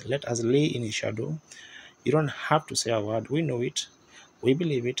 just let us lay in his shadow. You don't have to say a word. We know it. We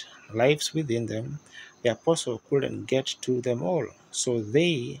believe it. Life's within them. The apostle couldn't get to them all. So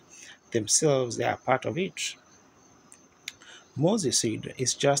they themselves, they are part of it. Moses said,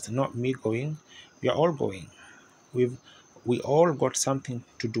 it's just not me going. We are all going. We all got something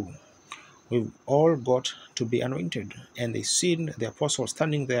to do. We've all got to be anointed. And they seen the apostle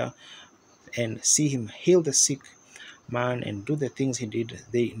standing there and see him heal the sick man and do the things he did.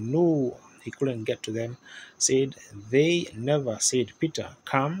 They knew he couldn't get to them, said, they never said, Peter,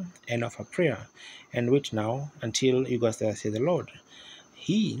 come and offer prayer, and wait now until you go there, said the Lord.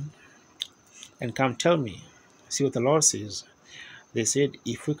 He and come tell me, see what the Lord says. They said,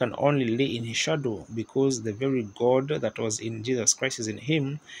 if we can only lay in his shadow, because the very God that was in Jesus Christ is in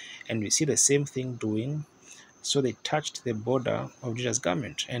him, and we see the same thing doing. So they touched the border of Jesus'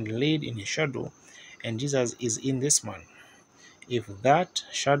 garment and laid in his shadow, and Jesus is in this man. If that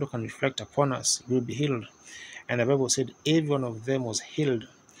shadow can reflect upon us, we will be healed. And the Bible said every one of them was healed.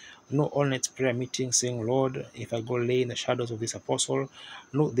 No all-night prayer meeting saying, Lord, if I go lay in the shadows of this apostle.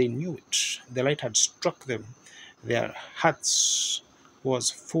 No, they knew it. The light had struck them. Their hearts was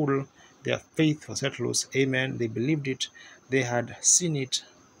full. Their faith was set loose. Amen. They believed it. They had seen it.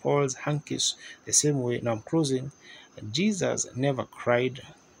 Paul's hankies the same way. Now I'm closing. Jesus never cried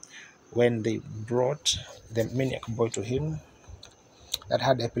when they brought the maniac boy to him that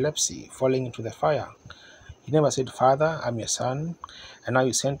had epilepsy falling into the fire. He never said, Father, I'm your son, and now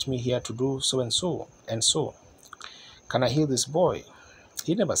you sent me here to do so and so and so. Can I heal this boy?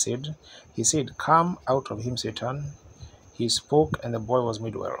 He never said. He said, come out of him, Satan. He spoke, and the boy was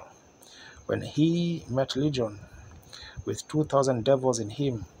made well. When he met Legion with 2,000 devils in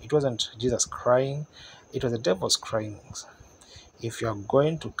him, it wasn't Jesus crying, it was the devils crying. If you are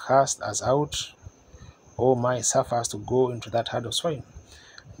going to cast us out, oh my, suffer us to go into that herd of swine.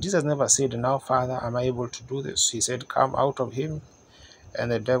 Jesus never said, now, Father, am I able to do this? He said, come out of him.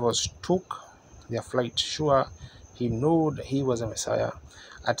 And the devils took their flight. Sure, he knew that he was a Messiah.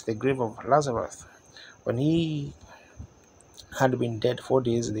 At the grave of Lazarus, when he had been dead 4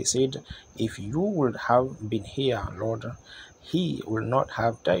 days, they said, if you would have been here, Lord, he will not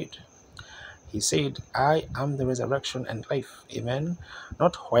have died. He said, I am the resurrection and life. Amen.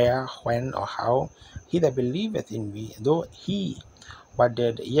 Not where, when, or how. He that believeth in me, though he were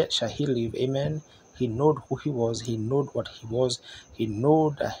dead, yet shall he live. Amen. He knowed who he was. He knowed what he was. He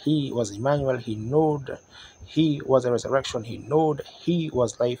knowed that he was Emmanuel. He knowed he was a resurrection. He knowed he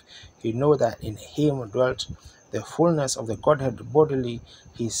was life. He knew that in him dwelt the fullness of the Godhead bodily.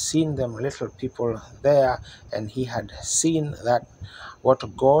 He seen them little people there, and he had seen that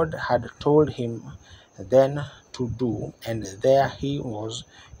what God had told him then to do, and there he was.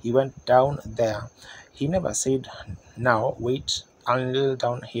 He went down there. He never said, now wait, I'll kneel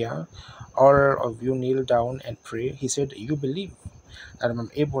down here. All of you kneel down and pray. He said, you believe that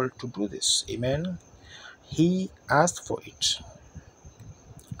I'm able to do this. Amen. He asked for it.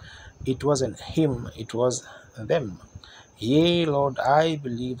 It wasn't him, it was them. Yea, Lord, I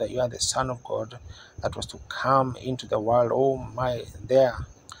believe that you are the Son of God that was to come into the world. Oh my, there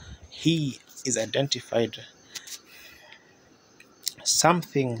he is identified.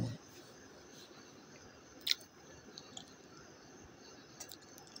 Something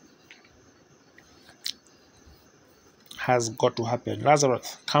has got to happen.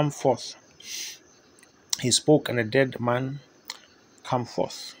 Lazarus, come forth. He spoke, and a dead man come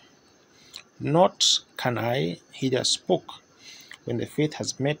forth. Not can I, he just spoke. When the faith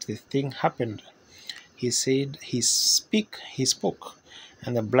has met, the thing happened. He said, he spoke,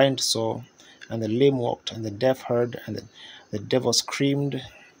 and the blind saw, and the lame walked, and the deaf heard, and the devil screamed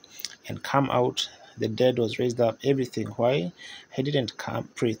and come out. The dead was raised up, everything. Why? He didn't come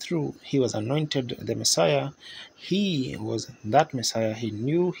pray through. He was anointed the Messiah. He was that Messiah. He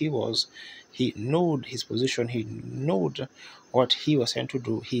knew he was. He knew his position. He knew what he was sent to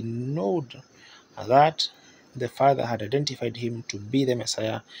do. He knew that the Father had identified him to be the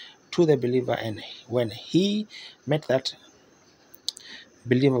Messiah to the believer. And when he met that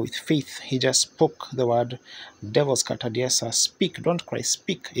believer with faith, he just spoke the word. Devil scattered. Yes, sir. Speak, don't cry,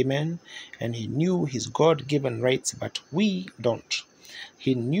 speak. Amen. And he knew his God-given rights, but we don't.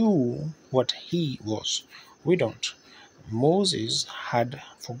 He knew what he was. We don't. Moses had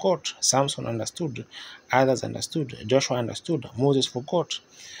forgot. Samson understood. Others understood. Joshua understood. Moses forgot.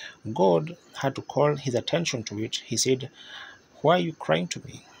 God had to call his attention to it. He said, why are you crying to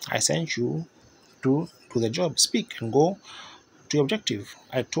me? I sent you to do the job. Speak and go to your objective.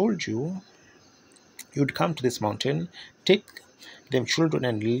 I told you you'd come to this mountain, take them children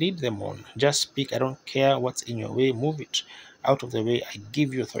and lead them on. Just speak. I don't care what's in your way. Move it out of the way. I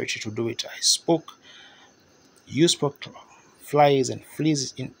give you authority to do it. I spoke. You spoke to flies and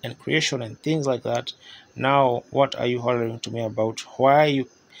fleas and creation and things like that. Now, what are you hollering to me about? Why are you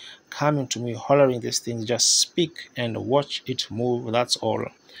coming to me hollering these things? Just speak and watch it move. That's all.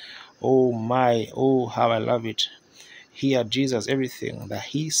 Oh my, oh how I love it. Hear Jesus, everything that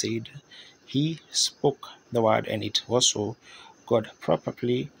he said, he spoke the word, and it was so. God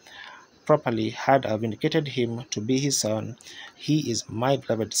properly properly had I vindicated him to be his son. He is my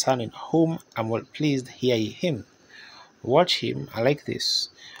beloved son in whom I am well pleased. Hear ye him. Watch him. I like this.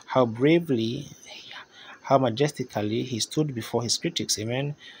 How bravely, how majestically he stood before his critics.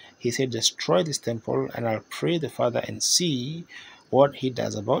 Amen. He said, destroy this temple, and I'll pray the Father and see what he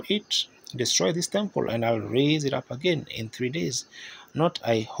does about it. Destroy this temple, and I'll raise it up again in 3 days. Not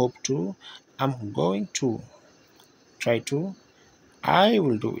I hope to, I'm going to try to. I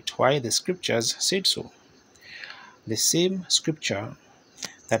will do it. Why? The scriptures said so. The same scripture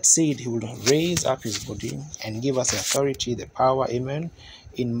that said he would raise up his body and give us the authority, the power, amen.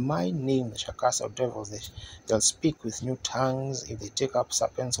 In my name they shall cast out devils, they'll speak with new tongues. If they take up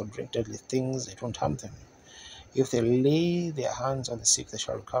serpents or drink deadly things, it won't harm them. If they lay their hands on the sick, they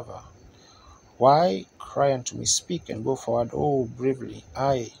shall recover. Why? Cry unto me, speak and go forward, oh bravely.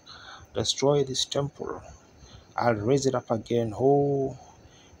 I destroy this temple, I'll raise it up again. Oh,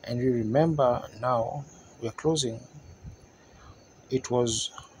 and you remember now, we are closing. It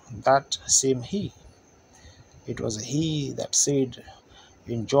was that same he. It was he that said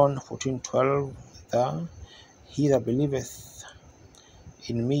in John 14:12, that he that believeth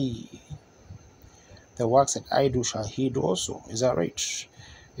in me, the works that I do shall he do also. Is that right?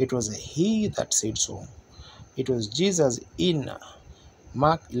 It was he that said so. It was Jesus in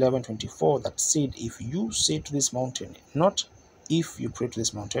Mark 11:24 that said, if you say to this mountain, not if you pray to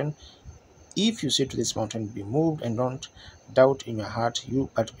this mountain, if you say to this mountain, be moved, and don't doubt in your heart,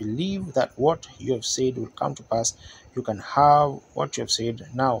 but believe that what you have said will come to pass, you can have what you have said.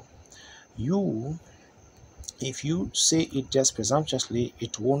 Now, if you say it just presumptuously,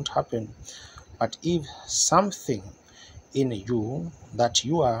 it won't happen. But if something in you that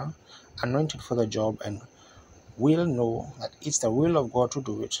you are anointed for the job and will know that it's the will of God to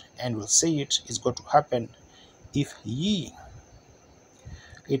do it and will say it is going to happen, it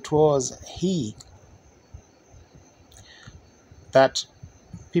was he that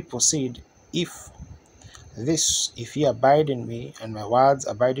people said, if ye abide in me and my words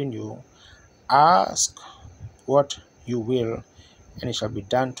abide in you, ask what you will and it shall be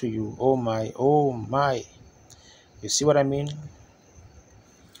done to you. Oh my, oh my. You see what I mean?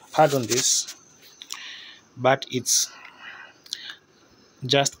 Pardon this, but it's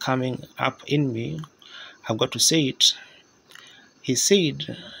just coming up in me. I've got to say it. He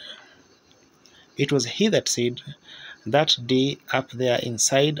said, it was he that said, that day up there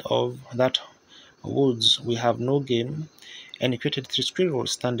inside of that woods we have no game, and he created 3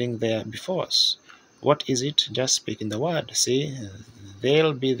 squirrels standing there before us. What is it? Just speaking the word. Say,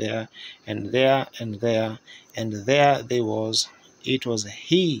 they'll be there, and there, and there, and there they was. It was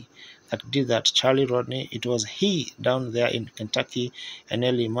he that did that, Charlie Rodney. It was he down there in Kentucky, and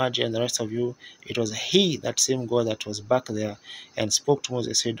Ellie Margie and the rest of you. It was he, that same God that was back there and spoke to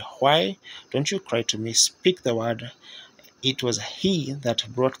Moses, said, why don't you cry to me? Speak the word. It was he that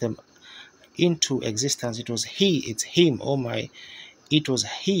brought them into existence. It was he, it's him, oh my. It was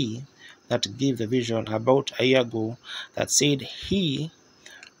he that gave the vision about a year ago that said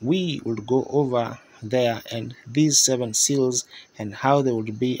we would go over there, and these 7 seals, and how there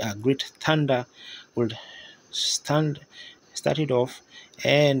would be a great thunder would started off,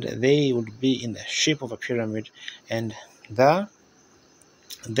 and they would be in the shape of a pyramid, and the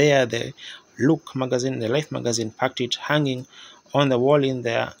Look magazine, the Life magazine, packed it hanging on the wall in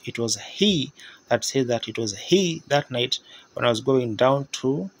there. It was he that said that. It was he that night when I was going down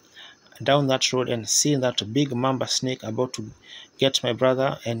that road and seeing that big mamba snake about to get my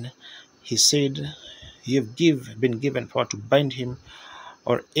brother, and he said, you've been given power to bind him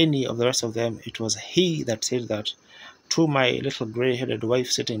or any of the rest of them. It was he that said that to my little gray-headed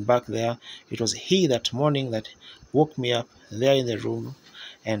wife sitting back there. It was he that morning that woke me up there in the room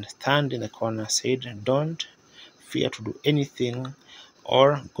and stand in the corner, said, don't fear to do anything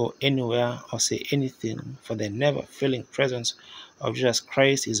or go anywhere or say anything, for the never failing presence of Jesus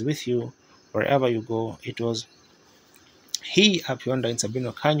Christ is with you wherever you go. It was he up yonder in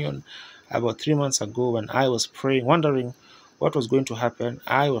Sabino Canyon about 3 months ago when I was praying, wondering what was going to happen.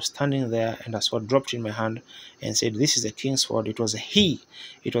 I was standing there and a sword dropped in my hand and said, this is the king's sword. It was he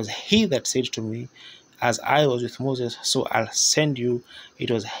that said to me, as I was with Moses, so I'll send you.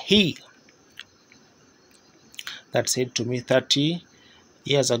 It was he that said to me 30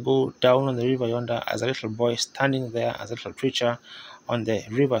 years ago down on the river yonder, as a little boy standing there, as a little preacher on the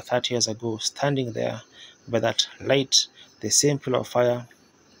river 30 years ago, standing there by that light, the same pillar of fire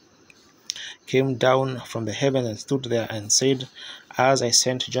came down from the heaven and stood there and said, as I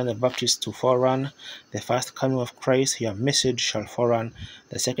sent John the Baptist to forerun the first coming of Christ, your message shall forerun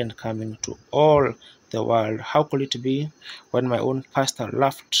the second coming to all the world. How could it be when my own pastor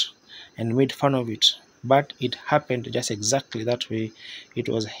laughed and made fun of it. But it happened just exactly that way. It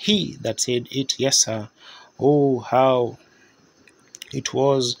was he that said it. Yes, sir. Oh, how it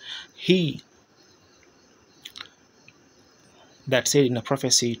was he that said in a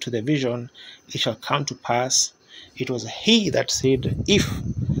prophecy to the vision, it shall come to pass. It was he that said, if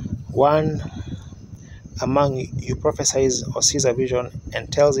one among you prophesies or sees a vision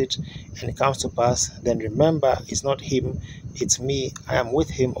and tells it and it comes to pass, then remember it's not him, it's me. I am with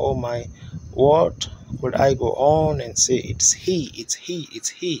him. Oh my, what would I go on and say? It's he, it's he, it's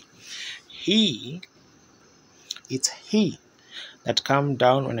he. It's he that came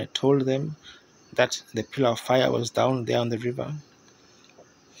down when I told them that the pillar of fire was down there on the river,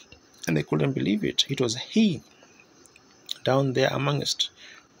 and they couldn't believe it. It was he down there amongst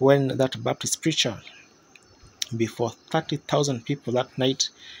when that Baptist preacher before 30,000 people that night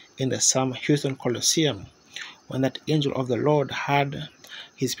in the Sam Houston Coliseum, when that angel of the Lord had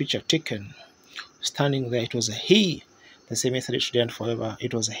his picture taken, standing there. It was he, the same yesterday, today, and forever.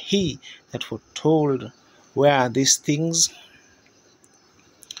 It was he that foretold where these things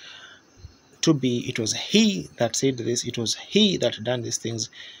to be. It was he that said this. It was he that done these things.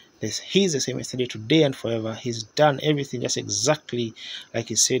 He's the same yesterday, today, and forever. He's done everything just exactly like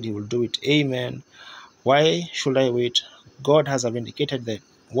he said he will do it. Amen. Why should I wait? God has vindicated the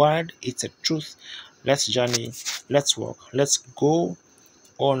word. It's a truth. Let's journey. Let's walk. Let's go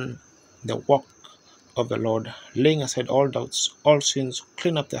on the walk of the Lord, laying aside all doubts, all sins,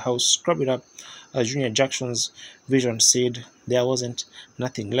 clean up the house, scrub it up. As Junior Jackson's vision said, there wasn't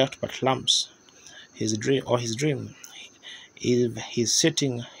nothing left but lumps. His dream. If he's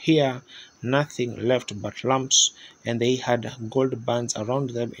sitting here, nothing left but lumps, and they had gold bands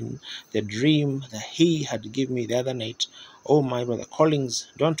around them in the dream that he had given me the other night. Oh, my brother Collins,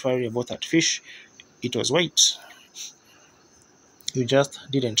 don't worry about that fish. It was white. You just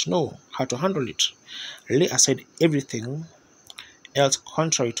didn't know how to handle it. Lay aside everything else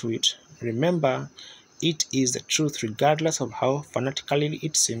contrary to it. Remember, it is the truth regardless of how fanatically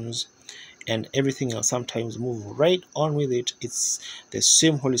it seems, and everything else sometimes move right on with it. It's the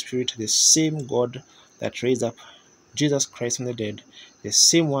same Holy Spirit, the same God that raised up Jesus Christ from the dead, the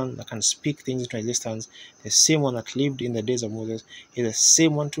same one that can speak things into existence, the same one that lived in the days of Moses, is the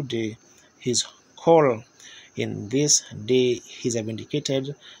same one today. His call in this day is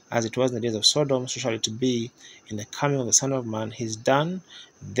vindicated as it was in the days of Sodom, so shall it be in the coming of the Son of Man. He's done.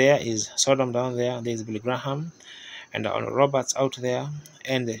 There is Sodom down there, there is Billy Graham and Roberts out there,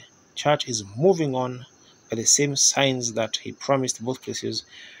 and the church is moving on by the same signs that he promised both places,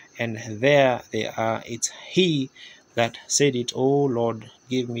 and there they are. It's he that said it. Oh Lord,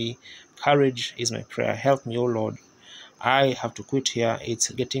 give me courage is my prayer. Help me, oh Lord. I have to quit here.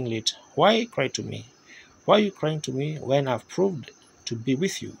 It's getting late. Why cry to me? Why are you crying to me when I've proved to be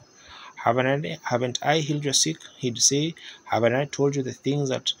with you? Haven't I healed your sick? He'd say, haven't I told you the things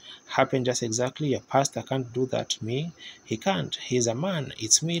that happened just exactly? Your pastor can't do that to me. He can't. He's a man.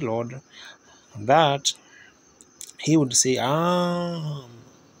 It's me, Lord. That he would say, I'm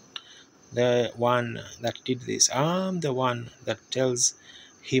the one that did this. I'm the one that tells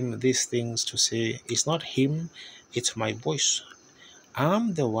him these things to say. It's not him, it's my voice.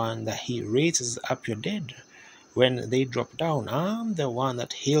 I'm the one that he raises up your dead when they drop down. I'm the one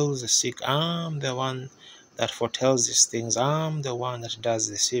that heals the sick. I'm the one that foretells these things. I'm the one that does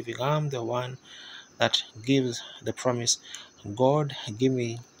the saving. I'm the one that gives the promise. God, give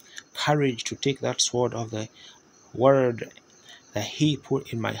me courage to take that sword of the word that he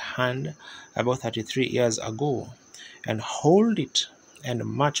put in my hand about 33 years ago and hold it and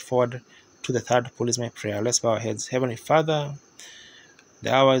march forward to the third pole is my prayer. Let's bow our heads. Heavenly Father,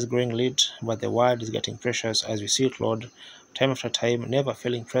 the hour is growing late, but the word is getting precious as we see it, Lord. Time after time, never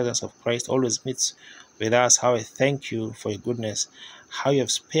failing presence of Christ always meets with us. How I thank you for your goodness, how you have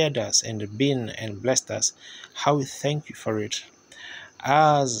spared us and been and blessed us. How we thank you for it.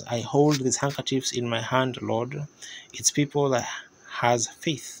 As I hold these handkerchiefs in my hand, Lord, it's people that has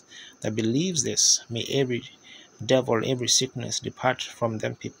faith, that believes this. May every devil, every sickness depart from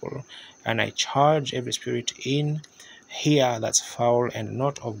them, people. And I charge every spirit in here that's foul and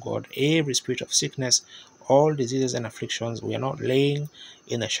not of God, every spirit of sickness, all diseases and afflictions. We are not laying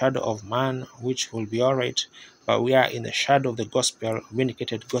in the shadow of man, which will be all right, but we are in the shadow of the gospel,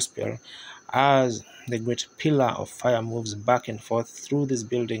 vindicated gospel, as the great pillar of fire moves back and forth through this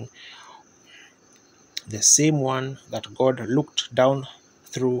building, the same one that God looked down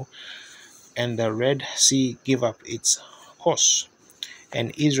through, and the Red Sea gave up its course,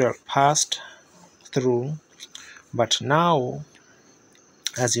 and Israel passed through. But now,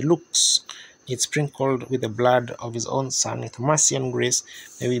 as he looks It's sprinkled with the blood of his own Son. With mercy and grace,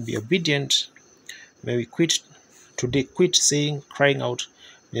 may we be obedient. May we quit saying, crying out.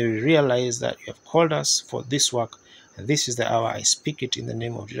 May we realize that you have called us for this work, and this is the hour. I speak it in the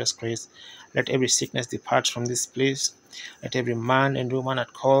name of Jesus Christ. Let every sickness depart from this place. Let every man and woman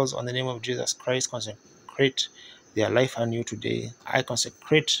that calls on the name of Jesus Christ consecrate their life anew today. I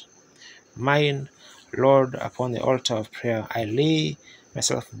consecrate mine, Lord, upon the altar of prayer. I lay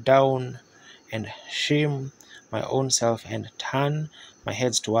myself down and shame my own self and turn my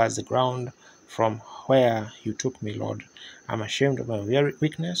heads towards the ground from where you took me, Lord. I'm ashamed of my very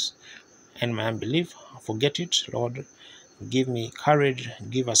weakness and my unbelief. Forget it, Lord. Give me courage.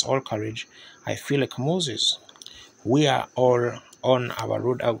 Give us all courage. I feel like Moses. We are all on our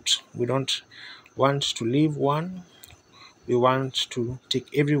road out. We don't want to leave one. We want to take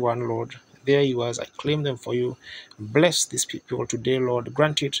everyone, Lord. There you are. I claim them for you. Bless these people today, Lord.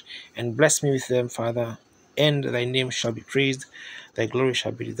 Grant it and bless me with them, Father. And thy name shall be praised. Thy glory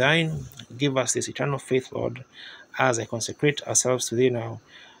shall be thine. Give us this eternal faith, Lord, as I consecrate ourselves to thee now.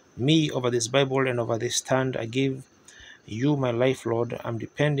 Me over this Bible and over this stand, I give you my life, Lord. I'm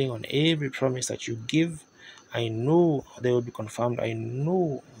depending on every promise that you give. I know they will be confirmed. I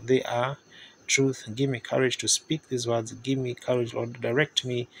know they are truth. Give me courage to speak these words. Give me courage, Lord. Direct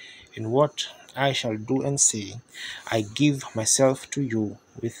me in what I shall do and say. I give myself to you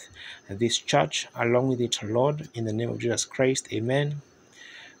with this church along with it, Lord, in the name of Jesus Christ. Amen.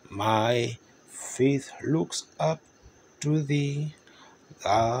 My faith looks up to thee,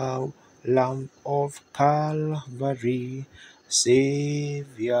 thou Lamb of Calvary,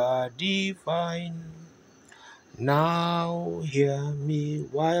 Savior divine. Now hear me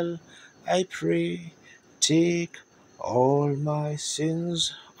while I pray, take all my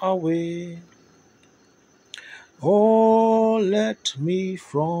sins away. Oh, let me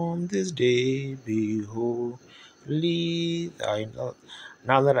from this day be wholly thine.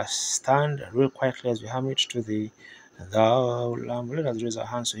 Now let us stand real quietly as we hum it to thee, thou Lamb. Let us raise our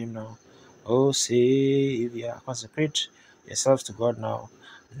hands to him now. Oh, Savior, consecrate yourselves to God now.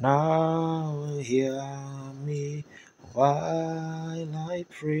 Now hear me while I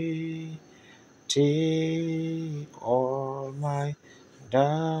pray. Take all my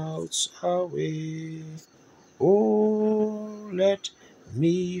doubts away. Oh, let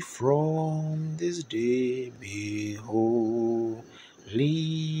me from this day be wholly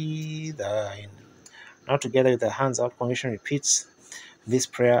thine. Now together with the hands up, congregation repeats this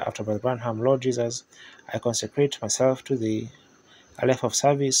prayer after Brother Branham. Lord Jesus, I consecrate myself to thee, a life of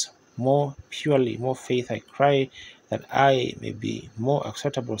service, more purely, more faith. I cry that I may be more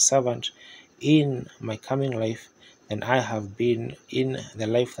acceptable servant in my coming life than I have been in the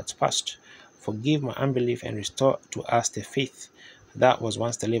life that's past. Forgive my unbelief and restore to us the faith that was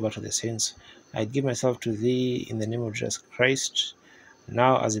once delivered to the saints. I give myself to thee in the name of Jesus Christ.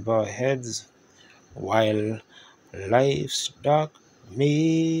 Now as we bow our heads, while life's dark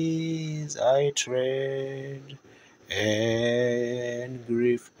maze I tread, and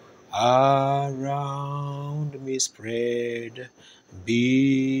grief around me spread,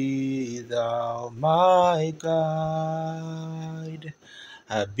 be thou my guide.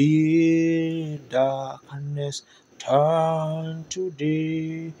 Be darkness turn to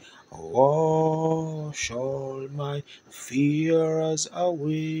day, wash all my fears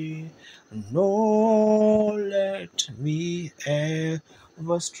away, nor let me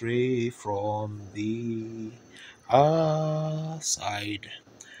ever stray from thee aside.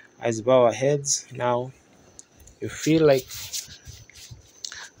 As we bow our heads now, you feel like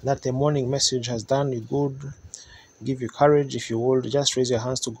that the morning message has done you good, give you courage. If you would, just raise your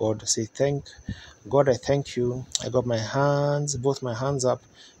hands to God. Say, thank God, I thank you. I got my hands, both my hands up,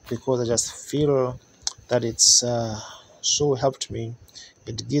 because I just feel that it's so helped me.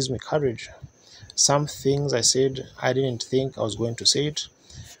 It gives me courage. Some things I said, I didn't think I was going to say it,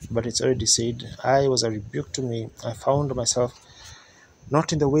 but it's already said. I was a rebuke to me. I found myself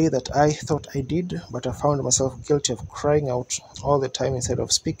not in the way that I thought I did, but I found myself guilty of crying out all the time instead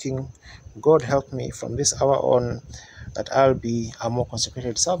of speaking. God help me from this hour on that I'll be a more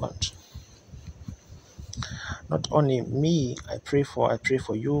consecrated servant. Not only me, I pray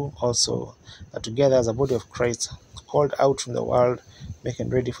for you also, that together as a body of Christ, called out from the world, making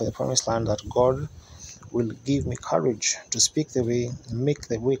ready for the promised land, that God will give me courage to speak the way, make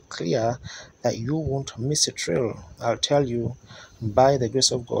the way clear, that you won't miss a trail. I'll tell you, by the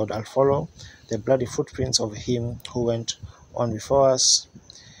grace of God, I'll follow the bloody footprints of him who went on before us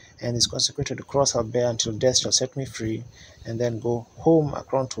and is consecrated to cross I'll bear until death shall set me free, and then go home, a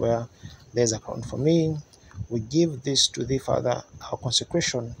crown to wear. There's a crown for me, We give this to thee, Father, our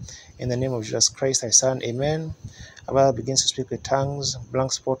consecration, in the name of Jesus Christ, thy Son. Amen. Our Father begins to speak with tongues,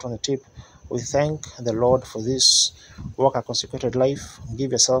 blank spot on the tip. We thank the Lord for this. Walk a consecrated life.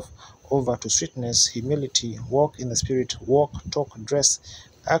 Give yourself over to sweetness, humility. Walk in the Spirit. Walk, talk, dress.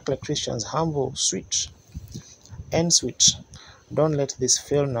 Act like Christians. Humble, sweet, and sweet. Don't let this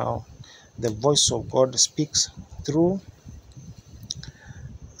fail now. The voice of God speaks through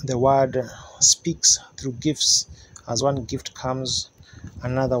the word, speaks through gifts. As one gift comes,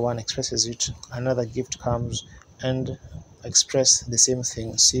 another one expresses it, another gift comes and express the same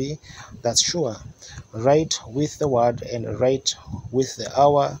thing. See, that's sure. Right with the word and right with the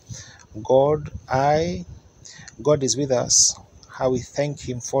hour. God is with us. How we thank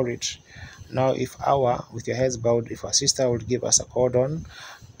him for it. Now, if with your heads bowed, if our sister would give us a chord on,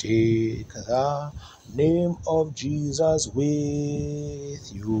 take the name of Jesus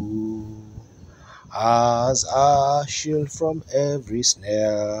with you as a shield from every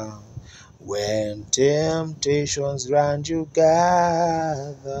snare. When temptations round you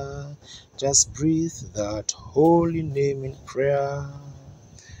gather, just breathe that holy name in prayer.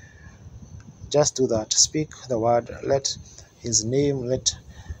 Just do that. Speak the word. Let his name, let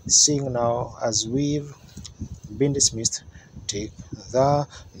sing now as we've been dismissed. Take the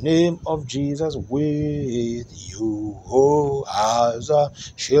name of Jesus with you, as a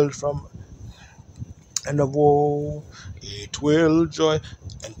shield from and of woe. It will joy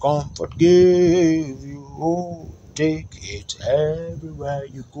and comfort give you. Take it everywhere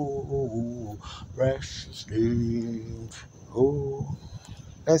you go. Precious name. Oh,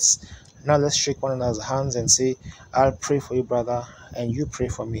 let's shake one another's hands and say, I'll pray for you, brother, and you pray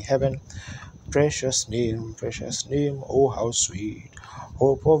for me. Heaven, precious name, oh how sweet,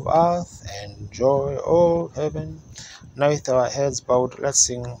 hope of earth and joy of heaven. Now with our heads bowed, let's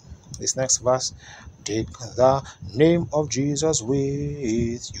sing this next verse. Take the name of Jesus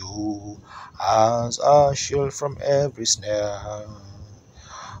with you as a shield from every snare.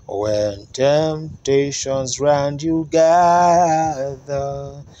 When temptations round you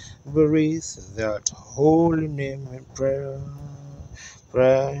gather, breathe that holy name in prayer.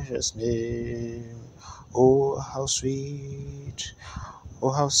 Precious name, oh how sweet,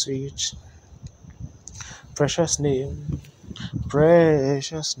 oh how sweet. Precious name,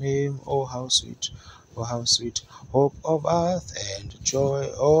 oh how sweet, oh how sweet. Hope of earth and joy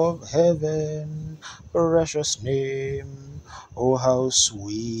of heaven. Precious name, oh how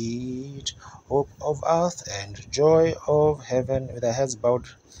sweet. Hope of earth and joy of heaven. With our heads bowed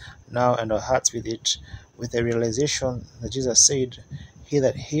now and our hearts with it, with the realization that Jesus said, he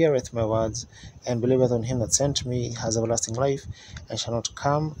that heareth my words and believeth on him that sent me has everlasting life, and shall not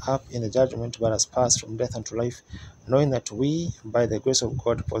come up in the judgment, but has passed from death unto life. Knowing that we, by the grace of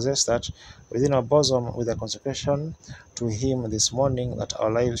God, possess that within our bosom, with a consecration to him this morning, that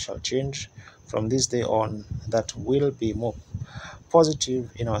our lives shall change from this day on, that will be more positive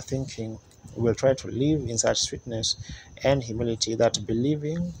in our thinking. We will try to live in such sweetness and humility, that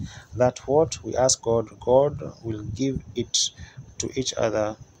believing that what we ask God, God will give it to each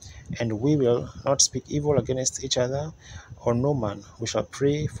other, and we will not speak evil against each other or no man. We shall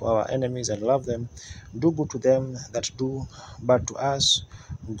pray for our enemies and love them, do good to them that do bad to us.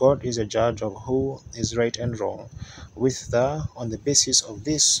 God is a judge of who is right and wrong. On the basis of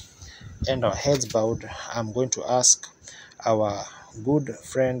this and our heads bowed, I'm going to ask our good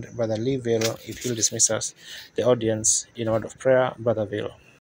friend, Brother Lee Vale, if he'll dismiss us, the audience, in a word of prayer. Brother Vale.